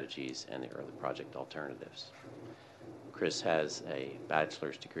adaptation strategies and the early project alternatives. Chris has a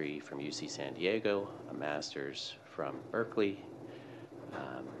bachelor's degree from UC San Diego, a master's from Berkeley.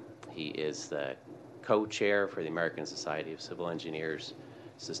 He is the co-chair for the American Society of Civil Engineers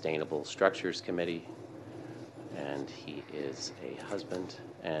Sustainable Structures Committee, and he is a husband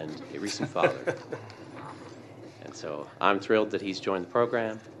and a recent father. And so I'm thrilled that he's joined the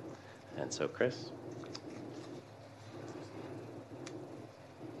program. And so, Chris.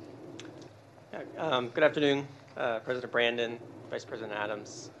 Good afternoon, President Brandon, Vice President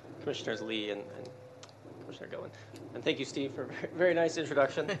Adams, Commissioners Lee, and Commissioner Gilman. And thank you, Steve, for a very nice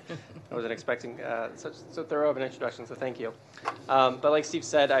introduction. I wasn't expecting such so thorough of an introduction, so thank you. But like Steve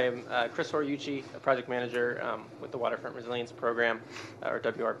said, I am Chris Horiuchi, a project manager with the Waterfront Resilience Program, or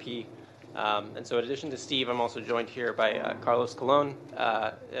WRP. And so in addition to Steve, I'm also joined here by Carlos Colon,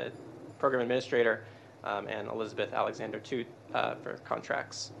 Program Administrator, and Elizabeth Alexander Toot for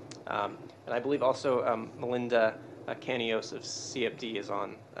contracts. And I believe also Melinda Canios of CFD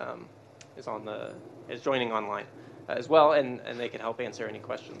is joining online as well, and they can help answer any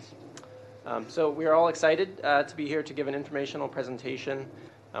questions. So we are all excited to be here to give an informational presentation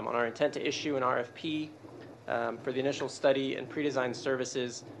on our intent to issue an RFP for the initial study and pre-design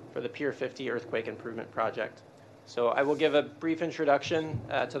services for the Pier 50 Earthquake Improvement Project. So I will give a brief introduction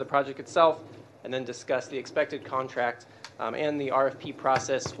to the project itself and then discuss the expected contract and the RFP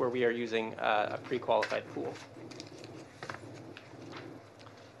process where we are using a pre-qualified pool.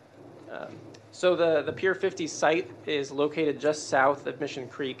 So the Pier 50 site is located just south of Mission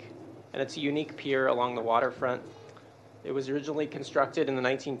Creek, and it's a unique pier along the waterfront. It was originally constructed in the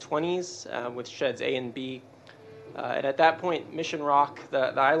 1920s with sheds A and B. And at that point, Mission Rock,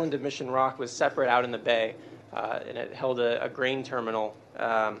 the island of Mission Rock, was separate out in the bay, and it held a grain terminal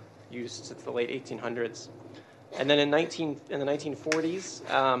used since the late 1800s. And then in the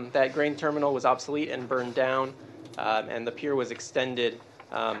 1940s, that grain terminal was obsolete and burned down, and the pier was extended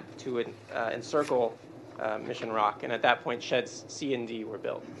to encircle Mission Rock. And at that point, sheds C and D were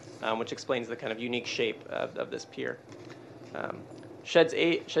built, which explains the kind of unique shape of this pier. Sheds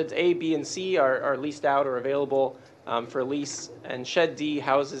A, B, and C are leased out or available for lease, and Shed D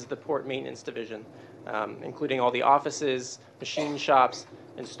houses the port maintenance division, including all the offices, machine shops,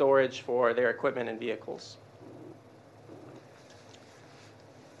 and storage for their equipment and vehicles.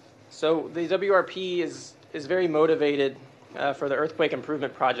 So the WRP is very motivated for the earthquake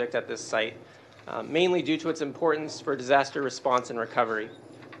improvement project at this site, mainly due to its importance for disaster response and recovery.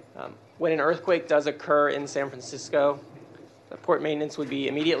 When an earthquake does occur in San Francisco, the port maintenance would be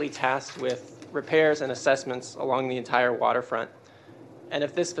immediately tasked with repairs and assessments along the entire waterfront. And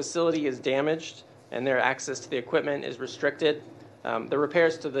if this facility is damaged and their access to the equipment is restricted, the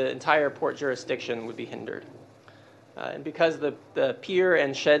repairs to the entire port jurisdiction would be hindered. And because the pier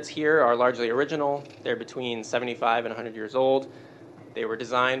and sheds here are largely original, they're between 75 and 100 years old. They were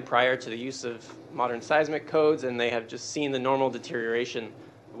designed prior to the use of modern seismic codes, and they have just seen the normal deterioration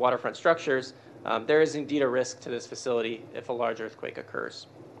of waterfront structures. There is indeed a risk to this facility if a large earthquake occurs.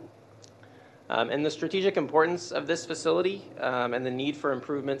 And the strategic importance of this facility and the need for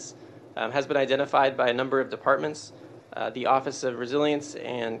improvements has been identified by a number of departments. The Office of Resilience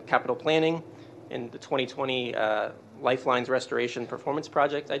and Capital Planning in the 2020 Lifelines Restoration Performance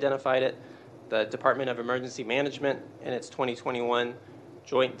Project identified it. The Department of Emergency Management in its 2021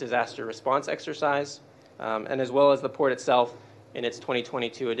 Joint Disaster Response Exercise, and as well as the port itself in its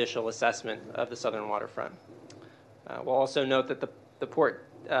 2022 Additional Assessment of the Southern Waterfront. We'll also note that the port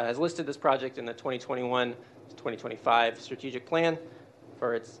has listed this project in the 2021 to 2025 Strategic Plan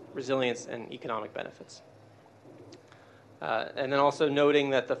for its resilience and economic benefits. And then also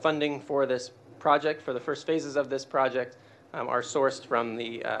noting that the funding for this project, for the first phases of this project, are sourced from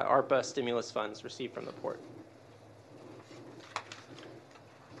the ARPA stimulus funds received from the port.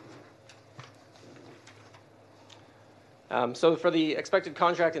 So for the expected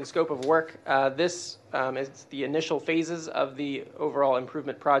contract and scope of work, this is the initial phases of the overall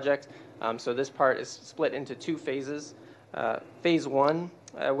improvement project. So this part is split into two phases. Phase one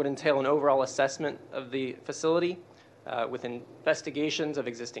would entail an overall assessment of the facility with investigations of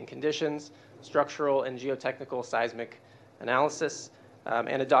existing conditions, structural and geotechnical seismic analysis,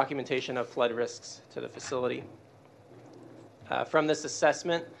 and a documentation of flood risks to the facility. From this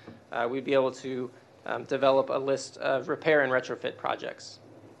assessment, we'd be able to develop a list of repair and retrofit projects.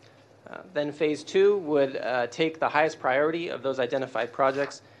 Then phase two would take the highest priority of those identified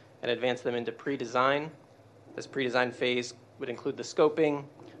projects and advance them into pre-design. This pre-design phase would include the scoping,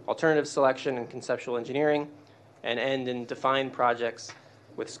 alternative selection, and conceptual engineering, and end in defined projects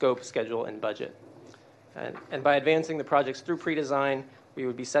with scope, schedule, and budget. And by advancing the projects through pre-design, we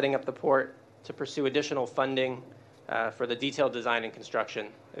would be setting up the port to pursue additional funding for the detailed design and construction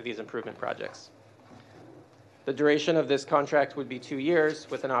of these improvement projects. The duration of this contract would be 2 years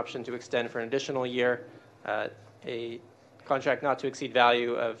with an option to extend for an additional year. A contract not to exceed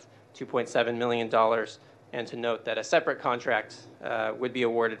value of $2.7 million, and to note that a separate contract would be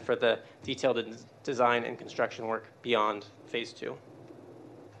awarded for the detailed design and construction work beyond Phase 2.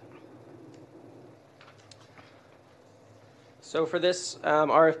 So for this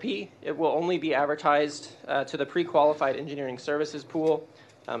RFP, it will only be advertised to the pre-qualified engineering services pool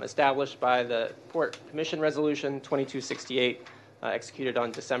established by the Port Commission Resolution 2268, executed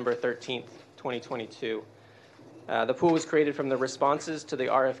on December 13th, 2022. The pool was created from the responses to the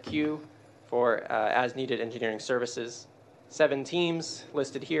RFQ for as-needed engineering services. 7 teams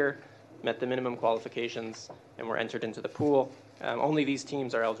listed here met the minimum qualifications and were entered into the pool. Only these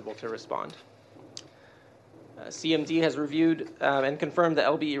teams are eligible to respond. CMD has reviewed and confirmed the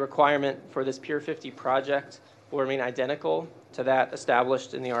LBE requirement for this Pier 50 project will remain identical to that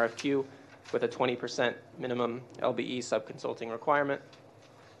established in the RFQ, with a 20% minimum LBE subconsulting requirement.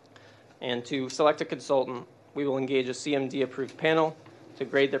 And to select a consultant, we will engage a CMD-approved panel to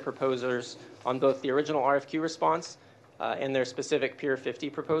grade the proposers on both the original RFQ response and their specific Pier 50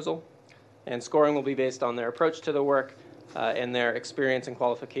 proposal. And scoring will be based on their approach to the work and their experience and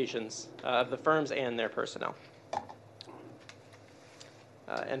qualifications of the firms and their personnel.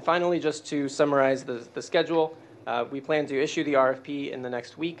 And finally, just to summarize the schedule, we plan to issue the RFP in the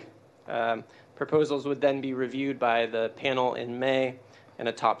next week. Proposals would then be reviewed by the panel in May and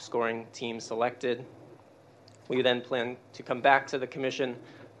a top scoring team selected. We then plan to come back to the Commission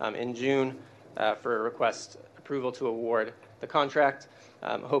in June for a request approval to award the contract,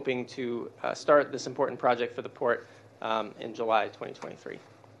 hoping to start this important project for the Port in July 2023.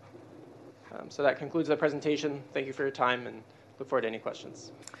 So that concludes the presentation. Thank you for your time, and look forward to any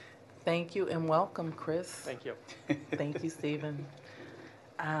questions. Thank you and welcome, Chris. Thank you. Thank you, Stephen.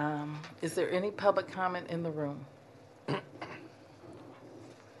 Is there any public comment in the room?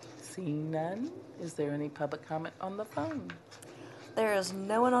 Seeing none, is there any public comment on the phone? There is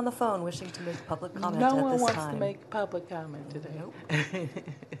no one on the phone wishing to make public comment No at one this wants time. to make public comment today. Nope.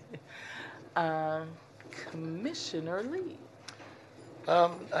 Commissioner Lee.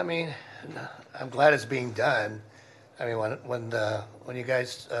 I mean, I'm glad it's being done. I mean, when you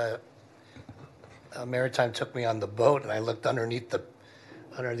guys, Maritime took me on the boat and I looked underneath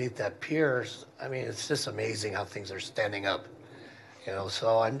that pier, I mean, it's just amazing how things are standing up. You know,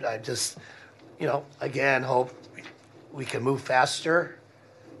 so I just, you know, again, hope we can move faster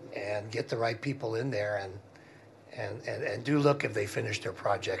and get the right people in there and do look if they finish their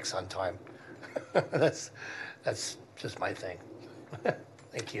projects on time. That's just my thing.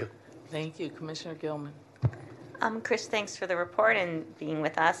 Thank you. Thank you, Commissioner Gilman. Chris, thanks for the report and being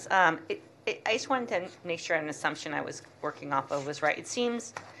with us. I just wanted to make sure an assumption I was working off of was right. It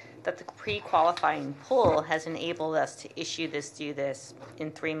seems that the pre-qualifying pool has enabled us to do this in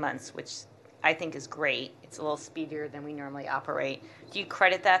 3 months, which I think is great. It's a little speedier than we normally operate. Do you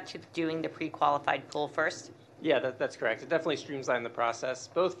credit that to doing the pre-qualified pool first? Yeah, that's correct. It definitely streamlined the process,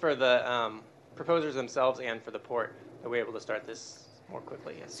 both for the proposers themselves and for the Port, that we're able to start this more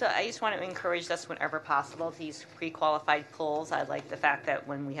quickly. Yes. So I just want to encourage us whenever possible to use pre-qualified pools. I like the fact that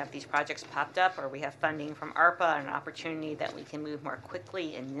when we have these projects popped up or we have funding from ARPA and an opportunity that we can move more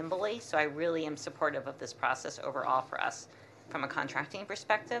quickly and nimbly. So I really am supportive of this process overall for us from a contracting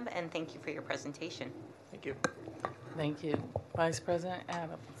perspective, and thank you for your presentation. Thank you. Thank you. Vice President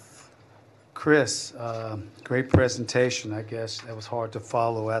Adams. Chris, great presentation. I guess that was hard to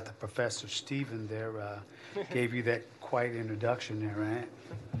follow after Professor Stephen there gave you that quiet introduction there,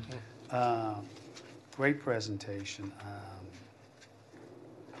 right? Great presentation.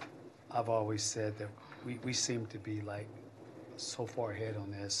 I've always said that we seem to be like so far ahead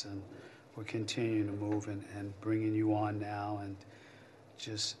on this, and we're continuing to move and bringing you on now, and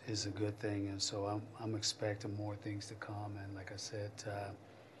just is a good thing. And so I'm expecting more things to come. And like I said,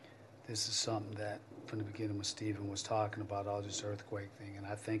 this is something that from the beginning when Stephen was talking about all this earthquake thing, and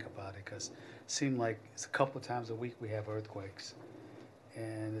I think about it because it seemed like it's a couple of times a week we have earthquakes.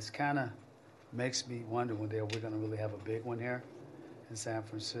 And it's kind of makes me wonder one day we're going to really have a big one here in San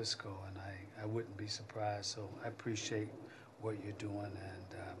Francisco, and I wouldn't be surprised. So I appreciate what you're doing,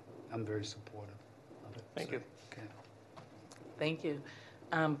 and I'm very supportive of it. Thank you. Okay. Thank you.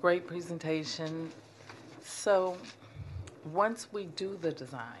 Great presentation. So once we do the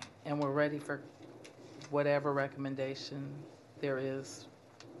design and we're ready for whatever recommendation there is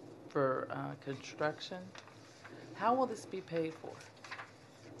for construction, how will this be paid for?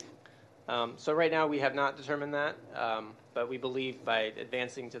 So right now we have not determined that, but we believe by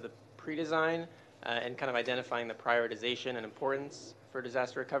advancing to the pre-design and kind of identifying the prioritization and importance for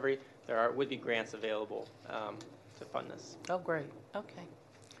disaster recovery, there would be grants available to fund this. Oh, great. Okay.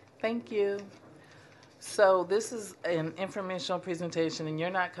 Thank you. So this is an informational presentation, and you're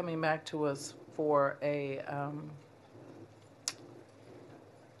not coming back to us for you're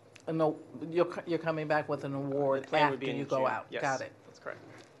coming back with an award plan would be after in you go June. out. Yes, Got it. that's correct.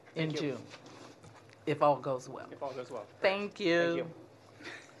 In Thank you. June, if all goes well. If all goes well. Thank you. Thank you.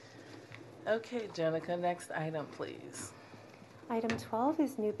 Okay, Jenica, next item, please. Item 12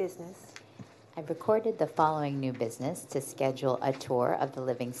 is new business. I've recorded the following new business: to schedule a tour of the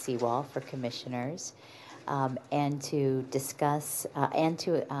living seawall for commissioners, and to discuss and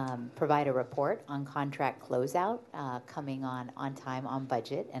to provide a report on contract closeout, coming on time, on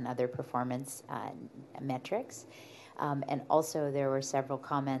budget, and other performance metrics. And also, there were several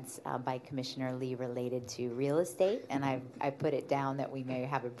comments by Commissioner Lee related to real estate, and I put it down that we may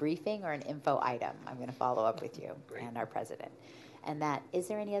have a briefing or an info item. I'm going to follow up with you and our president. And that, is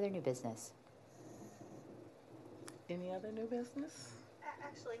there any other new business? Any other new business?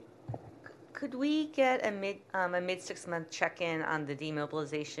 Actually, could we get a mid 6-month check-in on the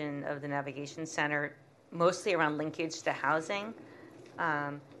demobilization of the Navigation Center, mostly around linkage to housing,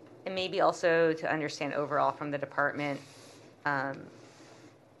 and maybe also to understand overall from the department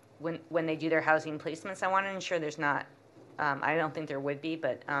when they do their housing placements? I want to ensure there's not, I don't think there would be,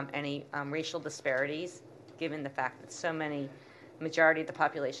 but any racial disparities, given the fact that so many, majority of the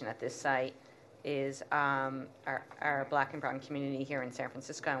population at this site is our Black and brown community here in San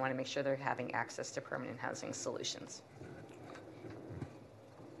Francisco. I want to make sure they're having access to permanent housing solutions.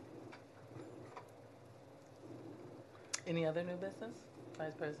 Any other new business?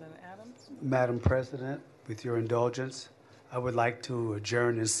 Vice President Adams? Madam President, with your indulgence, I would like to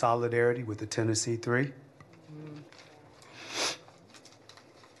adjourn in solidarity with the Tennessee Three.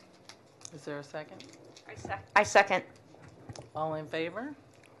 Is there a second? I second. All in favor?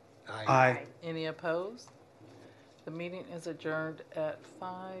 Aye. Any opposed? The meeting is adjourned at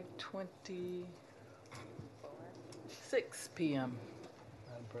 5:26 p.m.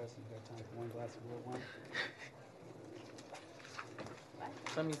 Madam President, you got time for one glass of red wine?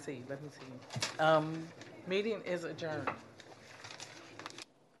 Let me see. Meeting is adjourned.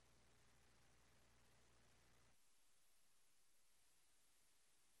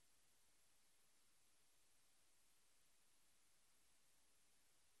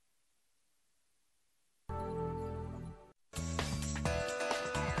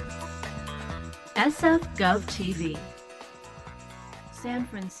 SF Gov TV, San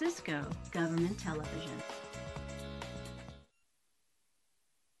Francisco Government Television.